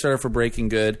out the Kickstarter for Breaking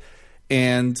Good.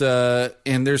 And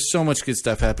there's so much good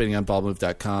stuff happening on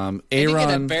baldmove.com. And you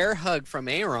get a bear hug from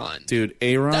Aaron. Dude,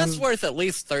 Aaron. That's worth at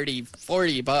least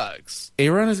 $30-$40.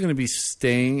 Aaron is going to be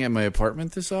staying at my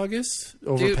apartment this August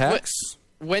over PAX.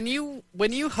 When you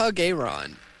hug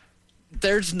Aaron,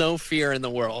 there's no fear in the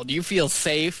world. You feel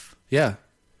safe. Yeah.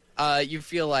 You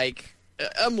feel like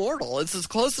immortal. It's as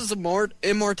close as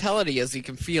immortality as you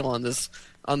can feel on this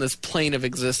plane of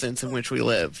existence in which we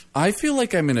live. I feel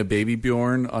like I'm in a baby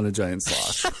Bjorn on a giant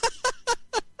sloth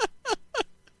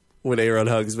when Aaron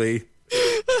hugs me.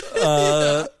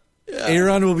 Yeah.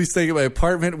 Aaron will be staying at my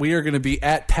apartment. We are going to be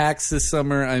at PAX this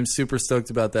summer. I'm super stoked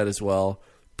about that as well.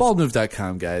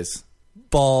 Baldmove.com, guys.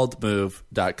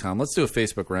 Baldmove.com. Let's do a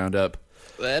Facebook roundup.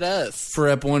 Let us. For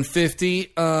Ep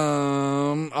 150.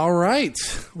 All right.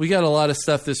 We got a lot of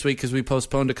stuff this week because we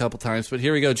postponed a couple times. But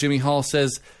here we go. Jimmy Hall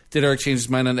says, did Eric change his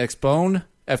mind on Xbone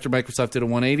after Microsoft did a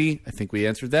 180? I think we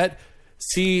answered that.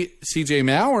 CJ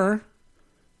Maurer,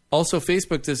 also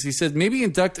Facebooked us. He said, maybe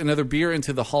induct another beer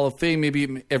into the Hall of Fame,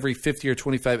 maybe every 50 or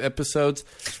 25 episodes.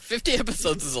 50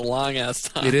 episodes is a long-ass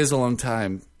time. It is a long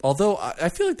time. Although, I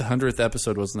feel like the 100th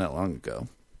episode wasn't that long ago.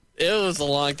 It was a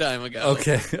long time ago.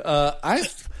 Okay.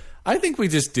 I think we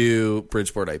just do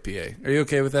Bridgeport IPA. Are you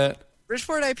okay with that?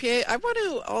 Bridgeport IPA, I want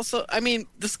to also, I mean,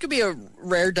 this could be a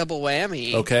rare double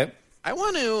whammy. Okay. I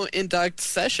want to induct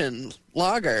Session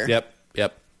Lager. Yep.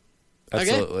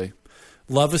 Absolutely. Okay.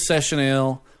 Love a Session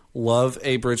Ale. Love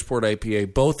a Bridgeport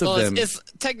IPA. Both of them. It's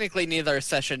technically neither a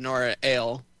Session nor an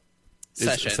Ale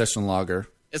Session. It's a Session Lager.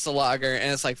 It's a lager,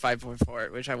 and it's like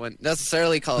 5.4, which I wouldn't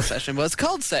necessarily call a Session, but it's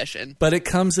called Session. But it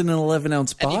comes in an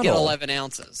 11-ounce bottle. And you get 11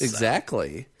 ounces. So.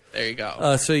 Exactly. There you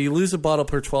go. So you lose a bottle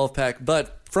per 12-pack,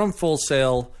 but from Full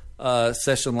Sail,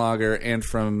 Session Lager, and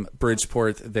from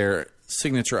Bridgeport, their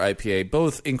signature IPA,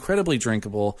 both incredibly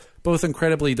drinkable, both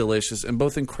incredibly delicious, and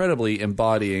both incredibly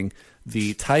embodying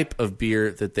the type of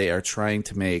beer that they are trying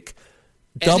to make.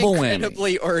 Double whammy.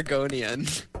 Incredibly Oregonian.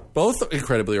 Both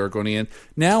incredibly Oregonian.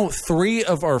 Now, 3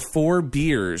 of our 4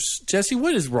 beers. Jesse,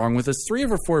 what is wrong with us? 3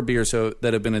 of our 4 beers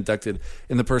that have been inducted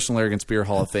in the Personal Arrogance Beer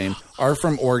Hall of Fame are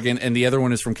from Oregon, and the other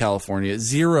one is from California.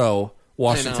 0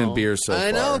 Washington beers so far.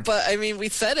 I know, but I mean, we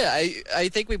said it. I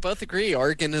think we both agree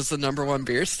Oregon is the #1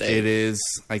 beer state. It is.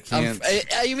 I can't.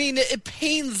 I mean, it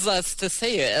pains us to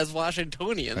say it as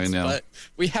Washingtonians. I know. But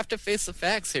we have to face the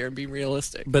facts here and be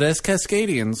realistic. But as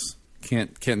Cascadians,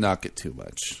 can't knock it too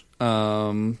much.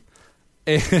 Sure.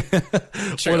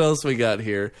 What else we got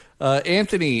here?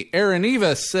 Anthony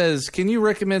Araneva says, can you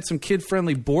recommend some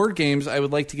kid-friendly board games? I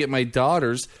would like to get my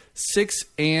daughters 6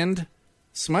 and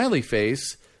smiley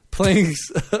face playing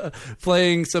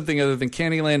something other than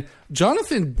Candyland.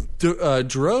 Jonathan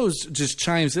Droz just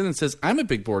chimes in and says, I'm a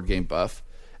big board game buff,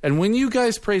 and when you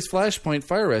guys praised Flashpoint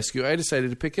Fire Rescue, I decided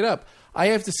to pick it up. I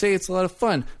have to say it's a lot of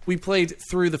fun. We played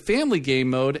through the family game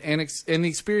mode and the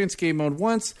experience game mode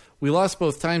once. We lost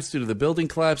both times due to the building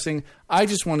collapsing. I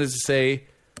just wanted to say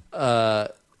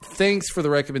thanks for the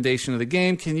recommendation of the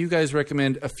game. Can you guys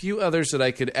recommend a few others that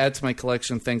I could add to my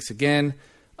collection? Thanks again.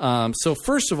 So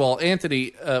first of all,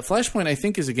 Anthony, Flashpoint I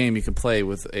think is a game you can play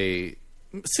with a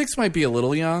 6 might be a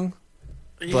little young.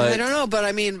 Yeah, but I don't know, but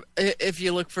I mean, if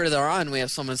you look further on, we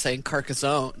have someone saying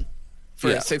Carcassonne for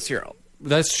a 6-year-old.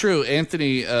 That's true.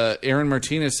 Anthony, Aaron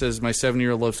Martinez says, my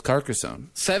 7-year-old loves Carcassonne.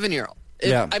 7-year-old.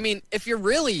 Yeah. I mean, if you're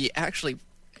really actually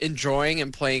enjoying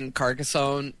and playing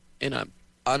Carcassonne on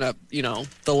a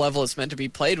the level it's meant to be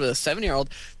played with a 7-year-old,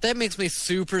 that makes me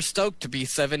super stoked to be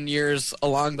 7 years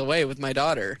along the way with my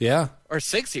daughter. Yeah. Or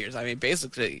 6 years. I mean,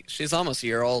 basically, she's almost a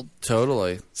year old.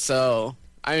 Totally. So,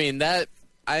 I mean,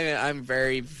 I'm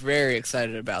very, very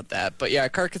excited about that. But yeah,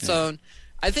 Carcassonne. Yeah.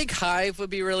 I think Hive would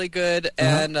be really good,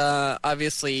 and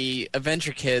obviously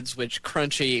Adventure Kids, which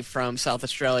Crunchy from South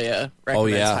Australia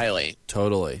recommends highly.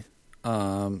 Totally.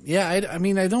 I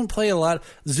mean, I don't play a lot.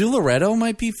 Zularetto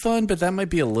might be fun, but that might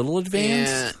be a little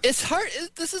advanced. Yeah, it's hard.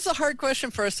 This is a hard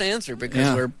question for us to answer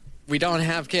because we don't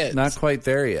have kids. Not quite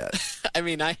there yet. I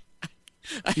mean,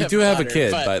 you do have a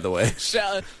kid, by the way.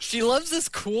 She loves this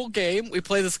cool game. We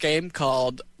play this game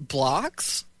called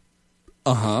Blocks.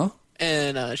 Uh-huh.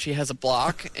 And she has a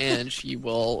block, and she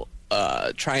will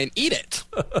try and eat it.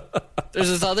 There's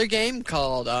this other game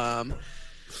called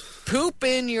Poop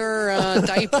in Your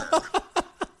Diaper.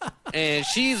 And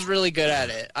she's really good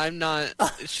at it. I'm not...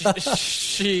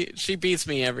 She beats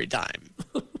me every time.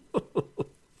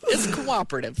 It's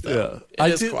cooperative, though. Yeah.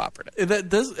 It is cooperative.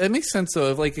 It makes sense, though.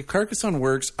 If Carcassonne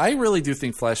works, I really do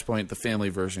think Flashpoint, the family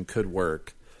version, could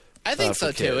work. I think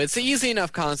so, too. It's an easy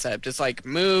enough concept. It's like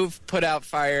move, put out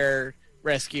fire,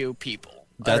 rescue people.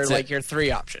 That's like your 3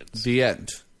 options. The end.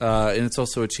 And it's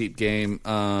also a cheap game.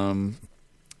 And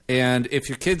if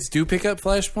your kids do pick up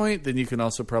Flashpoint, then you can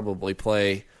also probably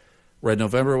play Red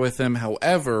November with them.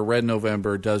 However, Red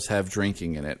November does have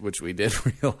drinking in it, which we did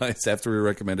realize after we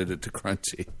recommended it to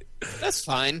Crunchy. That's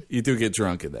fine. You do get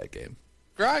drunk in that game.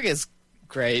 Grog is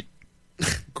great.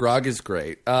 Grog is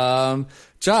great.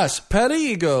 Josh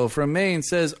Perigo from Maine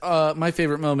says, my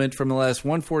favorite moment from the last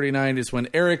 149 is when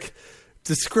Eric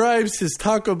describes his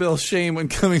Taco Bell shame when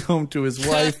coming home to his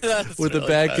wife with really a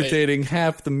bag funny. containing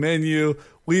half the menu.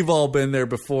 We've all been there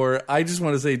before. I just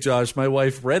want to say, Josh, my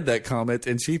wife read that comment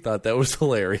and she thought that was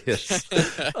hilarious.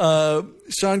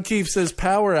 Sean Keefe says,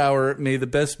 Power Hour, may the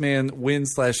best man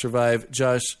win/survive.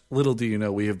 Josh, little do you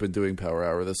know, we have been doing Power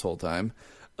Hour this whole time.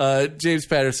 James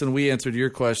Patterson, we answered your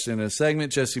question in a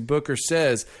segment. Jesse Booker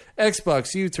says,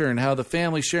 Xbox U-turn, how the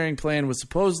family sharing plan was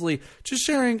supposedly just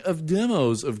sharing of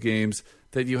demos of games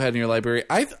that you had in your library.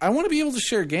 I want to be able to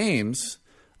share games.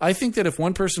 I think that if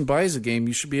one person buys a game,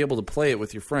 you should be able to play it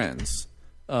with your friends.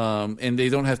 And they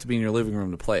don't have to be in your living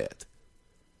room to play it.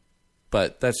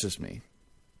 But that's just me.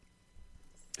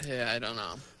 Yeah, I don't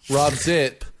know. Rob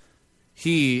Zip,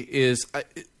 he is...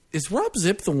 Is Rob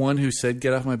Zip the one who said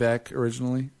 "Get Off My Back"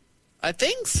 originally? I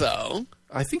think so.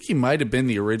 I think he might have been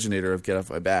the originator of "Get Off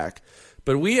My Back,"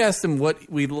 but we asked him what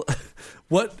he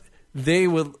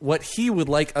would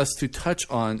like us to touch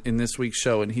on in this week's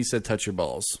show, and he said, "Touch your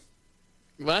balls."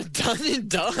 Well, done and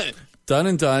done. Done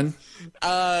and done.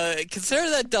 Consider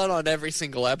that done on every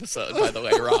single episode. By the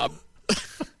way, Rob.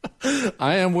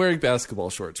 I am wearing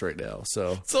basketball shorts right now,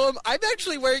 so I'm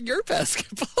actually wearing your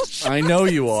basketball shorts. I know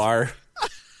you are.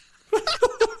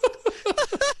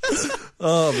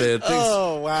 Oh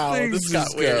man! Things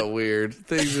this got weird.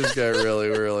 Things just got really,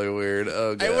 really weird.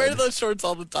 Oh god! I wear those shorts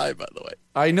all the time, by the way.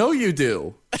 I know you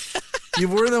do.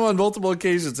 You've worn them on multiple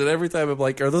occasions, and every time I'm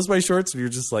like, "Are those my shorts?" And you're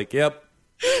just like, "Yep."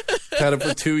 Had them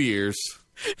for 2 years.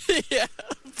 Yeah,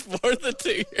 more than 2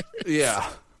 years. Yeah.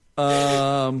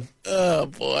 Oh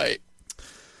boy.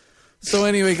 So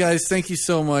anyway, guys, thank you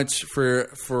so much for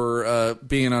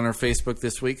being on our Facebook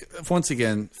this week. Once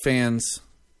again, fans,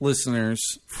 listeners,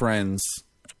 friends,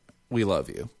 we love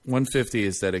you. 150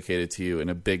 is dedicated to you in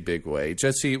a big, big way.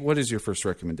 Jesse, what is your first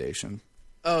recommendation?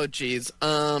 Oh, geez.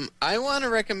 I want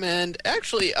to recommend,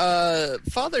 actually,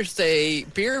 Father's Day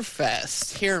Beer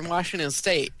Fest here in Washington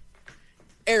State.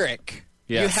 Eric,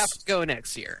 yes. You have to go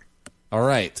next year. All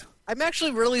right. I'm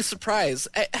actually really surprised.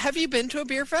 Have you been to a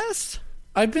beer fest?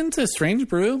 I've been to Strange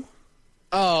Brew.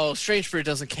 Oh, Strange Brew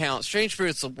doesn't count. Strange Brew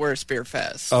is the worst beer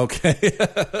fest. Okay.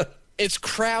 It's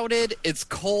crowded, it's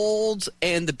cold,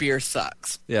 and the beer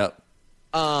sucks. Yep.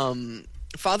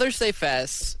 Father's Day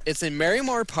Fest, it's in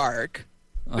Marymore Park,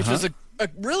 which is a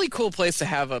really cool place to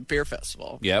have a beer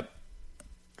festival. Yep.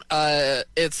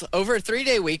 It's over a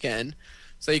 3-day weekend,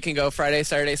 so you can go Friday,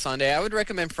 Saturday, Sunday. I would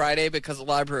recommend Friday because a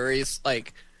lot of breweries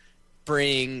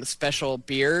bring special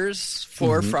beers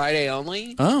for Friday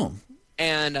only. Oh.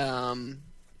 And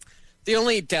the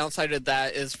only downside of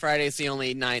that is Friday's the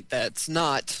only night that's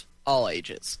not all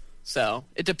ages. So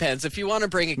it depends. If you want to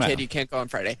bring a kid, you can't go on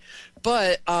Friday.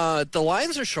 But the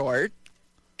lines are short,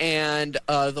 and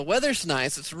the weather's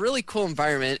nice. It's a really cool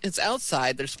environment. It's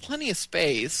outside. There's plenty of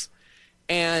space.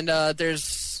 And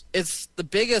it's the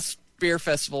biggest beer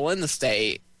festival in the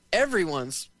state.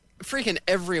 Freaking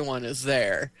everyone is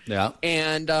there. Yeah.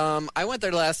 And I went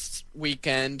there last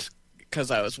weekend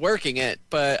because I was working it,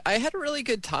 but I had a really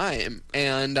good time.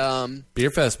 And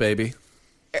Beer Fest, baby.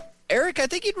 Eric, I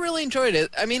think you'd really enjoyed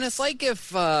it. I mean, it's like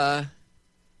if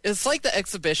it's like the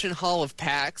exhibition hall of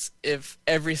PAX if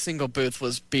every single booth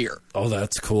was beer. Oh,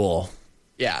 that's cool.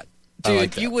 Yeah. I Dude,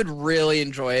 like that. You would really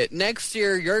enjoy it. Next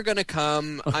year, you're going to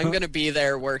come. I'm going to be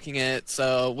there working it,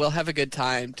 so we'll have a good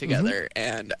time together,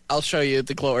 and I'll show you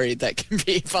the glory that can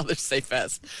be Father's Day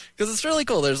Fest. Because it's really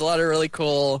cool. There's a lot of really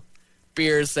cool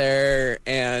beers there,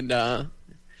 and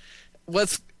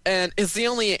it's the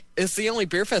only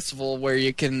beer festival where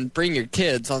you can bring your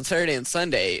kids on Saturday and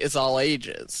Sunday. It's all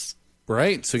ages.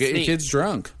 Right, so get your kids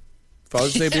drunk.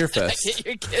 Father's Day Beer Fest. Get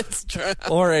your kids drunk.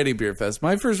 Or any beer fest.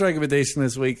 My first recommendation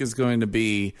this week is going to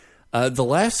be the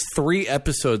last 3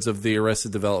 episodes of the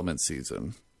Arrested Development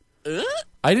season.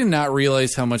 I did not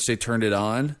realize how much they turned it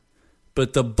on,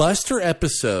 but the Buster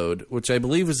episode, which I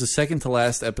believe was the second to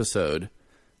last episode,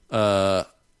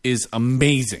 is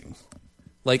amazing.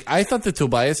 Like, I thought the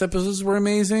Tobias episodes were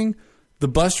amazing. The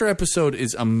Buster episode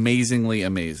is amazingly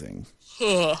amazing.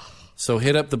 So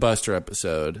hit up the Buster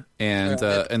episode and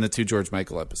the 2 George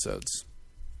Michael episodes.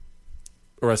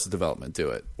 Arrested Development, do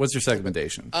it. What's your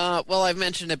recommendation? Well, I've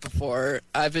mentioned it before.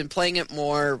 I've been playing it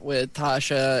more with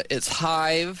Tasha. It's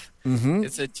Hive.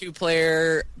 It's a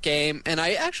 2-player game, and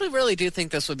I actually really do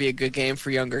think this would be a good game for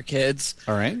younger kids.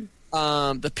 All right.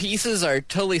 The pieces are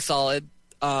totally solid.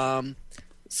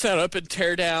 Set up and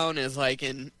tear down is like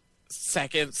in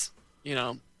seconds,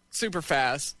 super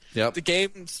fast. Yep. The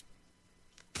games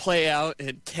play out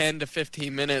in 10 to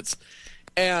 15 minutes.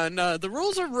 And the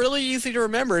rules are really easy to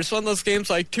remember. It's one of those games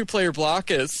like 2-player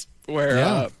block is,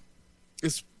 where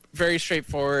it's very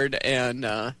straightforward and,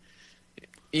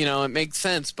 it makes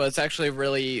sense, but it's actually a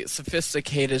really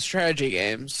sophisticated strategy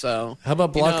game. So how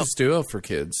about Blockus Duo for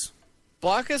kids?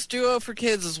 Blockus Duo for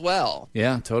kids as well.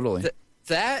 Yeah, totally.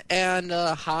 That and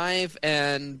Hive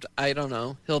and, I don't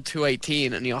know, Hill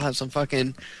 218, and you'll have some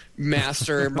fucking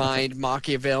mastermind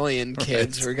Machiavellian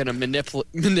kids who are going to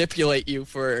manipulate you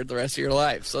for the rest of your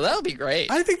life. So that'll be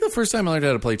great. I think the first time I learned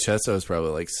how to play chess, I was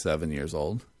probably like 7 years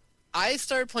old. I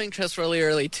started playing chess really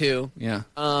early, too. Yeah.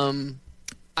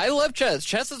 I love chess.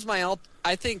 Chess is my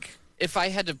I think if I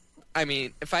had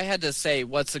to say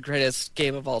what's the greatest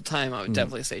game of all time, I would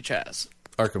definitely say chess.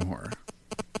 Arkham Horror.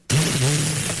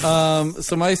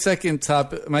 So my second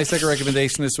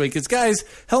recommendation this week is, guys,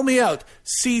 help me out.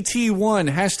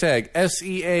 CT1 hashtag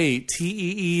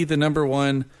SEATEE the number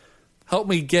 1. Help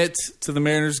me get to the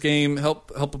Mariners game.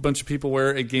 Help a bunch of people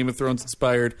wear a Game of Thrones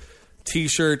inspired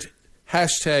T-shirt.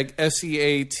 Hashtag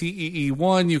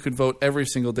SEATEE1. You can vote every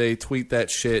single day. Tweet that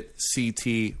shit.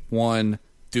 CT1.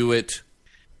 Do it.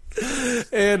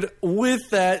 And with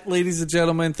that, ladies and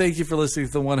gentlemen, thank you for listening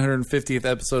to the 150th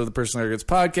episode of the Personal Arrogance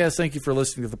Podcast. Thank you for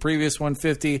listening to the previous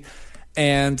 150,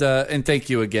 and thank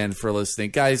you again for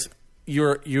listening, guys.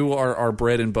 You are our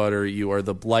bread and butter. You are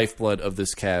the lifeblood of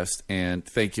this cast, and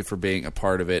thank you for being a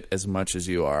part of it as much as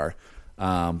you are.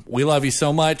 We love you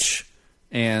so much,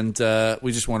 and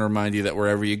we just want to remind you that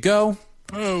wherever you go,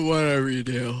 whatever you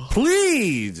do,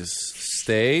 please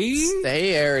stay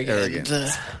arrogant.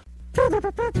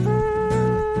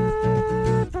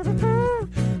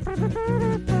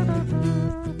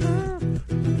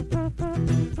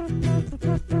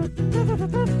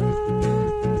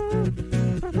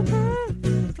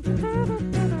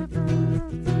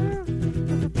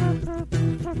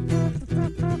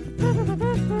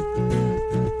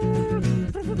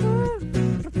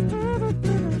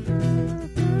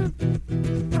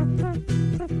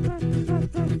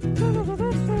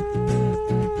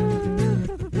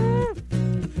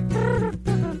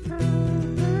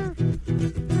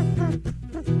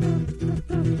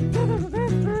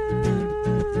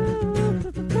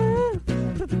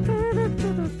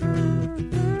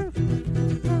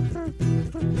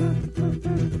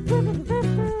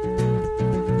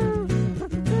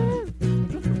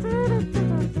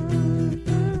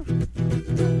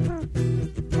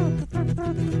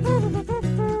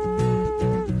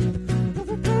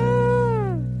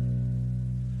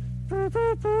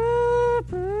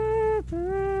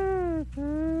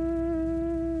 Mm-hmm.